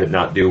and have it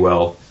not do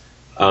well.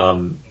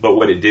 But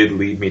what it did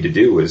lead me to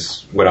do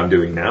is what I'm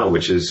doing now,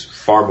 which is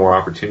far more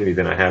opportunity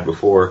than I had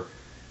before.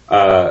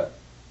 I'm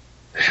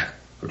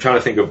trying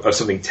to think of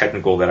something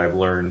technical that I've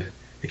learned.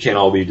 It can't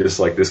all be just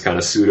like this kind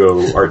of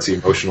pseudo artsy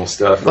emotional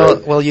stuff.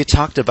 Right? Well, you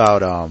talked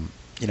about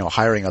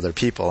hiring other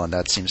people, and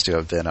that seems to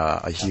have been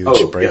a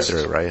huge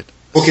breakthrough, yes. Right?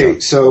 Okay,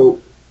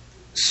 so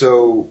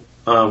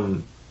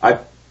I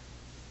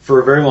for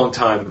a very long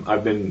time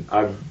I've been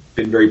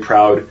very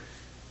proud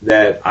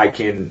that I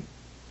can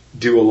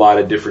do a lot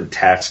of different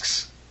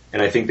tasks,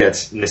 and I think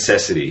that's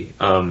necessity.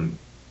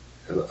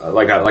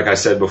 Like I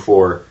said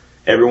before,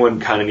 everyone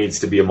kind of needs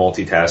to be a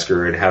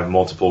multitasker and have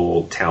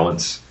multiple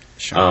talents,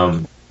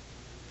 sure.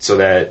 So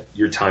that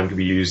your time can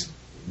be used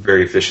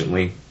very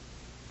efficiently.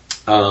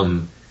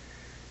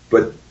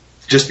 But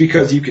just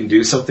because you can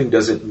do something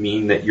doesn't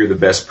mean that you're the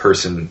best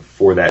person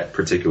for that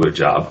particular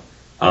job.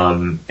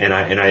 And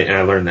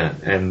I learned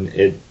that, and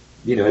it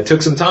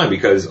took some time,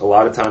 because a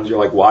lot of times you're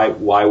like,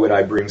 why would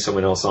I bring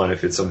someone else on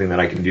if it's something that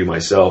I can do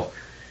myself?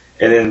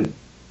 And then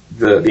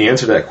the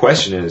answer to that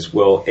question is,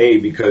 well, A,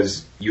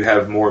 because you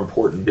have more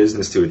important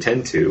business to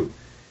attend to,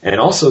 and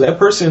also that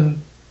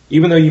person,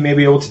 even though you may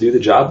be able to do the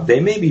job, they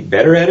may be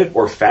better at it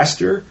or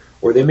faster,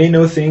 or they may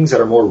know things that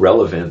are more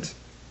relevant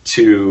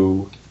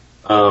to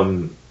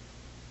the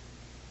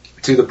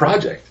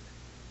project.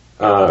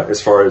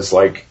 As far as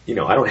I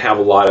don't have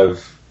a lot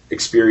of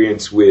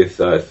experience with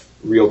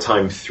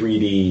real-time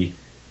 3D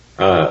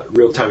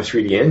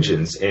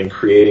engines and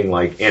creating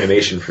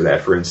animation for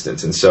that, for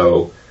instance. And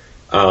so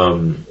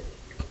I'm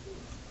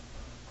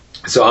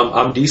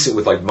decent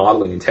with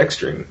modeling and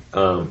texturing.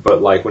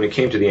 But when it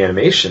came to the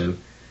animation,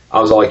 I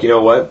was all like, you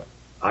know what?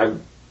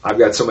 I've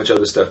got so much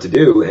other stuff to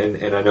do,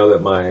 and I know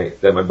that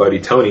my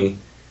buddy Tony,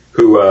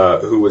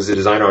 who was the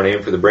designer on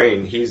Aim for the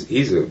Brain, he's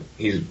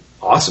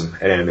awesome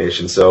at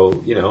animation.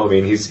 So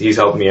he's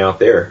helping me out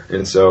there,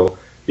 and so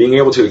being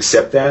able to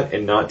accept that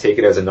and not take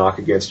it as a knock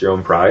against your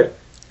own pride,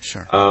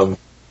 sure.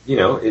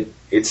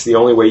 It's the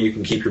only way you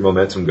can keep your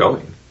momentum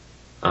going.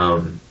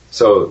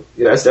 So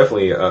that's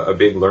definitely a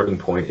big learning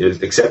point,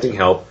 is accepting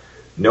help,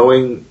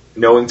 knowing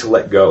to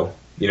let go.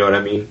 You know what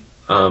I mean?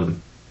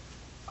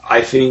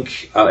 I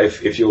think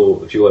if you'll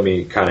let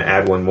me kind of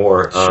add one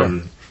more,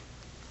 sure.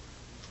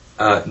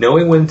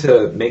 Knowing when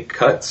to make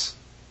cuts.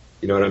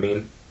 You know what I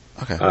mean?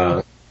 Okay.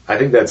 I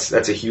think that's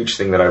a huge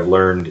thing that I've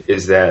learned,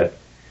 is that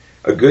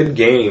a good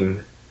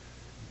game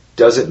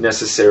doesn't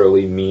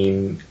necessarily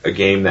mean a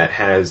game that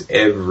has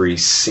every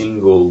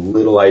single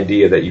little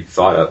idea that you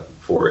thought up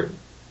for it.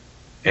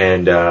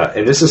 And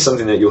this is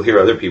something that you'll hear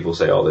other people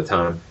say all the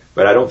time,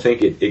 but I don't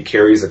think it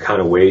carries the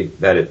kind of weight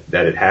that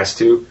it has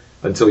to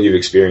until you've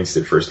experienced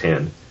it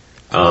firsthand.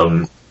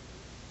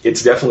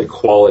 It's definitely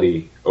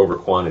quality over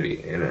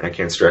quantity, and I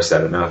can't stress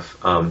that enough.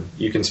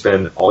 You can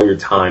spend all your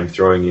time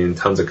throwing in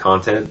tons of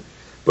content,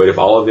 but if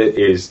all of it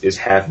is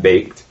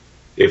half-baked,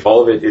 if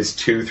all of it is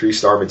 2-3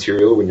 star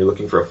material when you're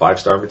looking for a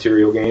 5-star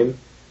material game,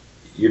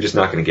 you're just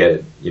not going to get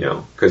it,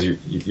 because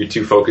you're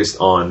too focused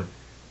on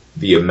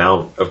the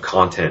amount of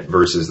content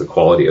versus the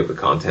quality of the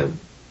content.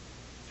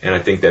 And I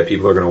think that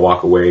people are going to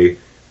walk away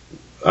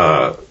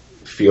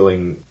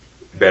feeling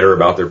better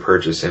about their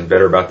purchase and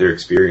better about their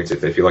experience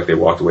if they feel like they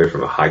walked away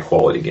from a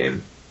high-quality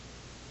game.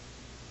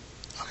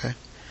 Okay.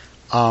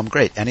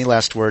 Great. Any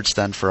last words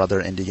then for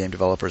other indie game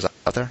developers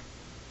out there?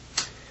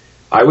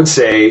 I would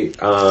say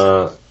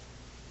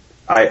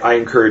I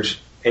encourage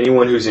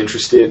anyone who's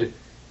interested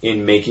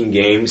in making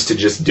games to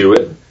just do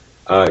it.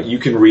 You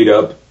can read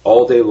up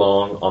all day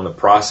long on the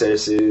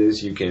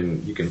processes. You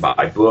can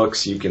buy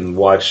books. You can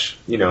watch.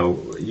 You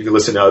can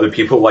listen to other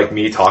people like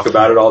me talk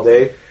about it all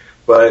day.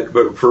 But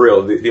for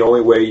real, the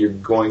only way you're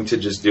going to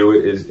just do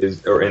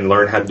it and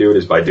learn how to do it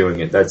is by doing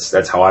it.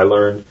 That's how I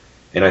learned,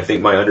 and I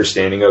think my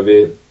understanding of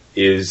it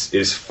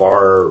is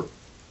far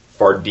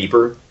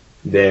deeper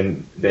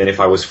than if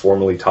I was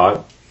formally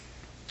taught.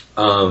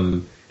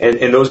 And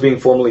those being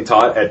formally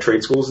taught at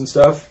trade schools and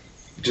stuff,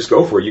 just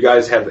go for it. You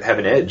guys have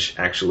an edge,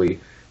 actually.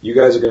 You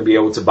guys are going to be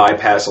able to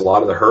bypass a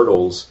lot of the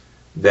hurdles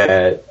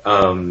that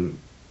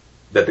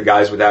the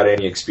guys without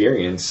any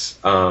experience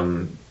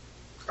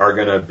are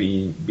going to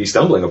be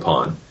stumbling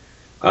upon.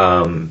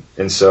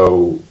 And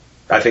so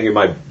I think it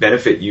might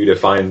benefit you to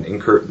find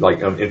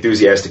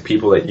enthusiastic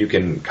people that you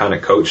can kind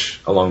of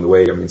coach along the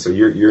way. I mean, so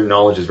your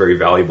knowledge is very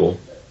valuable.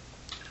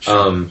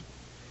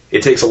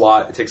 It takes a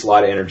lot. It takes a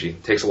lot of energy.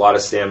 It takes a lot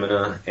of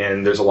stamina,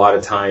 and there's a lot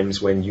of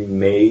times when you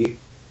may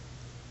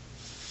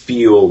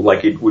feel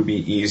like it would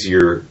be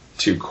easier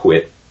to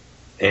quit,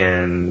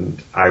 and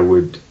I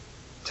would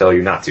tell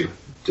you not to.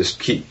 just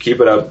keep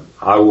it up.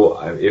 I will.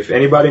 If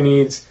anybody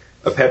needs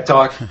a pep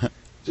talk,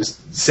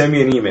 just send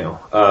me an email.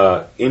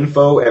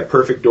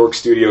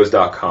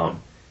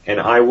 info@perfectdorkstudios.com, and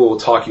I will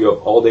talk you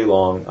up all day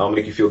long. I'll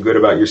make you feel good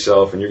about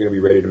yourself, and you're going to be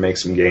ready to make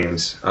some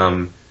games.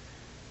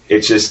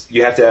 It's just,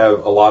 you have to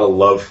have a lot of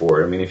love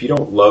for it. I mean, if you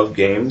don't love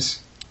games,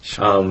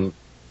 and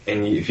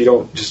if you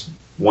don't just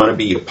want to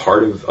be a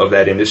part of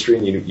that industry,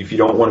 and if you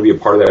don't want to be a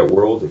part of that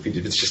world, if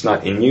it's just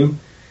not in you,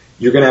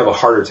 you're going to have a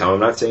harder time. I'm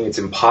not saying it's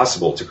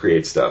impossible to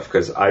create stuff,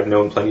 because I've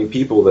known plenty of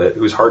people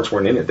whose hearts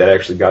weren't in it that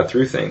actually got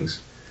through things.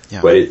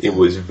 Yeah. But it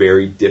was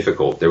very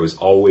difficult. There was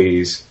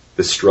always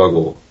the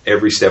struggle.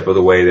 Every step of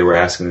the way they were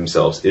asking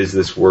themselves, is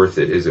this worth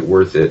it? Is it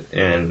worth it?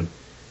 And,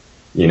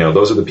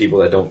 those are the people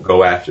that don't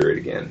go after it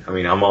again. I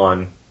mean, I'm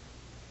on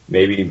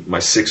maybe my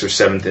 6th or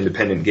 7th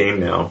independent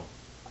game now,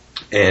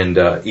 and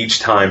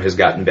each time has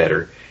gotten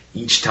better.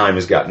 Each time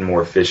has gotten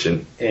more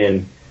efficient.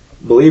 And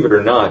believe it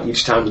or not,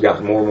 each time has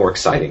gotten more and more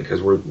exciting,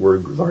 because we're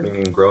learning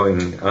and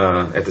growing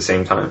at the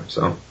same time.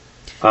 So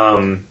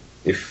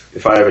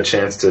if I have a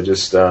chance to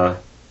just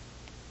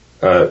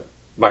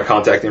my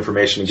contact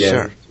information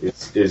again, sure,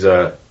 is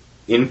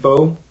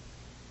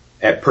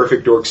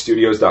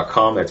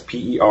info@perfectdorkstudios.com. That's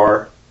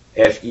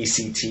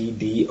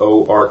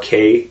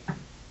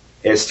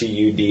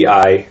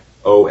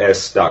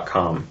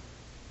perfectdorkstudios.com.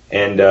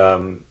 And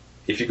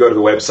if you go to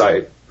the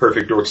website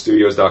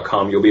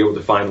perfectdorkstudios.com, you'll be able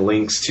to find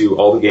links to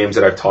all the games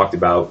that I've talked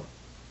about,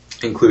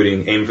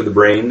 including Aim for the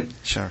Brain,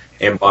 sure,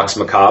 and Box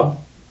Macabre.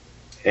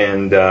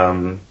 And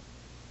I'm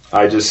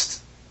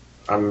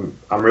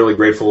really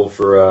grateful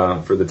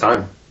for the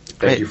time.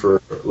 Thank you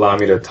for allowing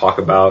me to talk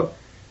about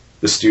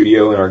the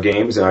studio and our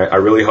games. And I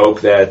really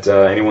hope that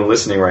anyone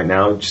listening right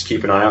now, just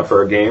keep an eye out for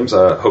our games.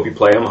 I hope you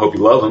play them. I hope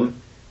you love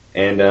them.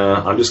 And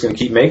I'm just going to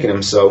keep making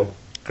them. So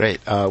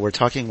great. We're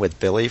talking with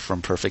Billy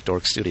from Perfect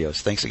Dork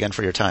Studios. Thanks again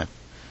for your time.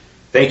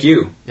 Thank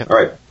you. Yep. All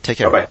right. Take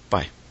care. Bye-bye.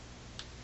 Bye.